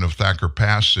exploration of Thacker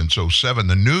Pass since 2007,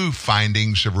 the new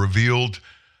findings have revealed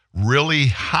really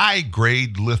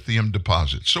high-grade lithium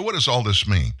deposits. So what does all this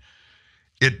mean?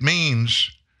 It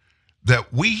means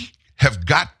that we have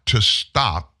got to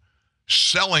stop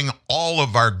selling all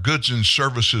of our goods and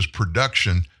services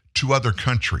production to other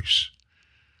countries.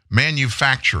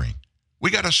 Manufacturing.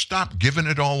 We got to stop giving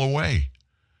it all away.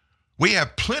 We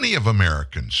have plenty of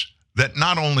Americans that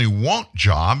not only want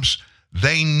jobs,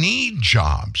 they need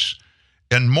jobs.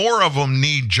 And more of them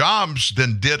need jobs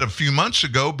than did a few months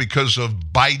ago because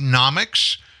of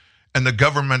Bidenomics and the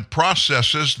government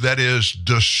processes that is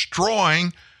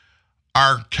destroying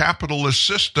our capitalist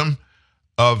system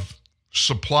of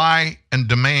supply and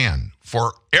demand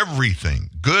for everything,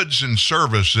 goods and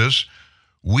services.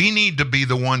 We need to be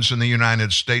the ones in the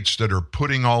United States that are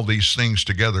putting all these things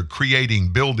together,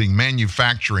 creating, building,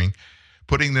 manufacturing,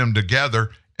 putting them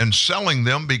together and selling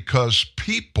them, because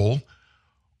people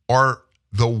are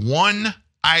the one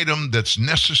item that's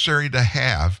necessary to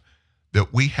have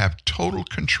that we have total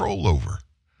control over.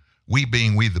 We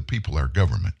being we the people, our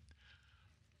government.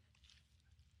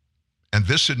 And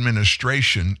this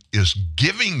administration is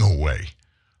giving away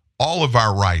all of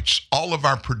our rights, all of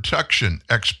our protection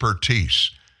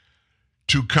expertise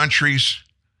to countries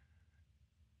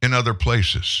in other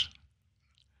places.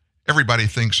 Everybody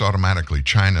thinks automatically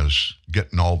China's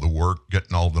getting all the work,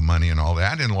 getting all the money and all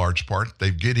that. In large part,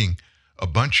 they're getting a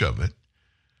bunch of it.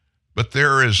 But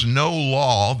there is no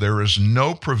law, there is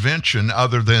no prevention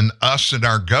other than us and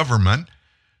our government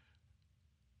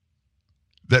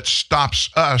that stops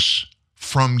us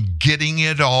from getting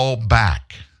it all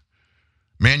back.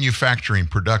 Manufacturing,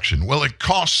 production. Well, it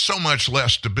costs so much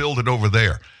less to build it over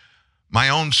there. My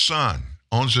own son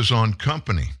owns his own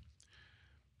company,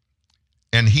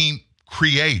 and he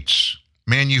creates,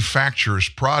 manufactures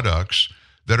products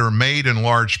that are made in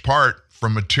large part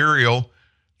from material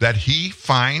that he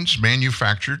finds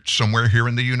manufactured somewhere here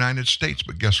in the United States.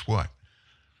 But guess what?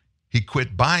 He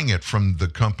quit buying it from the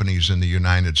companies in the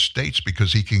United States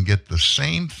because he can get the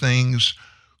same things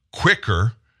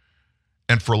quicker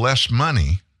and for less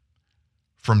money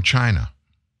from China.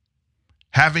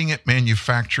 Having it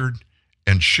manufactured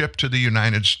and shipped to the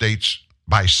United States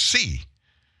by sea.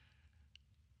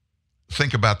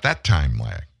 Think about that time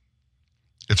lag.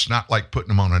 It's not like putting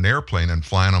them on an airplane and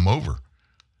flying them over.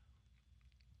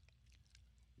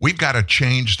 We've got to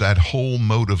change that whole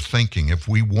mode of thinking if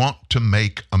we want to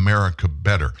make America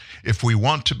better. If we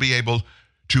want to be able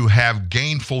to have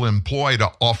gainful employ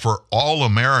to offer all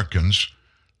Americans,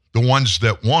 the ones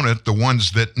that want it, the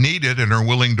ones that need it and are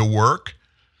willing to work.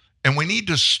 And we need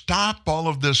to stop all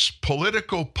of this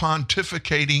political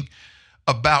pontificating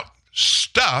about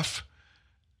stuff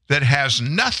that has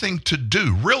nothing to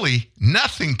do, really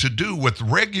nothing to do with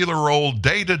regular old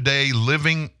day-to-day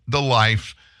living the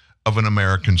life of an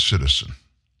American citizen.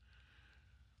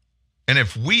 And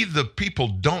if we, the people,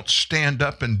 don't stand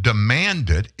up and demand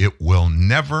it, it will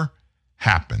never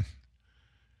happen.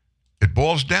 It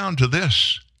boils down to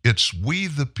this. It's we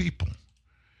the people.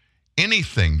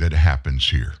 Anything that happens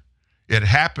here, it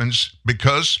happens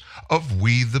because of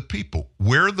we the people.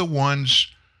 We're the ones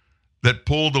that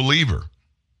pull the lever.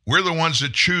 We're the ones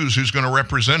that choose who's going to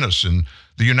represent us in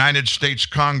the United States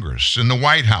Congress, in the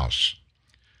White House.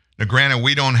 Now, granted,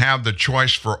 we don't have the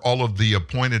choice for all of the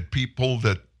appointed people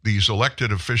that these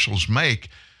elected officials make,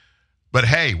 but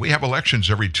hey, we have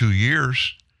elections every 2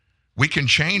 years. We can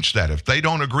change that. If they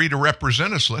don't agree to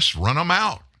represent us, let's run them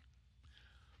out.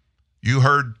 You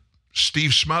heard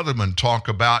Steve Smotherman talk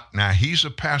about, now he's a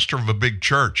pastor of a big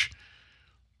church.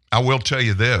 I will tell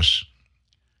you this.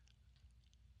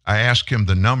 I asked him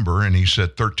the number, and he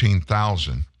said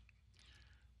 13,000.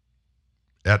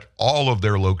 At all of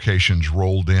their locations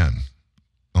rolled in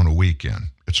on a weekend,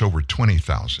 it's over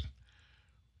 20,000.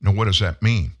 Now, what does that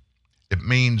mean? It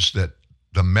means that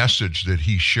the message that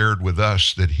he shared with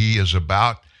us that he is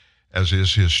about, as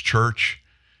is his church,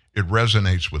 it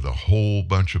resonates with a whole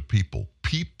bunch of people.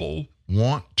 People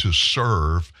want to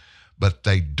serve, but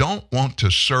they don't want to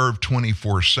serve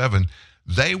 24/7.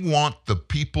 They want the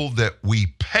people that we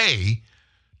pay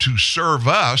to serve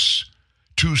us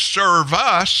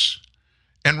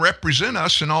and represent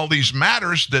us in all these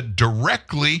matters that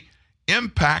directly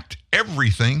impact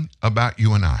everything about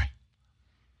you and I.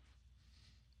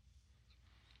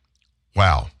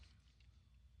 Wow.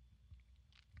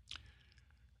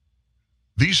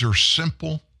 These are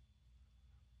simple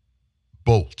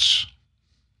bolts,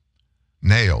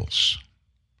 nails,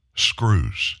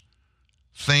 screws,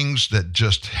 things that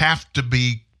just have to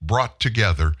be brought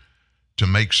together to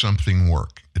make something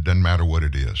work. It doesn't matter what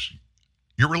it is.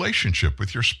 Your relationship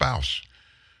with your spouse,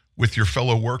 with your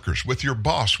fellow workers, with your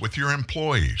boss, with your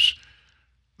employees.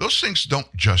 Those things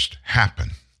don't just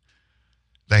happen.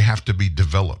 They have to be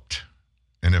developed.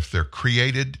 And if they're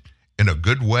created in a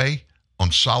good way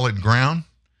on solid ground,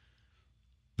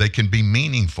 they can be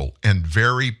meaningful and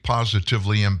very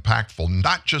positively impactful,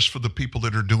 not just for the people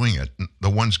that are doing it, the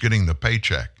ones getting the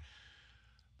paycheck,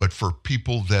 but for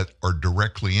people that are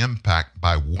directly impacted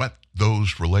by what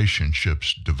those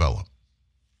relationships develop.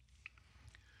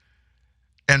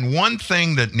 And one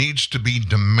thing that needs to be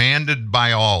demanded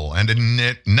by all, and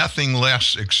nothing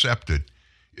less accepted,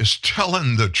 is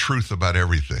telling the truth about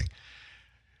everything.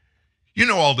 You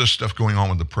know all this stuff going on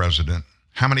with the president.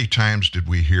 How many times did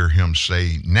we hear him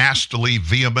say nastily,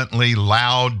 vehemently,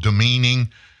 loud, demeaning,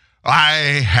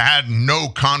 I had no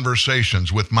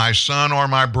conversations with my son or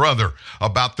my brother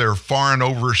about their foreign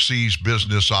overseas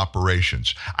business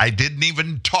operations. I didn't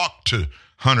even talk to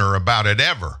Hunter about it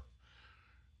ever.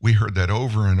 We heard that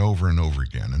over and over and over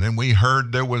again. And then we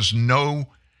heard there was no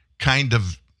kind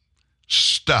of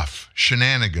stuff,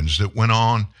 shenanigans that went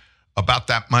on about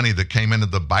that money that came into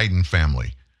the Biden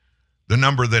family. The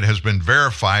number that has been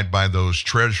verified by those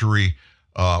Treasury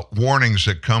warnings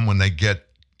that come when they get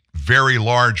very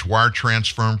large wire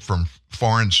transfer from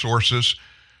foreign sources,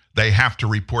 they have to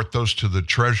report those to the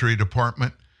Treasury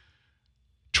Department.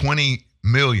 20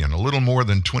 million, a little more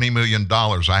than $20 million.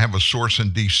 I have a source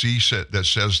in D.C. that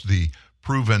says the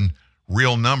proven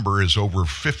real number is over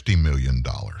 $50 million.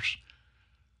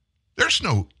 There's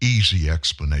no easy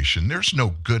explanation. There's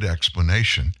no good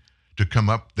explanation to come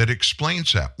up that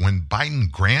explains that. When Biden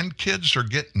grandkids are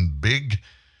getting big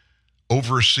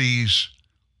overseas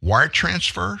wire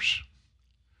transfers.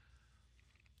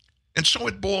 And so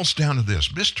it boils down to this.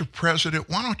 Mr. President,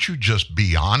 why don't you just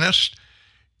be honest?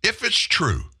 If it's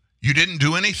true, you didn't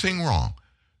do anything wrong,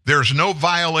 there's no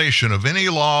violation of any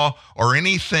law or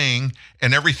anything,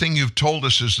 and everything you've told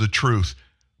us is the truth,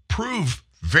 prove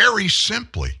very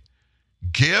simply.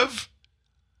 Give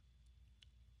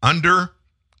under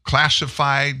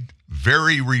classified,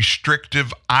 very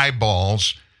restrictive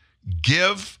eyeballs,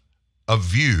 give a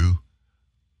view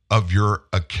of your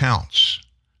accounts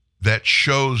that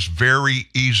shows very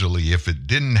easily if it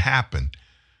didn't happen,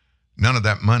 none of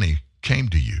that money came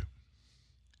to you.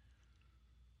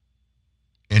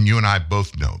 And you and I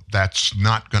both know that's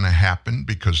not going to happen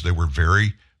because they were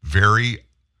very, very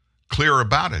clear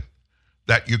about it.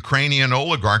 That Ukrainian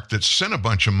oligarch that sent a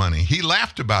bunch of money, he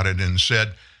laughed about it and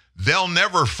said, they'll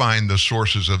never find the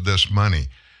sources of this money.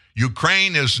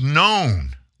 Ukraine is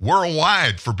known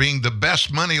worldwide for being the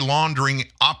best money laundering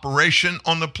operation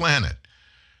on the planet.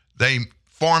 They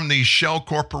form these shell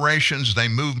corporations. They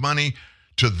move money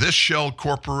to this shell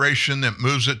corporation that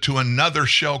moves it to another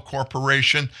shell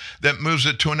corporation that moves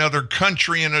it to another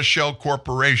country in a shell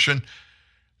corporation.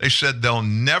 They said they'll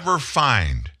never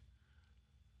find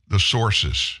the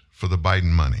sources for the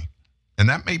Biden money. And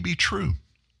that may be true.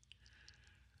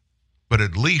 But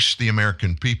at least the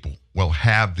American people will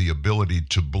have the ability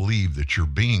to believe that you're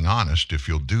being honest if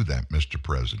you'll do that, Mr.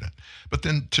 President. But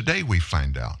then today we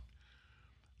find out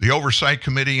the Oversight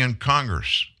Committee in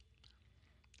Congress,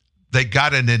 they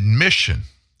got an admission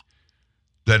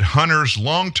that Hunter's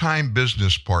longtime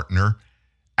business partner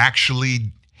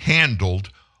actually handled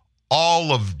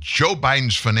all of Joe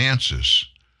Biden's finances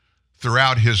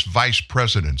throughout his vice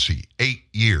presidency, 8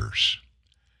 years.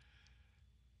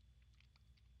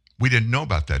 We didn't know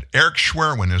about that. Eric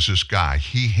Schwerin is this guy.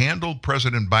 He handled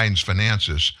President Biden's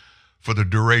finances for the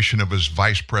duration of his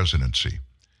vice presidency.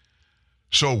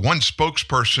 So one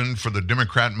spokesperson for the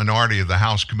Democrat minority of the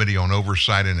House Committee on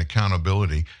Oversight and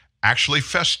Accountability actually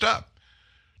fessed up,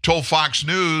 told Fox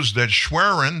News that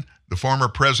Schwerin, the former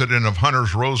president of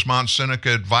Hunter's Rosemont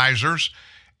Seneca Advisors,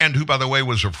 and who, by the way,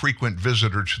 was a frequent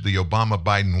visitor to the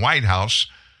Obama-Biden White House,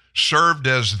 served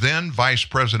as then Vice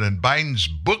President Biden's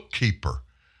bookkeeper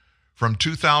from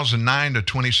 2009 to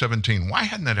 2017. Why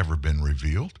hadn't that ever been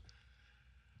revealed?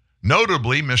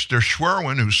 Notably, Mr.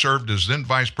 Schwerin, who served as then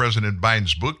Vice President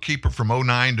Biden's bookkeeper from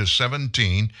 2009 to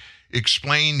 17,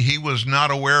 explained he was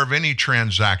not aware of any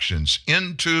transactions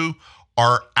into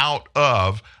or out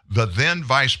of the then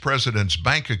Vice President's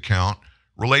bank account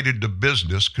related to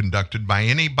business conducted by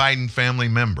any Biden family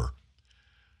member.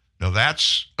 Now,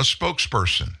 that's a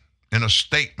spokesperson in a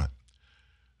statement.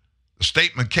 The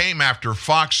statement came after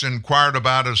Fox inquired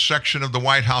about a section of the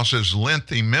White House's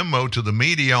lengthy memo to the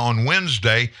media on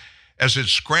Wednesday as it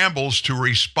scrambles to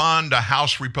respond to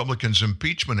House Republicans'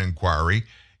 impeachment inquiry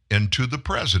into the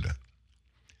president.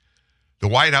 The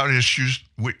White House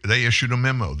issued a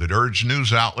memo that urged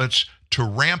news outlets to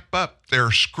ramp up their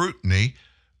scrutiny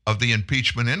of the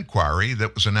impeachment inquiry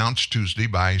that was announced Tuesday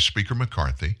by Speaker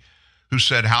McCarthy, who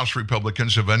said House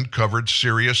Republicans have uncovered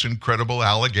serious and credible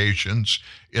allegations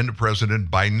into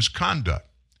President Biden's conduct.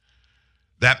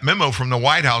 That memo from the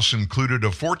White House included a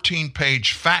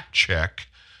 14-page fact check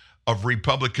of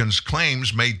Republicans'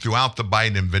 claims made throughout the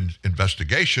Biden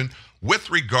investigation with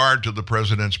regard to the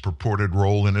president's purported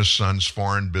role in his son's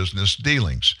foreign business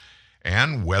dealings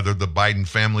and whether the Biden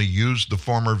family used the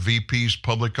former VP's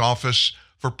public office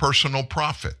for personal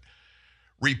profit.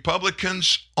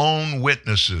 Republicans' own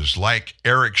witnesses like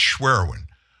Eric Schwerin,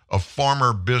 a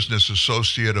former business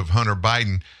associate of Hunter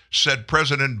Biden, said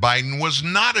President Biden was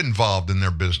not involved in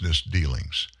their business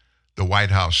dealings. The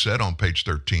White House said on page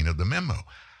 13 of the memo.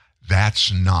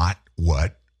 That's not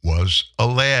what was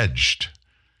alleged.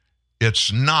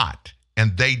 It's not.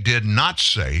 And they did not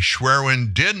say,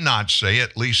 Schwerin did not say,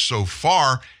 at least so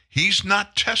far, he's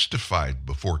not testified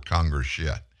before Congress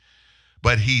yet.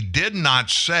 But he did not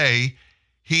say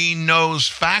he knows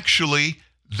factually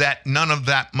that none of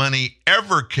that money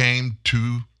ever came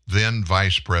to then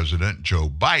Vice President Joe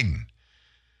Biden.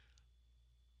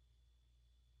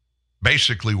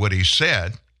 Basically what he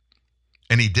said,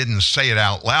 and he didn't say it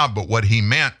out loud, but what he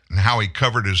meant and how he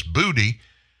covered his booty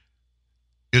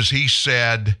is he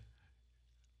said,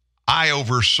 I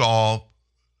oversaw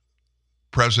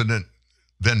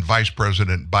then Vice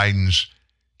President Biden's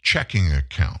checking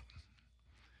account.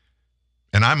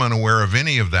 And I'm unaware of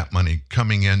any of that money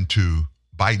coming into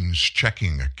Biden's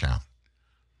checking account.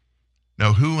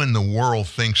 Now, who in the world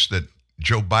thinks that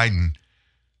Joe Biden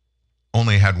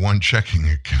only had one checking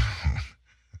account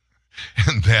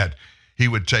and that he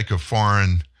would take a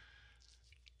foreign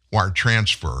wire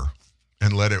transfer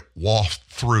and let it waft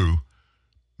through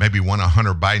maybe one of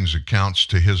Hunter Biden's accounts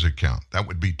to his account? That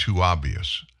would be too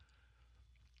obvious.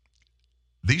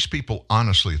 These people,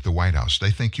 honestly, at the White House,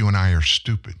 they think you and I are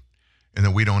stupid and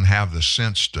that we don't have the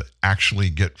sense to actually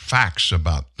get facts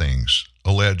about things,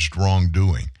 alleged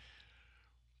wrongdoing.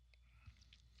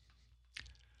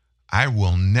 I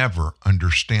will never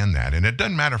understand that. And it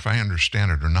doesn't matter if I understand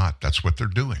it or not. That's what they're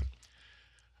doing.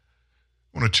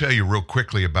 I want to tell you real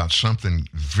quickly about something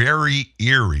very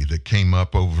eerie that came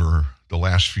up over the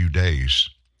last few days.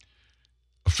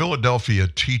 A Philadelphia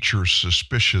teacher's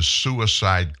suspicious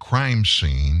suicide crime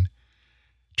scene.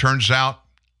 Turns out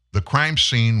the crime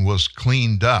scene was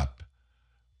cleaned up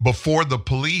before the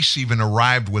police even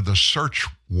arrived with a search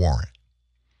warrant.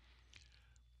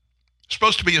 It's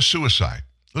supposed to be a suicide.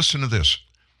 Listen to this.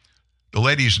 The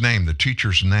lady's name, the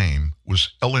teacher's name,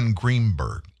 was Ellen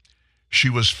Greenberg. She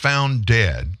was found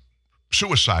dead.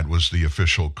 Suicide was the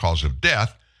official cause of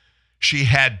death. She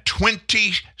had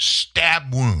 20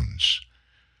 stab wounds.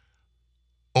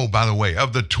 Oh, by the way,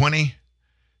 of the 20,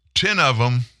 10 of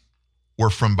them were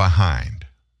from behind.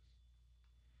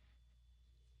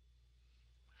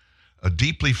 A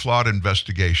deeply flawed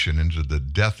investigation into the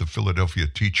death of Philadelphia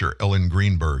teacher Ellen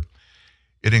Greenberg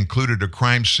It included a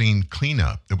crime scene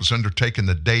cleanup that was undertaken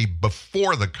the day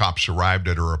before the cops arrived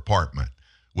at her apartment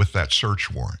with that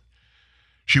search warrant.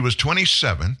 She was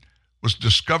 27, was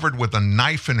discovered with a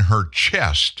knife in her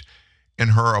chest in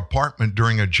her apartment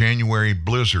during a January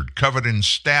blizzard, covered in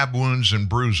stab wounds and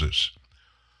bruises.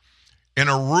 In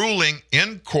a ruling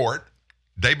in court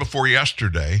day before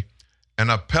yesterday, an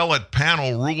appellate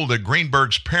panel ruled that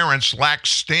Greenberg's parents lacked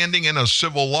standing in a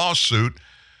civil lawsuit,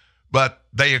 but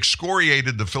they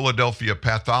excoriated the Philadelphia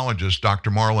pathologist,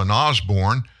 Dr. Marlon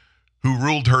Osborne, who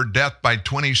ruled her death by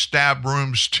 20 stab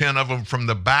wounds, 10 of them from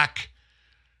the back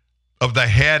of the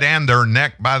head and their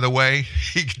neck, by the way.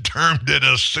 He termed it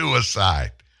a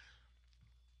suicide.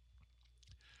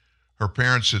 Her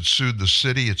parents had sued the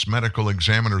city, its medical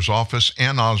examiner's office,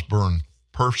 and Osborne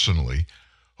personally,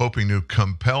 hoping to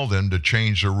compel them to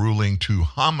change the ruling to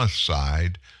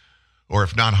homicide, or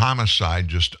if not homicide,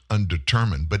 just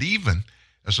undetermined. But even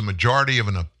as a majority of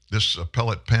this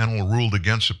appellate panel ruled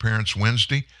against the parents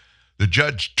Wednesday, the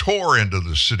judge tore into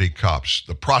the city cops,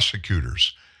 the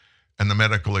prosecutors, and the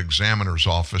medical examiner's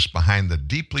office behind the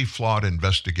deeply flawed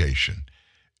investigation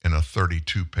in a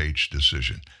 32-page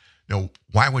decision. Now,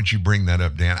 why would you bring that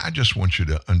up, Dan? I just want you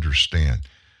to understand.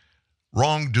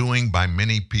 Wrongdoing by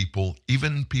many people,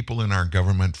 even people in our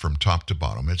government from top to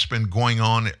bottom. It's been going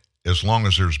on as long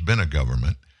as there's been a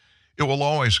government. It will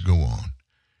always go on.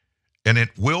 And it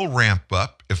will ramp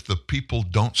up if the people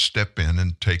don't step in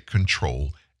and take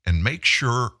control and make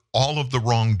sure all of the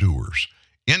wrongdoers,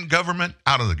 in government,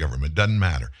 out of the government, doesn't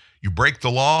matter. You break the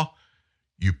law,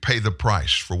 you pay the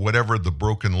price for whatever the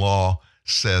broken law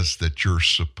says that you're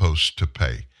supposed to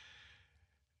pay.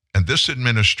 And this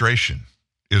administration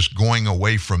is going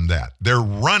away from that. They're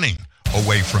running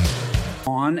away from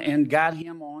on and got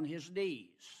him on his knees.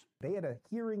 They had a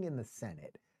hearing in the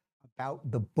Senate about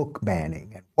the book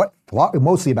banning and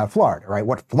mostly about Florida, right?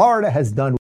 What Florida has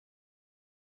done.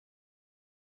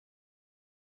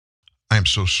 I'm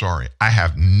so sorry. I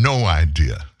have no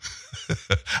idea.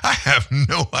 I have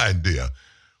no idea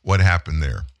what happened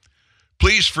there.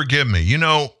 Please forgive me. You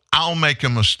know, I'll make a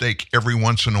mistake every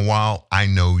once in a while. I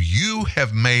know you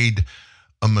have made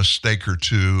a mistake or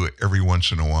two every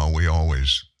once in a while. We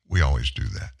always do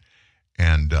that.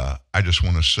 And I just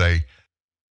want to say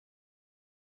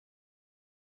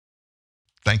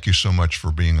thank you so much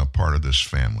for being a part of this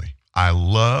family. I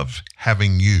love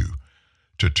having you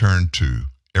to turn to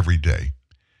every day.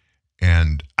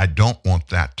 And I don't want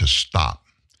that to stop.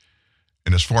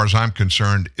 And as far as I'm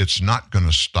concerned, it's not going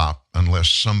to stop unless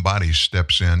somebody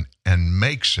steps in and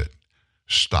makes it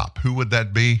stop. Who would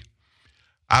that be?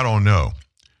 I don't know.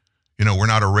 You know, we're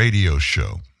not a radio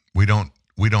show. We don't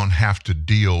have to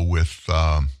deal with,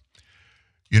 the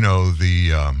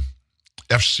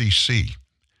FCC.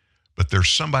 But there's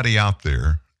somebody out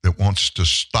there that wants to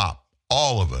stop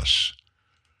all of us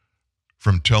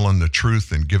from telling the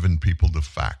truth and giving people the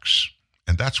facts.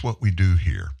 And that's what we do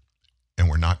here. And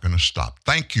we're not going to stop.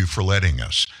 Thank you for letting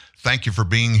us. Thank you for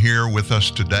being here with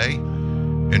us today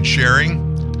and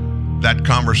sharing that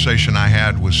conversation I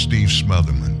had with Steve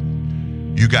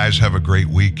Smotherman. You guys have a great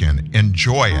weekend.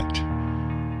 Enjoy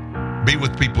it. Be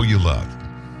with people you love.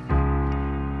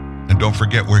 And don't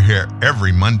forget, we're here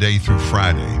every Monday through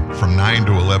Friday from 9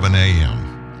 to 11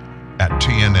 a.m. at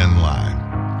TNN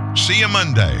Live. See you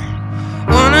Monday.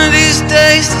 One of these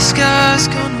days the sky's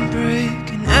gonna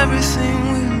break and everything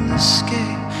will escape,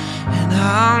 and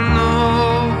I'll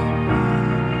know.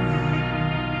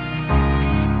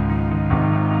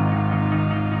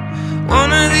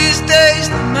 One of these days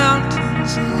the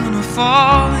mountains are gonna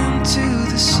fall into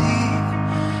the sea,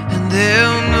 and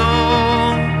they'll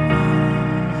know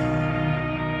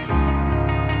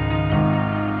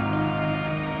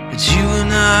that you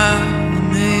and I were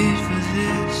made for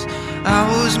this. I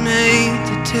was made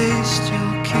to taste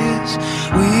your kiss.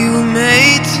 We were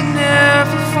made to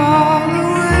never fall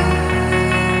away.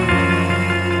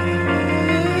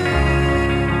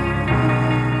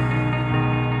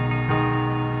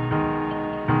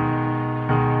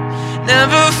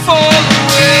 Never